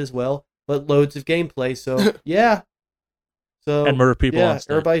trailers in it as well, but loads of gameplay. So yeah, and murder people on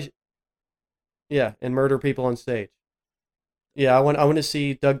stage. Everybody, and murder people on stage. Yeah, I want to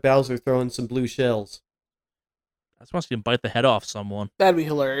see Doug Bowser throwing some blue shells. I just want to see him bite the head off someone. That'd be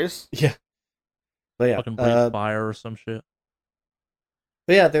hilarious. Yeah, but yeah, fucking breathe fire or some shit.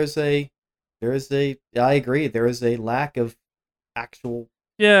 But yeah, I agree. There is a lack of actual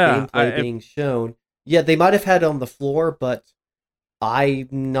gameplay being shown. Yeah, they might have had it on the floor, but I'm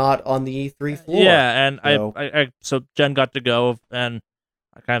not on the E3 floor. Yeah, and so Jen got to go, and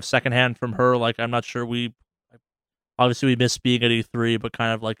I kind of secondhand from her. Like, I'm not sure we missed being at E3, but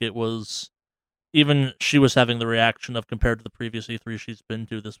kind of like it was. Even she was having the reaction of, compared to the previous E3 she's been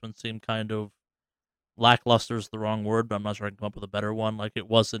to, this one seemed kind of lackluster is the wrong word, but I'm not sure I can come up with a better one. Like, it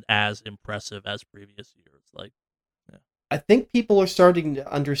wasn't as impressive as previous years. Like, yeah. I think people are starting to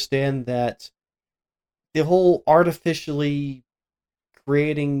understand that the whole artificially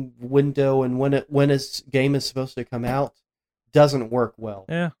creating window and when a game is supposed to come out doesn't work well.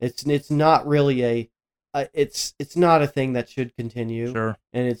 Yeah, it's not really it's not a thing that should continue. Sure.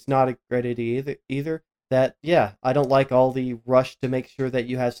 And it's not a great idea either. That I don't like all the rush to make sure that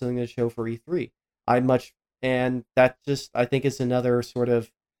you have something to show for E3. And that just, I think, is another sort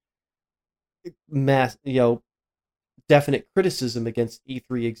of definite criticism against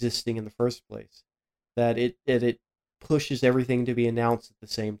E3 existing in the first place. That it pushes everything to be announced at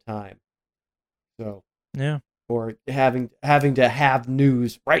the same time. So yeah. Or having to have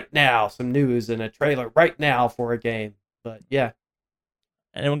news right now, some news and a trailer right now for a game. But yeah.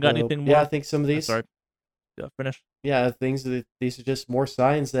 Anyone got anything more? Yeah, I think some of these. Sorry. Finish. Yeah, these are just more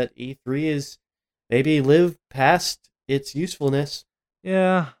signs that E3 is maybe live past its usefulness.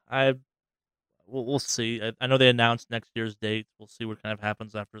 Yeah, we'll see. I know they announced next year's date. We'll see what kind of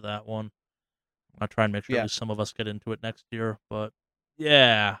happens after that one. I'll try and make sure at least some of us get into it next year. But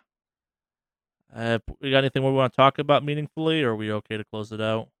yeah. We got anything we want to talk about meaningfully, or are we okay to close it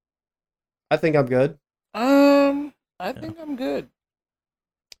out? I think I'm good. I think I'm good.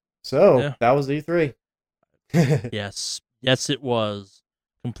 So that was E3. Yes, it was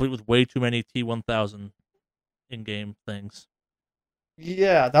complete with way too many T1000 in-game things.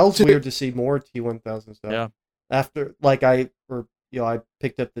 Yeah, that was weird to see more T1000 stuff. Yeah, after I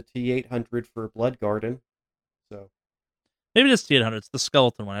picked up the T800 for Blood Garden, so maybe it's T800. It's the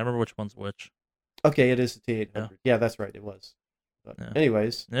skeleton one. I remember which one's which. Okay, it is the T800. Yeah, that's right. It was. But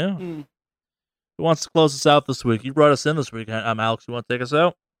anyways, Who wants to close us out this week? You brought us in this week. Alex. You want to take us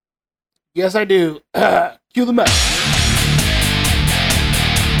out? Yes, I do. Cue the match.